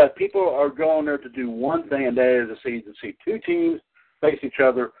mean, think about it, people are going there to do one thing, and that is to see two teams face each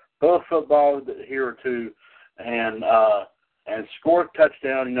other, both football here or two, and score a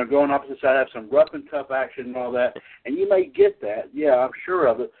touchdown. Go on opposite side, have some rough and tough action and all that. And you may get that, I'm sure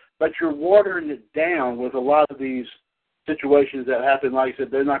of it. But you're watering it down with a lot of these situations that happen. Like I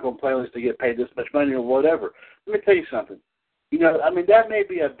said, they're not going to play unless they get paid this much money or whatever. Let me tell you something. That may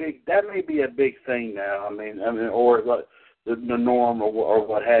be a big thing now. Or the norm or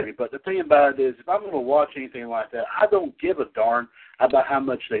what have you. But the thing about it is, if I'm going to watch anything like that, I don't give a darn about how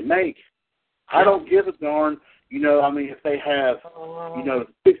much they make. I don't give a darn. If they have,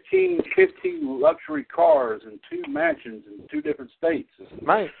 15 luxury cars and 2 mansions in 2 different states.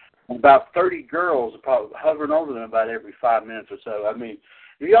 Right. About 30 girls probably hovering over them about every 5 minutes or so. I mean,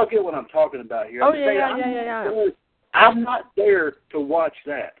 y'all get what I'm talking about here. I'm not there to watch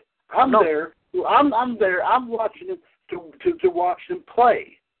that. I'm there. I'm watching it to watch them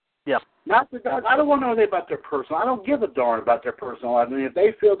play. Yeah. I don't want to know anything about their personal. I don't give a darn about their personal life. If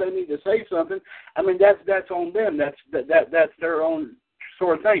they feel they need to say something, that's on them. That's their own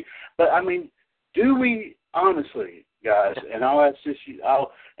sort of thing. But do we honestly, guys? And I'll ask this.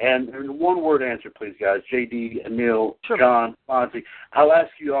 And one word answer, please, guys. JD, Emil, sure. John, Fonzie. I'll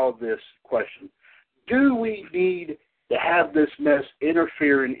ask you all this question: do we need to have this mess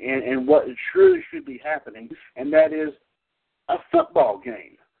interfering in what truly should be happening, and that is a football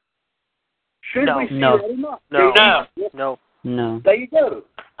game? Should we see that or not? No. There you go.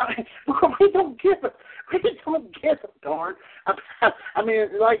 We don't give a darn. Like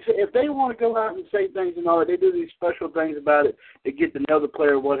I said, if they want to go out and say things and all that, they do these special things about it to get to know the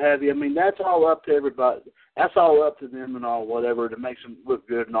player, what have you. That's all up to everybody. That's all up to them and all whatever to make them look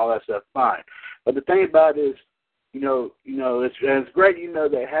good and all that stuff. Fine. But the thing about it is, it's great.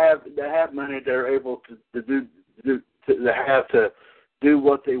 They have money. They're able to do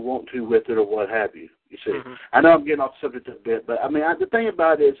what they want to with it or what have you. You see, I know I'm getting off subject a bit, but the thing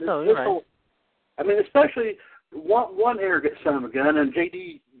about it is, especially one arrogant son of a gun, and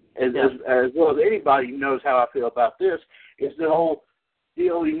JD as well as anybody who knows how I feel about this, is the whole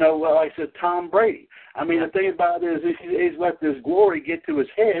deal. Like I said, Tom Brady. The thing about it is, he's let this glory get to his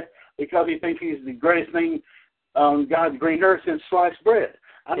head because he thinks he's the greatest thing on God's green earth since sliced bread.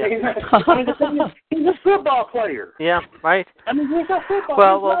 He's a football player. Yeah, right. He's a football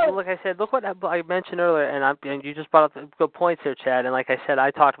player. Well, like I said, look what I mentioned earlier, and you just brought up good points there, Chad. And like I said,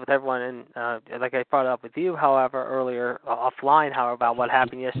 I talked with everyone, and like I brought it up with you, however, earlier offline, about what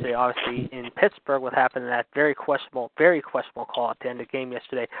happened yesterday, obviously in Pittsburgh, what happened in that very questionable call at the end of the game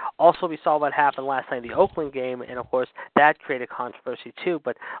yesterday. Also, we saw what happened last night in the Oakland game, and of course, that created controversy too.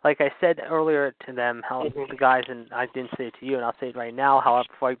 But like I said earlier to them, how the guys, and I didn't say it to you, and I'll say it right now, however,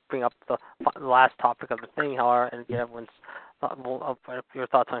 before I bring up the last topic of the thing, however, and get everyone's your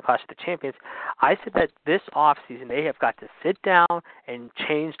thoughts on Clash of the Champions, I said that this offseason they have got to sit down and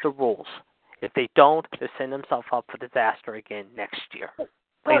change the rules. If they don't, they're setting themselves up for disaster again next year.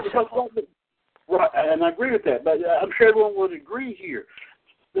 Right, and I agree with that, but I'm sure everyone would agree here.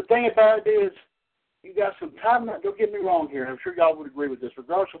 The thing about it is, you got some time. Don't get me wrong here. I'm sure y'all would agree with this.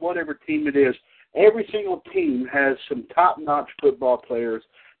 Regardless of whatever team it is, every single team has some top-notch football players.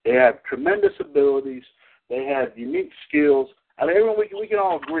 They have tremendous abilities. They have unique skills. Everyone, we can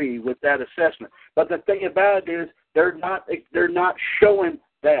all agree with that assessment. But the thing about it is, they're not showing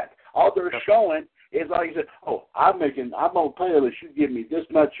that. All they're showing is, like you said, I'm going to play this. You give me this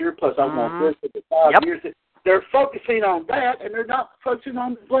much here, plus I want this for 5 years. They're focusing on that, and they're not focusing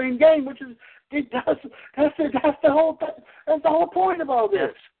on the playing game, which is that's the whole point of all this.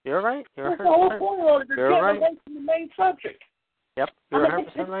 Yes, you're right. That's the whole point of all this. They're getting away from the main subject. Yep, you're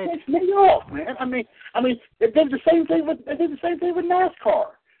 100% right. It takes me off, man. They did the same thing with NASCAR.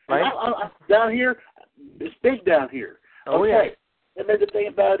 Right. Down here, it's big down here. Oh, okay. And then the thing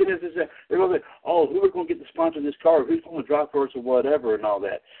about it is that they're going to say, oh, who are going to get the sponsor of this car? Who's going to drive for us or whatever and all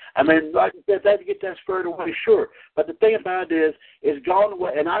that. I mean, like I said, to get that squared away, sure. But the thing about it is, it's gone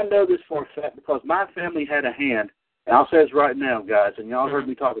away. And I know this for a fact because my family had a hand. And I'll say this right now, guys, and y'all heard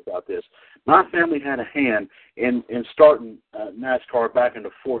me talk about this. My family had a hand in starting NASCAR back in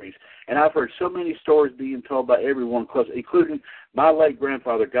the 40s. And I've heard so many stories being told by everyone, including my late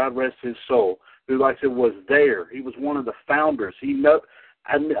grandfather, God rest his soul, who, like I said, was there. He was one of the founders. He know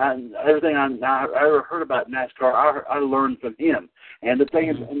everything I ever heard about NASCAR, I learned from him. And the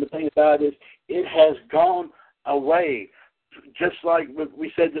thing about it is, it has gone away. Just like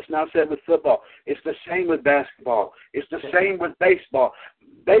we said this now, said with football, it's the same with basketball. It's the same with baseball.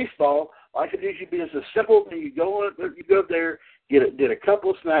 Baseball, like it usually be, it's a simple thing. You go up there, get a couple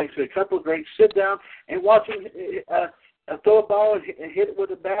of snacks, get a couple of drinks, sit down and watch him throw a ball and hit it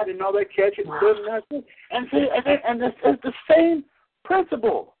with a bat and all that, catch it, and it's the same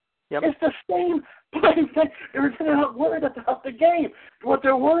principle. Yep. It's the same thing. They're not worried about the game. What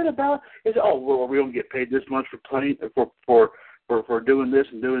they're worried about is, oh, well, we don't get paid this much for playing for doing this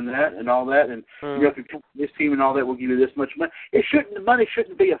and doing that and all that, and you know, if you play this team and all that, we'll give you this much money. The money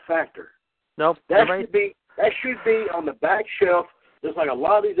shouldn't be a factor. No, that should be on the back shelf, just like a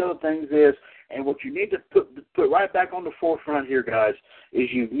lot of these other things is. And what you need to put right back on the forefront here, guys, is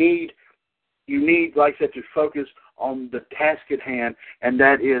you need, like I said, to focus on the task at hand, and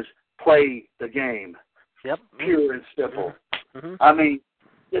that is play the game. Yep. Pure and simple. Mm-hmm. I mean,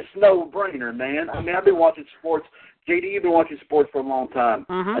 it's no-brainer, man. I mean, I've been watching sports. JD, you've been watching sports for a long time.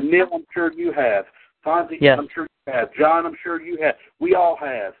 Mm-hmm. Neil, I'm sure you have. Fonzie, yes. I'm sure you have. John, I'm sure you have. We all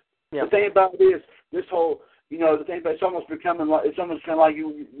have. Yep. The thing about it is, this whole, you know, the thing about it's almost kind of like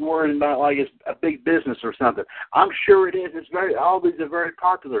you worrying about like it's a big business or something. I'm sure it is. All these are very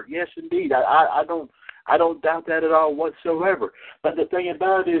popular. Yes, indeed. I don't doubt that at all whatsoever. But the thing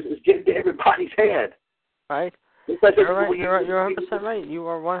about it is getting to everybody's head. Right. You're right. You're 100% right. You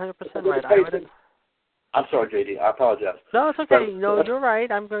are 100% right. I'm sorry, JD. I apologize. No, it's okay. No, you're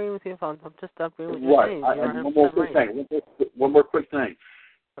right. I'm agreeing with you. I'm just agreeing with you. Right. One more quick thing. One more quick thing.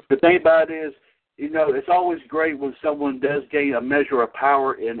 The thing about it is, you know, it's always great when someone does gain a measure of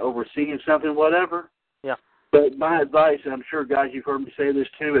power in overseeing something, whatever. Yeah. But my advice, and I'm sure, guys, you've heard me say this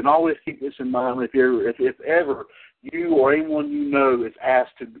too, and always keep this in mind: if ever you or anyone you know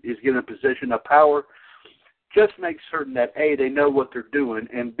is given a position of power, just make certain that A, they know what they're doing,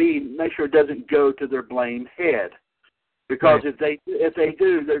 and B, make sure it doesn't go to their blamed head. Because if they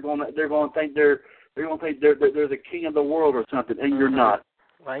do, they're going to think they're the king of the world or something, and you're not.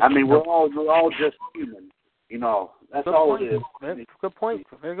 Right. I mean, we're all just human, you know. That's good all point. it is. Good point.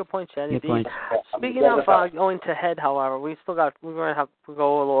 Very good point, Chad. Good point. Speaking of going to head, however, we're going to have to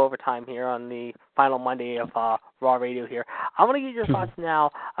go a little over time here on the final Monday of Raw Radio here. I want to get your thoughts now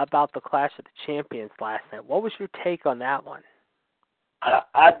about the Clash of the Champions last night. What was your take on that one?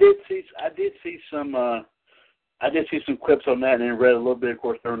 I did see some clips on that, and then read a little bit, of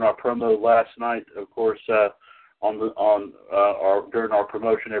course, during our promo last night. Of course, during our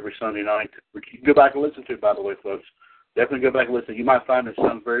promotion every Sunday night, which you can go back and listen to, by the way, folks. Definitely go back and listen. You might find it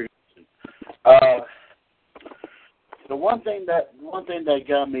sounds very interesting. The one thing that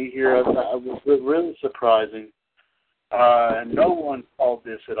got me here was really surprising, and no one called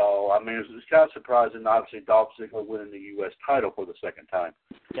this at all. I mean, it was kind of surprising, obviously, Dolph Ziggler winning the U.S. title for the second time.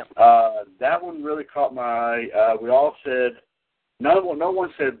 Yep. That one really caught my eye. We all said. No one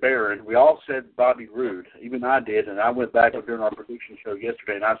said Baron. We all said Bobby Roode. Even I did, and I went back during our prediction show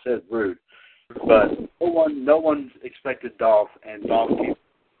yesterday, and I said Roode. But no one expected Dolph, and Dolph came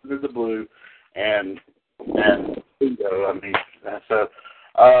under the blue, and bingo. I mean, so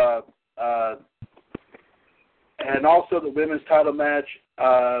and also the women's title match.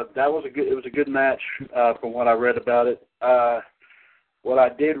 It was a good match from what I read about it. What I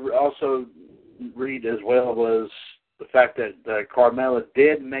did also read as well was the fact that Carmella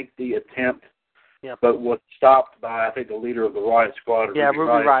did make the attempt, but was stopped by, I think, the leader of the Riot Squad. Yeah,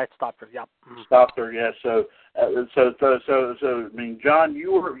 Ruby Riot stopped her. Yep. Stopped her. Yeah. So I mean, John,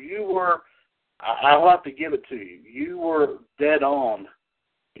 you were. I'll have to give it to you. You were dead on,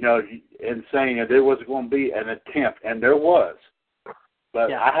 you know, in saying that there was going to be an attempt, and there was.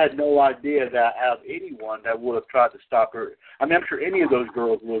 But I had no idea that out of anyone that would have tried to stop her. I mean, I'm sure any of those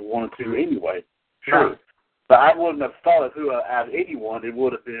girls would have wanted to anyway. Sure. Right. But I wouldn't have thought of who out of anyone it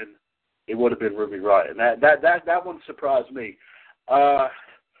would have been Ruby Riott, and that one surprised me. The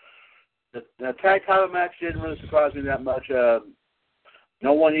tag title match didn't really surprise me that much.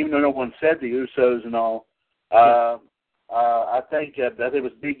 No one said the Usos and all. I think it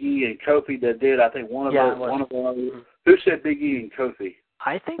was Big E and Kofi that did. I think one of them. Who Who said Big E and Kofi?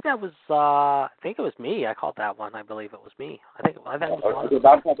 I think that was. I think it was me. I called that one. I believe it was me. I think it was.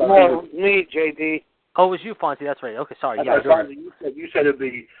 No, me, JD. Oh, it was you, Fonzie. That's right. Okay, sorry. Yeah, you said it'd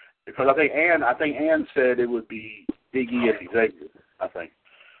be because I think Ann said it would be Big E and Xavier. I think.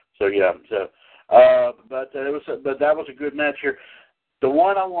 So yeah. So, but that was a good match here. The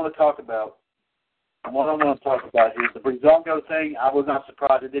one I want to talk about. Is the Breezango thing. I was not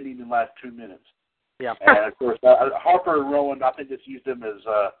surprised. It didn't even last 2 minutes. Yeah. And of course, Harper and Rowan, I think, just used them as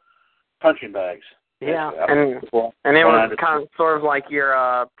punching bags. Yeah, and it was kind of sort of like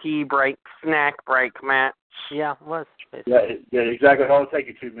your pee break, snack break match. Yeah, it was. Yeah, exactly. It'll take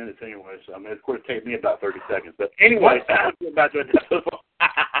you 2 minutes anyway. So I mean, of course, it takes me about 30 seconds. But anyway, about to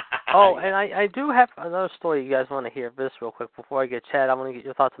Oh, and I do have another story you guys want to hear this real quick before I get Chad. I want to get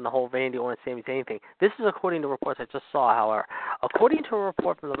your thoughts on the whole Randy Orton Sami Zayn thing. This is according to reports I just saw, however. According to a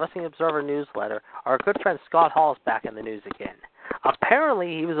report from the Wrestling Observer newsletter, our good friend Scott Hall is back in the news again.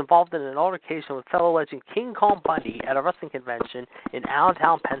 Apparently, he was involved in an altercation with fellow legend King Kong Bundy at a wrestling convention in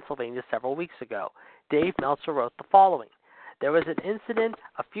Allentown, Pennsylvania several weeks ago. Dave Meltzer wrote the following. There was an incident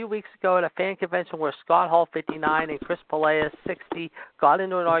a few weeks ago at a fan convention where Scott Hall, 59, and Chris Peleas, 60, got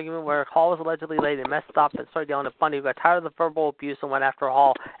into an argument where Hall was allegedly late and messed up and started yelling at Bundy, who got tired of the verbal abuse and went after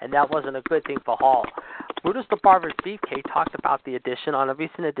Hall, and that wasn't a good thing for Hall. Brutus the Barber's Beefcake talked about the edition on a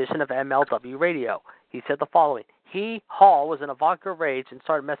recent edition of MLW Radio. He said the following. Hall, was in a vodka rage and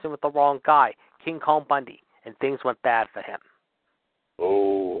started messing with the wrong guy, King Kong Bundy, and things went bad for him.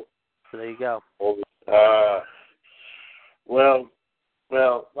 Oh. So there you go. Well,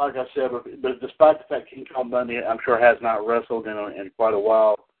 like I said, but despite the fact King Kong Bundy, I'm sure, has not wrestled in quite a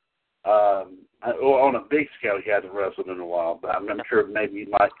while, on a big scale, he hasn't wrestled in a while, but I'm sure maybe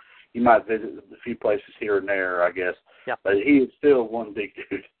you might visit a few places here and there, I guess. Yeah. But he is still one big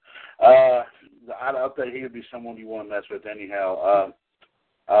dude. I bet he would be someone you want to mess with anyhow.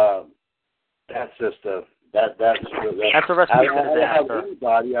 That's just that's a recipe for disaster.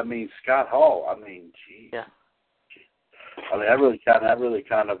 Anybody, I mean, Scott Hall. I mean, geez. Yeah. I mean, I really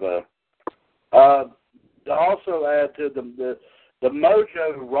kind of to also add to the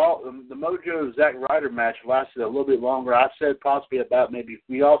Mojo Zack Ryder match lasted a little bit longer. I said possibly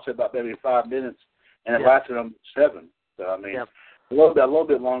we all said about maybe 5 minutes, and it lasted 7. So I mean, a little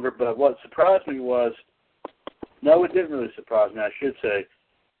bit longer. But what surprised me was, no, it didn't really surprise me. I should say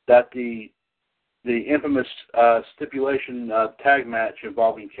that the infamous stipulation tag match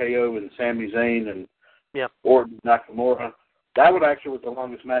involving KO and Sami Zayn and Orton Nakamura, that one actually was the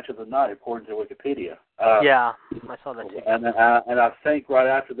longest match of the night, according to Wikipedia. I saw that too. And I think right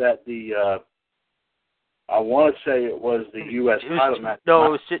after that, I want to say it was the U.S. title match. No, it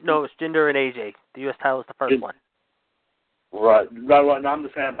was Jinder and AJ. The U.S. title was the first one. Right. No, I'm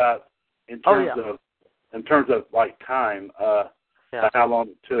just saying about in terms of like time, how long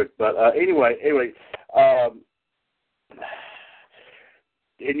it took. But anyway. I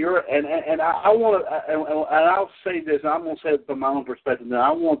want to, and I'll say this, and I'm going to say it from my own perspective.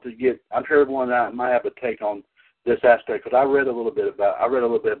 Now, I'm sure everyone might have a take on this aspect, but I read a little bit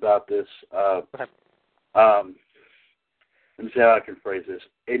about this. Let me see how I can phrase this.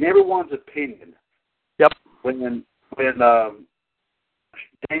 In everyone's opinion, when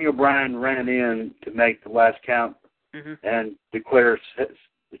Daniel Bryan ran in to make the last count and declare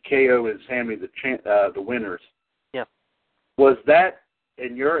the KO and Sammy the winners, was that,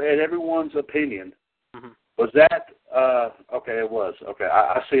 in everyone's opinion, was that okay? It was okay.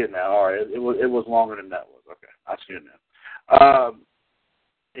 I see it now. All right, it was longer than that was. Okay, I see it now.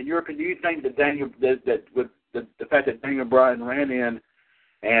 In your opinion, do you think that with the fact that Daniel Bryan ran in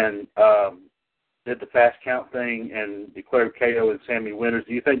and did the fast count thing and declared KO and Sammy winners,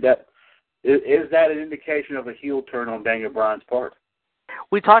 do you think that is that an indication of a heel turn on Daniel Bryan's part?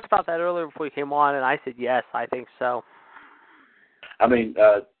 We talked about that earlier before we came on, and I said yes. I think so. I mean,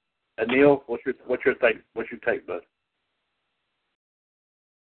 Neil, what's your take, bud?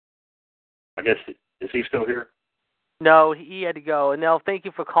 I guess, is he still here? No, he had to go. And Nell, thank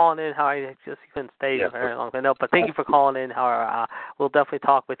you for calling in. How I just couldn't stay very long. No, but thank you for calling in. How we'll definitely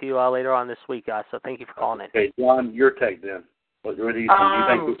talk with you later on this week, guys. So thank you for calling in. Okay, John, your take then. What do you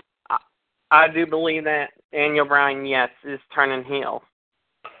think? I do believe that Daniel Bryan, yes, is turning heel.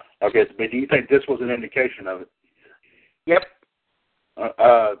 Okay, but do you think this was an indication of it? Yep.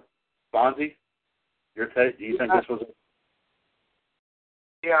 Fonzie, your take? Do you think this was?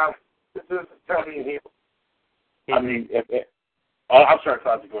 Yeah, this is turning heel. I mean, I'm sorry,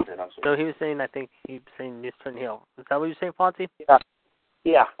 Fonzie. Go ahead. I'm sorry. So he was saying, I think he was saying this turn heel. Is that what you're saying, Fonzie?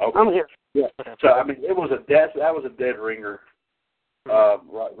 Yeah. Okay. I'm here. Yeah. Okay. So I mean, that was a dead ringer,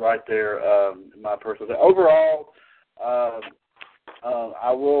 right there. In my personal opinion. Overall,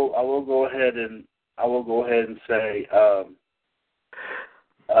 I will go ahead and say I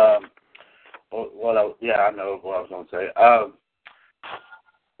know what I was going to say.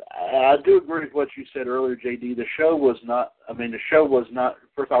 I do agree with what you said earlier, JD. The show was not.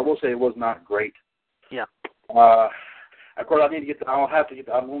 First, I will say it was not great. Yeah. Of course, I'm going to get the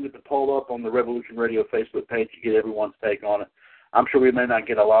poll up on the Revolution Radio Facebook page to get everyone's take on it. I'm sure we may not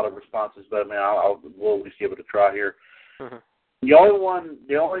get a lot of responses, but we'll at least give it a try here. Mm-hmm.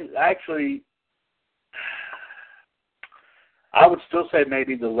 I would still say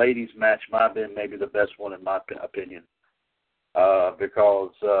maybe the ladies' match might have been maybe the best one in my opinion,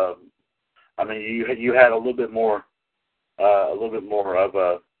 because you had a little bit more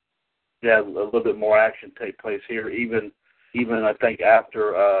action take place here. Even I think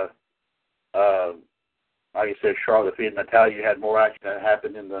after like I said, Charlotte defeated Natalya, you had more action that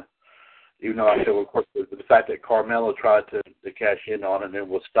happened even though I said, of course, the fact that Carmella tried to cash in on it and then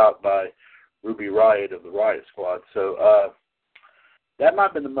was stopped by Ruby Riott of the Riott Squad. So that might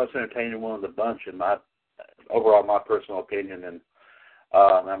have been the most entertaining one of the bunch in my personal opinion. And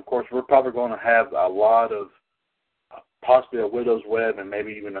of course, we're probably going to have a lot of possibly a Widow's Web and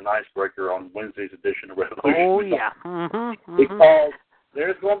maybe even an icebreaker on Wednesday's edition of Revolution. Oh yeah, mm-hmm. Because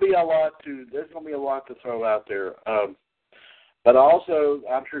there's going to be a lot to throw out there. But also,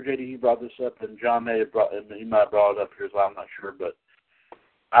 I'm sure JD you brought this up, and John might have brought it up here as well. I'm not sure, but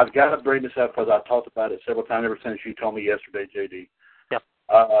I've got to bring this up because I've talked about it several times ever since you told me yesterday, JD. Yep.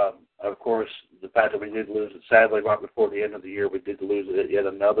 Of course, the fact that we did lose it, sadly, right before the end of the year, we did lose it. Yet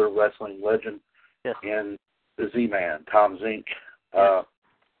another wrestling legend in the Z-Man, Tom Zink. Yes.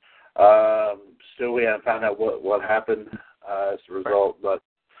 Still, we haven't found out what happened as a result, but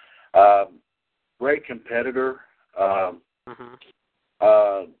great competitor.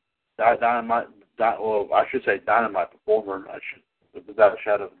 Dynamite performer, without a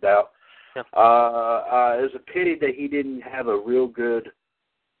shadow of a doubt. Yep. It's a pity that he didn't have a real good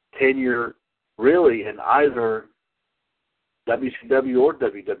tenure, really, in either WCW or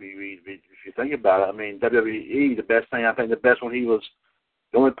WWE. If you think about it, WWE, the best one he was,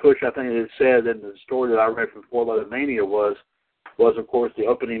 the only push I think it said in the story that I read from Fort Lauderdale Mania was of course the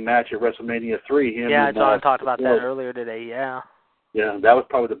opening match at WrestleMania 3. John talked about that earlier today. Yeah. Yeah, that was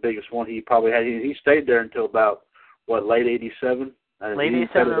probably the biggest one he probably had. He stayed there until about late '87. Late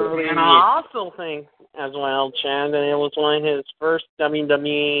 '87. And I also think as well, Chad, that it was one of his first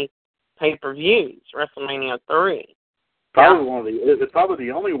WWE pay-per-views, WrestleMania 3. It's probably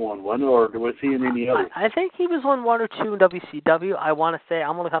the only one, or was he in any other? I think he was on one or two in WCW. I want to say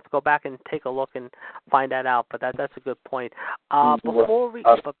I'm going to have to go back and take a look and find that out. But that's a good point. Before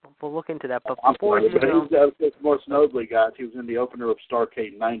we'll look into that. But before most notably, guys, he was in the opener of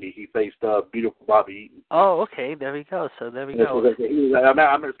Starrcade '90. He faced beautiful Bobby Eaton. Oh, okay. There we go. So there we go. I'm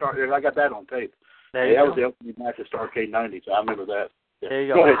going to start. I got that on tape. That was the opening match of Starrcade '90. So I remember that. Yeah. There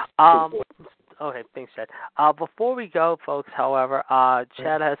you go. Okay, thanks, Chad. Before we go, folks, however,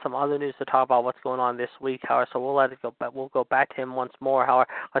 Chad has some other news to talk about what's going on this week, however, so we'll let it go. But we'll go back to him once more, however.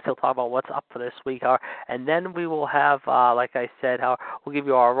 He'll talk about what's up for this week, however, and then we will have, like I said, we'll give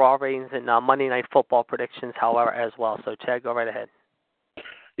you our Raw ratings and Monday Night Football predictions, however, as well. So, Chad, go right ahead.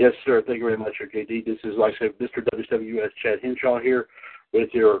 Yes, sir. Thank you very much, KD. This is, like I said, Mr. WCWUS Chad Henshaw here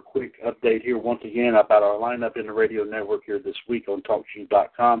with your quick update here once again about our lineup in the radio network here this week on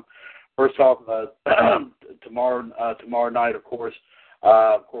TalkShoe.com. First off, tomorrow night, of course,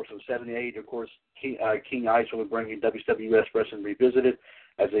 on 78, of course, King Ice will be bringing WCWUS Wrestling Revisited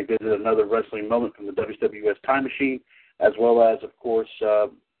as they visit another wrestling moment from the WCWUS Time Machine, as well as, of course,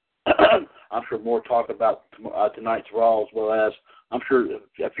 I'm sure more talk about tonight's Raw, as well as, I'm sure,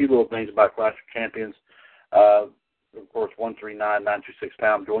 a few little things about Clash of Champions. Of course, 139-926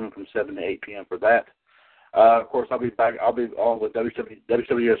 pound, joining from 7 to 8 p.m. for that. Of course, I'll be back. I'll be on with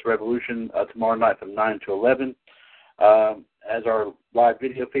WCWUS Revolution tomorrow night from 9 to 11. As our live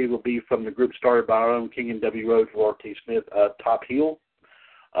video feed will be from the group started by our own King and W. Rhodes, Laura T. Smith, Top Heel.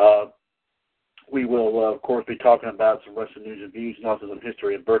 We will, of course, be talking about some wrestling news and views and also some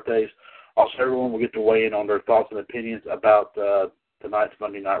history and birthdays. Also, everyone will get to weigh in on their thoughts and opinions about tonight's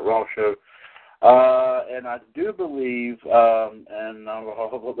Monday Night Raw show. And I do believe, and I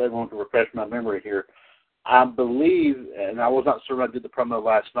hope everyone can refresh my memory here, I believe, and I was not sure when I did the promo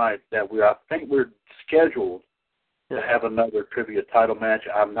last night, that I think we're scheduled to have another trivia title match.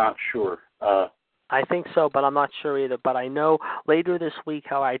 I'm not sure. I think so, but I'm not sure either. But I know later this week,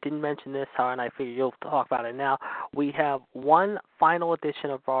 however, I didn't mention this, however, and I figure you'll talk about it now. We have one final edition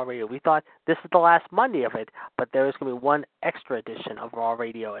of Raw Radio. We thought this is the last Monday of it, but there is going to be one extra edition of Raw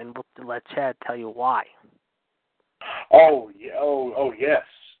Radio, and we'll let Chad tell you why. Oh, yeah. Oh, yes.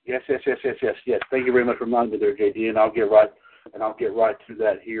 Yes. Thank you very much for reminding me there, JD, and I'll get right to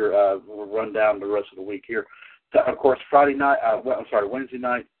that here. We'll run down the rest of the week here. Of course, Wednesday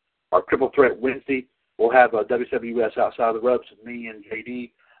night, our Triple Threat Wednesday, we'll have WCWUS Outside the Ropes, and me and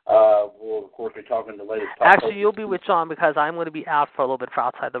JD. We'll, of course, be talking the latest. Actually, you'll be with John because I'm going to be out for a little bit for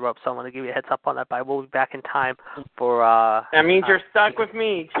Outside the Ropes, so I'm going to give you a heads up on that, but I will be back in time for... that means you're stuck with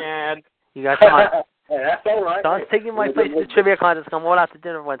me, Chad. You got John. Hey, that's all right. John's taking my place in the trivia contest. I'm going out to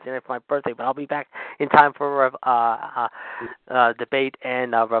dinner Wednesday night for my birthday, but I'll be back in time for debate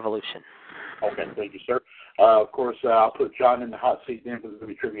and revolution. Okay, thank you, sir. Of course, I'll put John in the hot seat then for the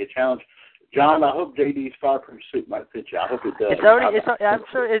Movie Trivia Challenge. John, I hope JD's fireproof suit might fit you. I hope it does. I'm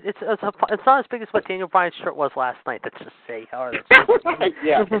sure it's not as big as what Daniel Bryan's shirt was last night. Let's just say, however.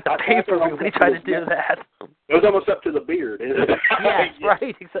 Yeah, the paper when he tried to do that. It was almost up to the beard. Yes,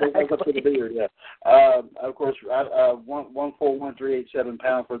 right, exactly. It was up to the beard. Yeah. Of course, 141,387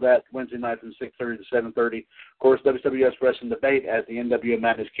 pound for that Wednesday night from 6:30 to 7:30. Of course, WWS Wrestling Debate as the NWO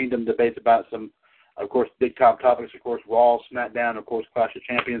Madness Kingdom debates about some, of course, big top topics. Of course, Raw, SmackDown, of course, Clash of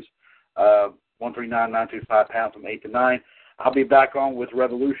Champions. 139,925 pounds from 8 to 9. I'll be back on with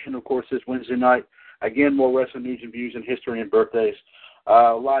Revolution, of course, this Wednesday night. Again, more wrestling news and views and history and birthdays.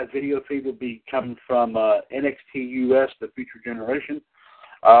 Live video feed will be coming from NXT US, the Future Generation.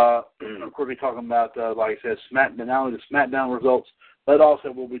 Of course, we're talking about, like I said, not only the SmackDown results, but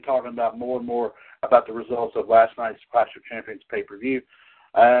also we'll be talking about more and more about the results of last night's Clash of Champions pay-per-view.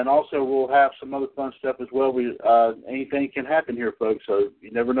 And also, we'll have some other fun stuff as well. Anything can happen here, folks, so you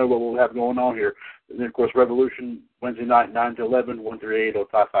never know what we'll have going on here. And then, of course, Revolution, Wednesday night, 9 to 11,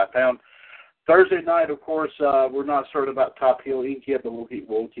 138.055 pound. Thursday night, of course, we're not certain about Top Heel Inc. yet, but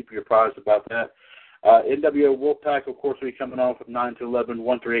we'll keep you apprised about that. NWO Wolfpack, of course, will be coming on from 9 to 11,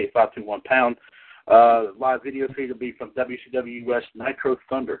 138.521 pound. Live video feed will be from WCWUS Nitro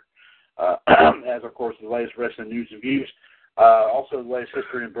Thunder, as, of course, the latest wrestling news and views. Also the latest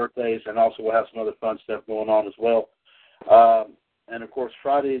history and birthdays, and also we'll have some other fun stuff going on as well. And, of course,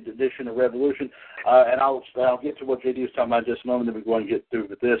 Friday's edition of Revolution. And I'll get to what JD was talking about in just a moment, then we're going to get through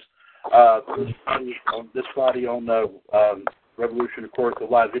with this. This Friday on Revolution, of course, the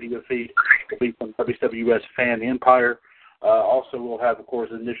live video feed will be from WWS Fan Empire. Also, we'll have, of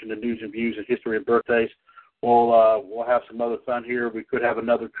course, in addition to news and views and history and birthdays, we'll have some other fun here. We could have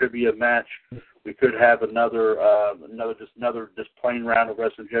another trivia match. We could have another plain round of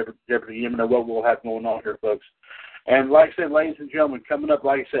Wrestling Jeopardy. You never know what we'll have going on here, folks. And like I said, ladies and gentlemen, coming up,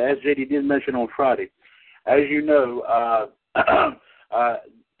 like I said, as JD did mention on Friday, as you know,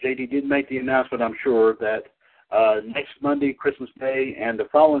 JD did make the announcement, I'm sure, that next Monday, Christmas Day, and the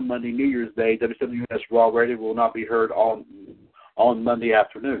following Monday, New Year's Day, WCWUS Raw Radio will not be heard on Monday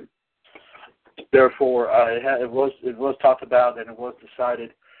afternoon. Therefore, it was talked about and it was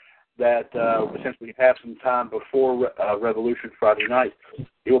decided that since we have some time before Revolution Friday night,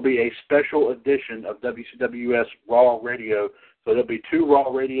 it will be a special edition of WCWUS Raw Radio. So there'll be 2 Raw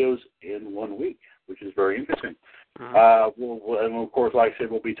Radios in 1 week, which is very interesting. And of course, like I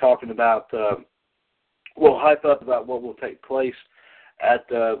said, we'll be talking about, we'll hype up about what will take place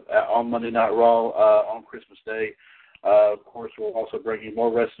on Monday Night Raw on Christmas Day. Of course, we'll also bring you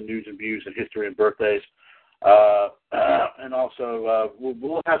more wrestling news and views and history and birthdays. And also,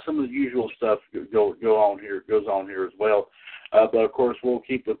 we'll have some of the usual stuff goes on here as well. But of course, we'll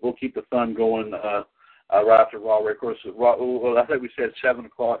keep the fun going right after Raw. Of course, I think we said 7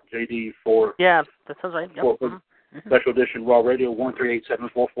 o'clock. JD for that sounds right. Yep. Special edition Raw Radio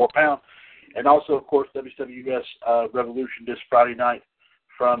 138.744 pound, and also of course WWS Revolution this Friday night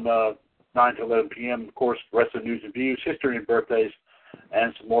from 9 to 11 p.m. Of course, wrestling news and views, history and birthdays,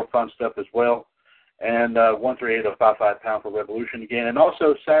 and some more fun stuff as well. And 138.055 pound for Revolution again. And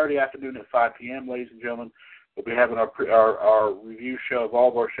also Saturday afternoon at 5 p.m., ladies and gentlemen, we'll be having our review show of all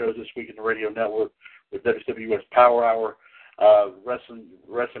of our shows this week in the radio network with WCWUS Power Hour, wrestling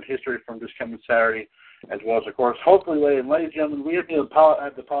history from this coming Saturday, as well as, of course, hopefully, ladies and gentlemen, we have to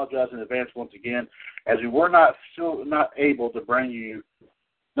apologize in advance once again, as we were still not able to bring you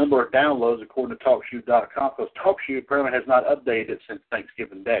number of downloads according to TalkShoe.com, because TalkShoe apparently has not updated since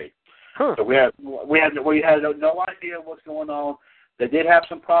Thanksgiving Day. So we had no idea what's going on. They did have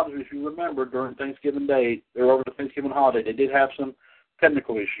some problems, if you remember, during Thanksgiving Day or over the Thanksgiving holiday. They did have some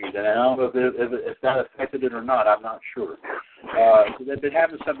technical issues, and I don't know if that affected it or not. I'm not sure. So they've been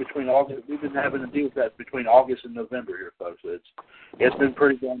having some between August. We've been having to deal with that between August and November here, folks. It's been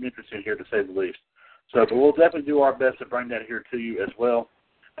pretty damn interesting here, to say the least. So, but we'll definitely do our best to bring that here to you as well.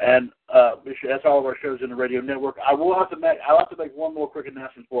 And that's all of our shows in the radio network. I'll have to make one more quick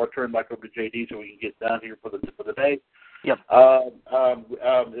announcement before I turn back over to JD so we can get done here for the day. Yep. I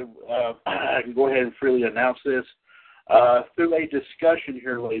can go ahead and freely announce this. Through a discussion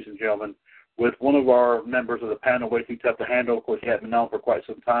here, ladies and gentlemen, with one of our members of the panel, way too tough to handle, of course, he had been known for quite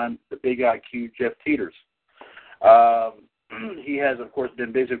some time, the Big IQ, Jeff Teeters. He has, of course,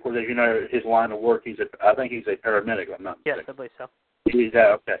 been busy. Of course, as you know, his line of work. I think he's a paramedic. I'm not mistaken. Yes, I believe so. He's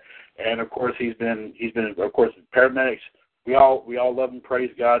okay, and of course he's been of course paramedics. We all love and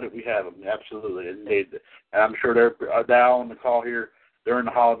praise God that we have them, absolutely, and I'm sure they're now on the call here during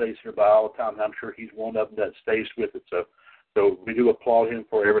the holidays here by all the time. And I'm sure he's one of them that stays with it. So we do applaud him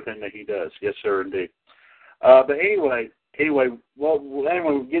for everything that he does. Yes, sir, indeed. But anyway,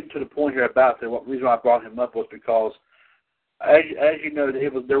 we're getting to the point here about that. What reason I brought him up was because, as you know,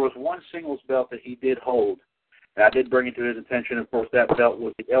 there was one singles belt that he did hold. And I did bring it to his attention. Of course, that belt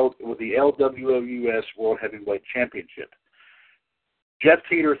was the WCWUS World Heavyweight Championship. Jeff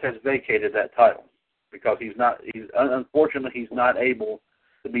Teeters has vacated that title because unfortunately he's not able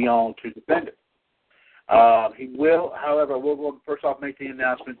to be on to defend it. He will, however, we'll first off make the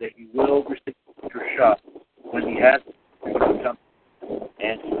announcement that he will receive a shot when he has to come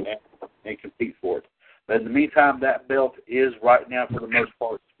and compete for it. But in the meantime, that belt is right now, for the most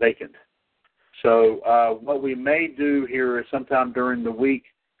part, vacant. So what we may do here is sometime during the week,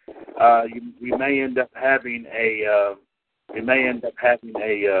 we may end up having a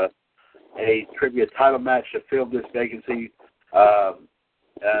trivia title match to fill this vacancy,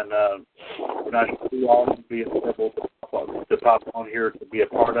 and we're not sure who all will be available to pop on here to be a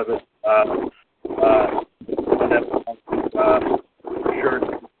part of it. I'm sure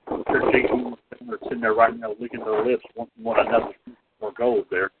Jason are sitting there right now licking their lips, wanting one another more gold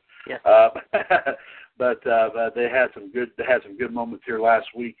there. Yes. But they had some good moments here last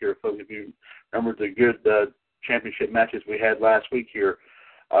week here. Folks, if you remember the good championship matches we had last week here,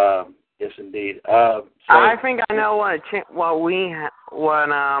 yes indeed. I think I know what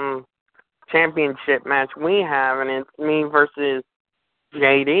championship match we have, and it's me versus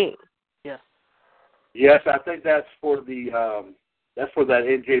JD. Yes. Yes, I think that's for that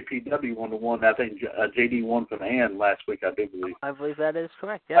NJPW 1-1. I think JD won from Ann last week, I do believe. I believe that is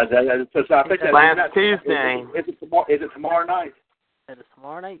correct, yes. So I think last Tuesday. Is it tomorrow night? It is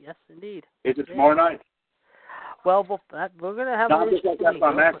tomorrow night, yes, indeed. Is it tomorrow night? Well, we're going to have an interesting that's week.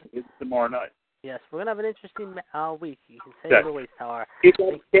 what I'm asking. Is it tomorrow night? Yes, we're going to have an interesting week. You can say the least, however. Keep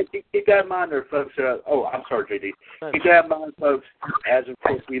that in mind there, folks. I'm sorry, JD. Keep that in mind, folks, as of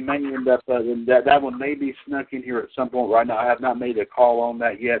course we may end up, that one may be snuck in here at some point. Right now, I have not made a call on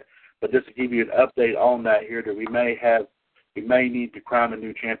that yet, but just to give you an update on that here, that we may need to crown a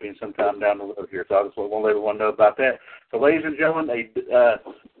new champion sometime down the road here. So I just want to let everyone know about that. So, ladies and gentlemen,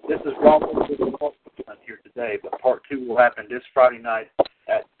 this is Raw here today, but part 2 will happen this Friday night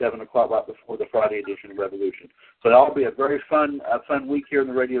at 7 o'clock, right before the Friday edition of Revolution. So that'll be a very fun week here in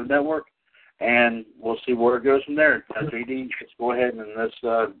the radio network, and we'll see where it goes from there. JD, let's go ahead and let's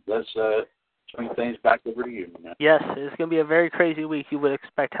swing things back over to you. Man. Yes, it's going to be a very crazy week. You would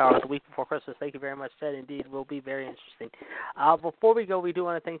expect, however, the week before Christmas. Thank you very much, Ted. Indeed, will be very interesting. Before we go, we do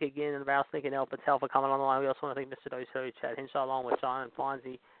want to thank again Val Snake and El Patel for coming on the line. We also want to thank Mr. WCW Chad Hinshaw, along with John and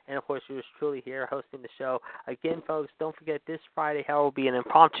Fonzie. And, of course, yours truly here hosting the show. Again, folks, don't forget this Friday, how will be an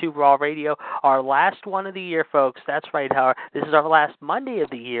impromptu Raw Radio, our last one of the year, folks. That's right, however. This is our last Monday of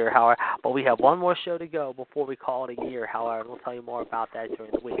the year, however. But we have one more show to go before we call it a year, however. We'll tell you more about that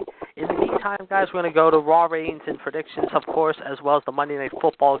during the week. In the meantime, guys, we're going to go to Raw ratings and predictions, of course, as well as the Monday Night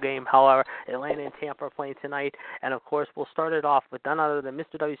Football game, however. Atlanta and Tampa are playing tonight. And, of course, we'll start it off with none other than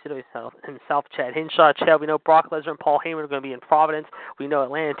Mr. WCW himself, Chad Hinshaw. Chad, we know Brock Lesnar and Paul Heyman are going to be in Providence. We know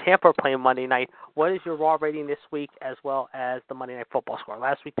Atlanta and Tampa are playing Monday night. What is your Raw rating this week, as well as the Monday Night Football score?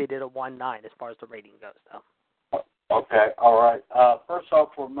 Last week they did a 1-9 as far as the rating goes, though. Okay, all right. First off,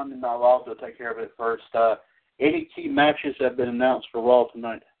 for Monday Night Raw, to take care of it first, any key matches have been announced for Raw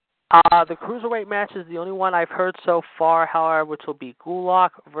tonight? The Cruiserweight match is the only one I've heard so far, however, which will be Gulak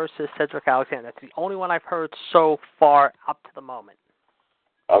versus Cedric Alexander. That's the only one I've heard so far up to the moment.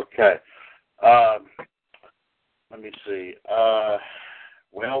 Okay. Let me see.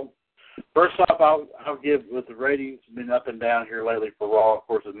 Well, first off, I'll give, with the ratings been up and down here lately for Raw. Of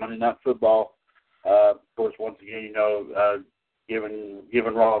course, it's Monday Night Football. Of course, once again,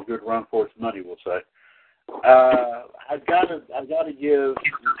 giving Raw a good run for its money, we'll say. I've got to give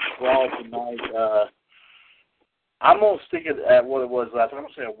Raw tonight. I'm gonna stick it at what it was last time. I'm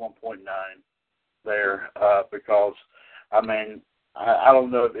gonna say a 1.9 there because I mean I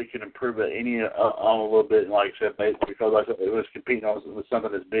don't know if it can improve it on a little bit. Like I said, because like I said, it was competing with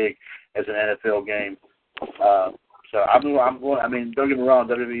something as big as an NFL game. So I'm going. I mean, don't get me wrong,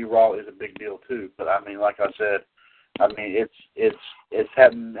 WWE Raw is a big deal too. But I mean, like I said, I mean they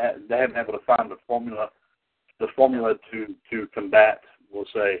haven't been able to find the formula to combat, we'll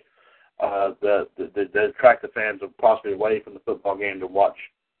say, the attract the fans of possibly away from the football game to watch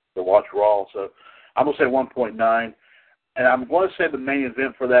Raw. So I'm gonna say 1.9, and I'm going to say the main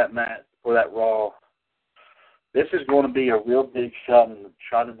event for that Raw. This is going to be a real big shot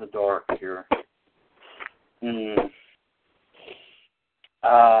in the dark here.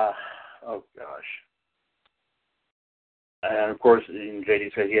 Oh gosh. And of course,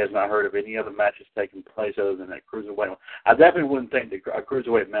 JD said he has not heard of any other matches taking place other than that cruiserweight one. I definitely wouldn't think that a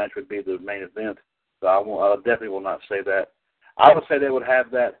cruiserweight match would be the main event. So I definitely will not say that. I would say they would have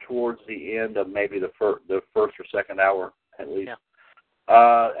that towards the end of maybe the first or second hour at least.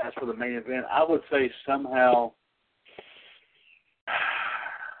 Yeah. As for the main event, I would say somehow.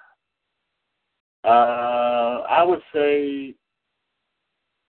 I would say.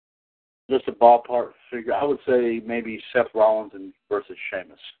 Just a ballpark figure, I would say maybe Seth Rollins versus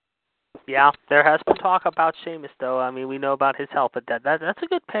Sheamus. Yeah, there has been talk about Sheamus, though. I mean, we know about his health, but that's a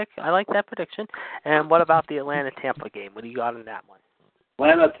good pick. I like that prediction. And what about the Atlanta-Tampa game? What do you got in that one?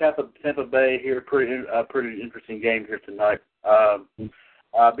 Atlanta-Tampa Bay here, pretty interesting game here tonight.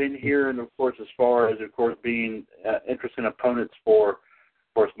 I've been hearing, of course, as far as, of course, being interesting opponents for, of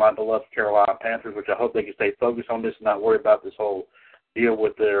course, my beloved Carolina Panthers, which I hope they can stay focused on this and not worry about this whole deal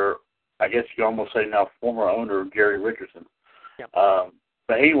with their, I guess you could almost say now, former owner, Jerry Richardson. Yep.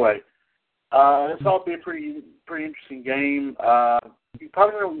 But anyway, this ought to be a pretty interesting game. You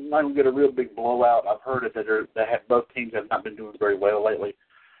probably might get a real big blowout. I've heard it that both teams have not been doing very well lately.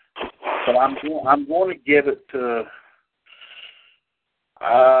 But I'm going to give it to.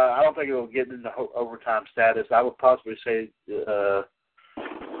 I don't think it will get into overtime status. I would possibly say. I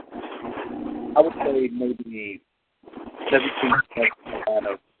would say maybe 17.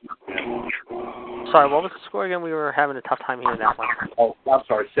 Sorry, what was the score again? We were having a tough time hearing that one. Oh, I'm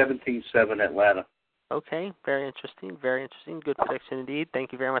sorry, 17-7 Atlanta. Okay, very interesting. Very interesting. Good prediction indeed.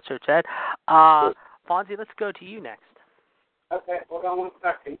 Thank you very much, Sir Chad. Fonzie, let's go to you next. Okay, hold on 1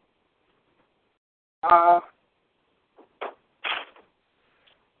 second. I'm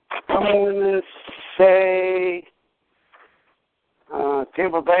going to say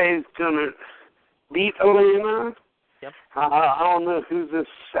Tampa Bay is going to beat Atlanta. Yep. I don't know who the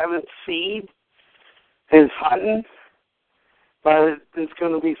 7th seed is hunting, but it's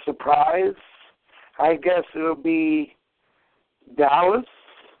going to be a surprise. I guess it'll be Dallas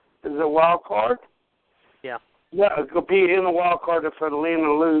is a wild card. Yeah. Yeah, it'll be in the wild card if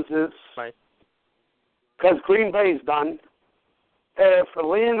Atlanta loses. Right. Because Green Bay's done. If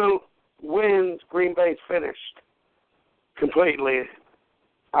Atlanta wins, Green Bay's finished completely.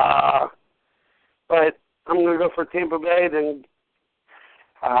 But I'm going to go for Tampa Bay, then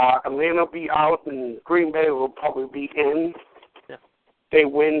Atlanta will be out, and Green Bay will probably be in. Yeah. They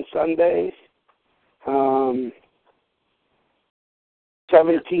win Sunday. 17-10.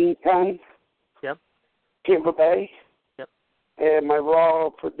 Yep. Tampa Bay. Yep. And my Raw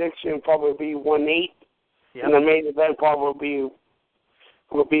prediction will probably be 1-8. Yep. And the main event probably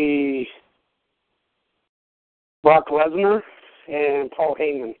will be Brock Lesnar and Paul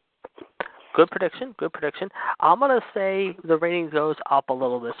Heyman. Good prediction. Good prediction. I'm going to say the rating goes up a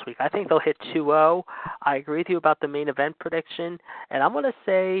little this week. I think they'll hit 2-0. I agree with you about the main event prediction. And I'm going to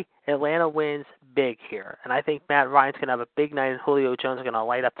say Atlanta wins big here. And I think Matt Ryan's going to have a big night, and Julio Jones is going to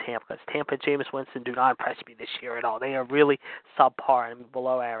light up Tampa. Because Tampa and Jameis Winston do not impress me this year at all. They are really subpar and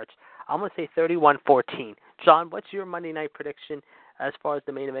below average. I'm going to say 31-14. John, what's your Monday night prediction as far as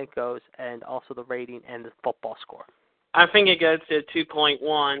the main event goes, and also the rating and the football score? I think it goes to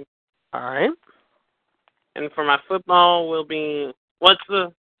 2.1. All right. And for my football will be, what's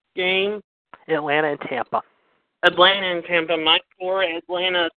the game? Atlanta and Tampa. Atlanta and Tampa. My score,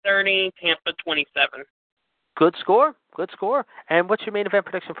 Atlanta 30, Tampa 27. Good score. Good score. And what's your main event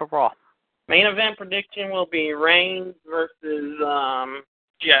prediction for Raw? Main event prediction will be Reigns versus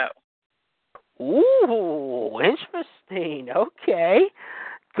Joe. Ooh, interesting. Okay.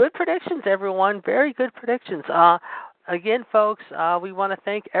 Good predictions, everyone. Very good predictions. Again, folks, we want to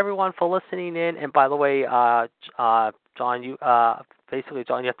thank everyone for listening in. And by the way, John, you basically,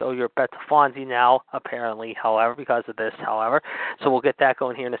 John, you have to owe your bet to Fonzie now, apparently, however, because of this, however. So we'll get that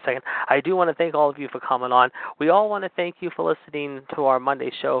going here in a second. I do want to thank all of you for coming on. We all want to thank you for listening to our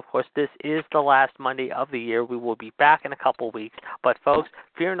Monday show. Of course, this is the last Monday of the year. We will be back in a couple of weeks. But, folks,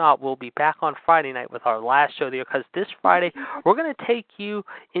 fear not, we'll be back on Friday night with our last show of the year, because this Friday, we're going to take you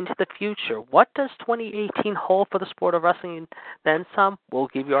into the future. What does 2018 hold for the sport of wrestling? Then some. We'll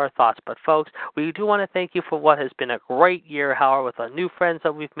give you our thoughts. But, folks, we do want to thank you for what has been a great year, however, with our new friends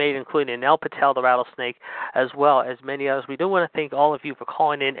that we've made, including Nell Patel, the Rattlesnake, as well as many others. We do want to thank all of you for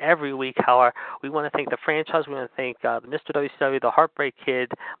calling in every week, however. We want to thank the franchise. We want to thank the Mr. WCW, the Heartbreak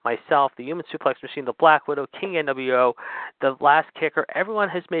Kid, myself, the Human Suplex Machine, the Black Widow, King NWO, the Last Kicker. Everyone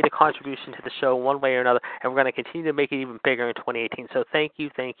has made a contribution to the show one way or another, and we're going to continue to make it even bigger in 2018. So thank you,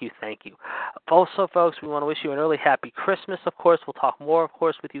 thank you, thank you. Also, folks, we want to wish you an early happy Christmas, of course. We'll talk more, of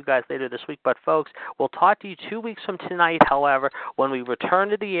course, with you guys later this week. But, folks, we'll talk to you 2 weeks from tonight, however, when we return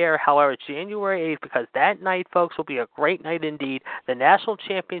to the air, however, January 8th, because that night, folks, will be a great night indeed. The national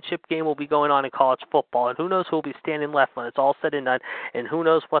championship game will be going on in college football, and who knows who will be standing left when it's all said and done, and who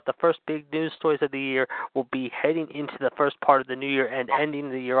knows what the first big news stories of the year will be heading into the first part of the new year and ending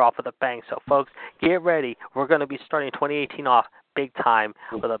the year off with a bang. So, folks, get ready. We're going to be starting 2018 off big time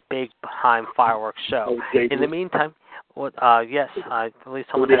with a big time fireworks show. In the meantime, yes, I believe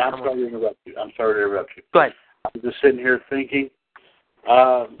someone has I'm sorry to interrupt you. Go ahead. I'm just sitting here thinking,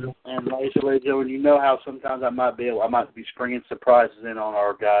 and like I said, ladies and gentlemen, you know how sometimes I might be springing surprises in on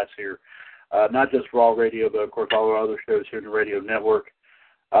our guys here, not just Raw Radio, but of course all our other shows here in the radio network.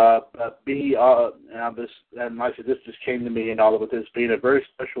 And like I said, this just came to me, and all of this being a very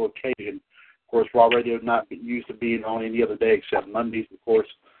special occasion. Of course, Raw Radio not used to being on any other day except Mondays, of course.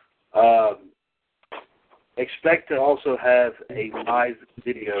 Expect to also have a live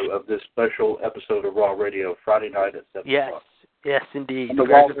video of this special episode of Raw Radio Friday night at 7 o'clock. Yes, indeed. On the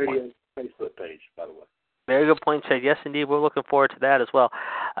Raw Radio Facebook page, by the way. Very good point, Chad. Yes, indeed. We're looking forward to that as well.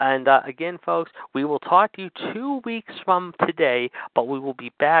 And again, folks, we will talk to you 2 weeks from today, but we will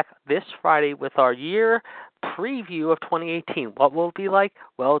be back this Friday with our year preview of 2018. What will it be like?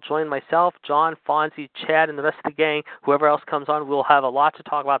 Well, join myself, John, Fonzie, Chad, and the rest of the gang. Whoever else comes on, we'll have a lot to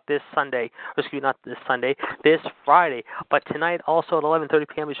talk about this Sunday. This Friday. But tonight, also at 11:30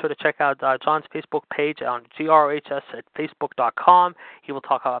 p.m., be sure to check out John's Facebook page on GRHS at Facebook.com. He will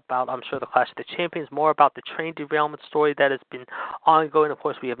talk about, I'm sure, the Clash of the Champions, more about the train derailment story that has been ongoing. Of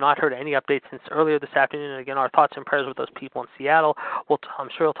course, we have not heard any updates since earlier this afternoon. And again, our thoughts and prayers with those people in Seattle. I'm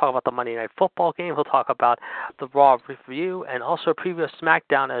sure he'll talk about the Monday Night Football game. He'll talk about the Raw review and also a preview of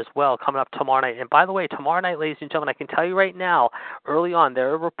SmackDown as well coming up tomorrow night. And by the way, tomorrow night, ladies and gentlemen, I can tell you right now, early on, there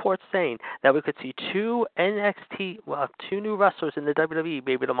are reports saying that we could see two new wrestlers in the WWE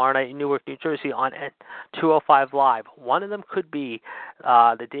maybe tomorrow night in Newark, New Jersey on 205 Live. One of them could be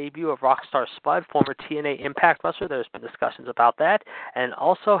the debut of Rockstar Spud, former TNA Impact wrestler. There's been discussions about that. And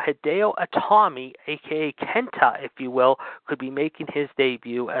also Hideo Itami, a.k.a. Kenta, if you will, could be making his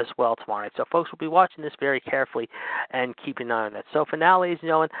debut as well tomorrow night. So, folks, will be watching this very carefully and keeping an eye on that. So, for now, ladies and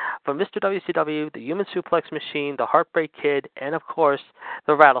gentlemen, from Mr. WCW, the Human Suplex Machine, the Heartbreak Kid, and, of course,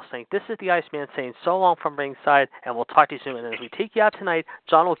 the Rattlesnake, this is the Iceman saying so long from ringside, and we'll talk to you soon. And as we take you out tonight,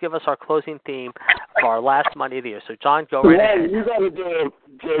 John will give us our closing theme for our last Monday of the year. So, John, go right ahead. You got to do a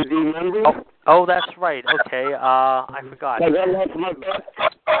JD number. Oh, that's right. Okay, I forgot. I got one for my back.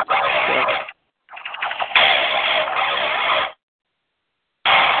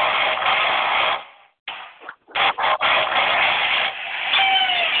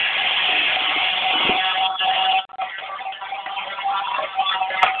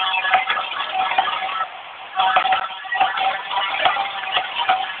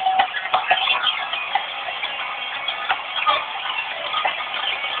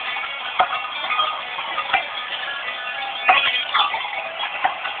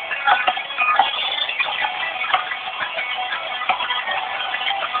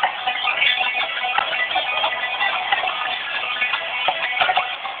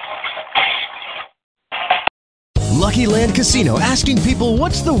 Lucky Land Casino, asking people,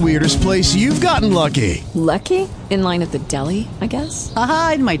 what's the weirdest place you've gotten lucky? Lucky? In line at the deli, I guess?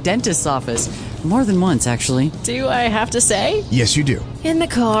 Aha, in my dentist's office. More than once, actually. Do I have to say? Yes, you do. In the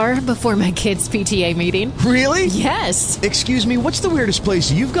car before my kids' PTA meeting. Really? Yes. Excuse me, what's the weirdest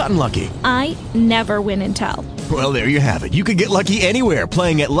place you've gotten lucky? I never win and tell. Well, there you have it. You can get lucky anywhere,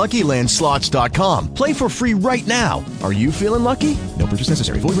 playing at LuckyLandSlots.com. Play for free right now. Are you feeling lucky? No purchase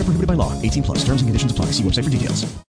necessary. Void where prohibited by law. 18+. Terms and conditions apply. See website for details.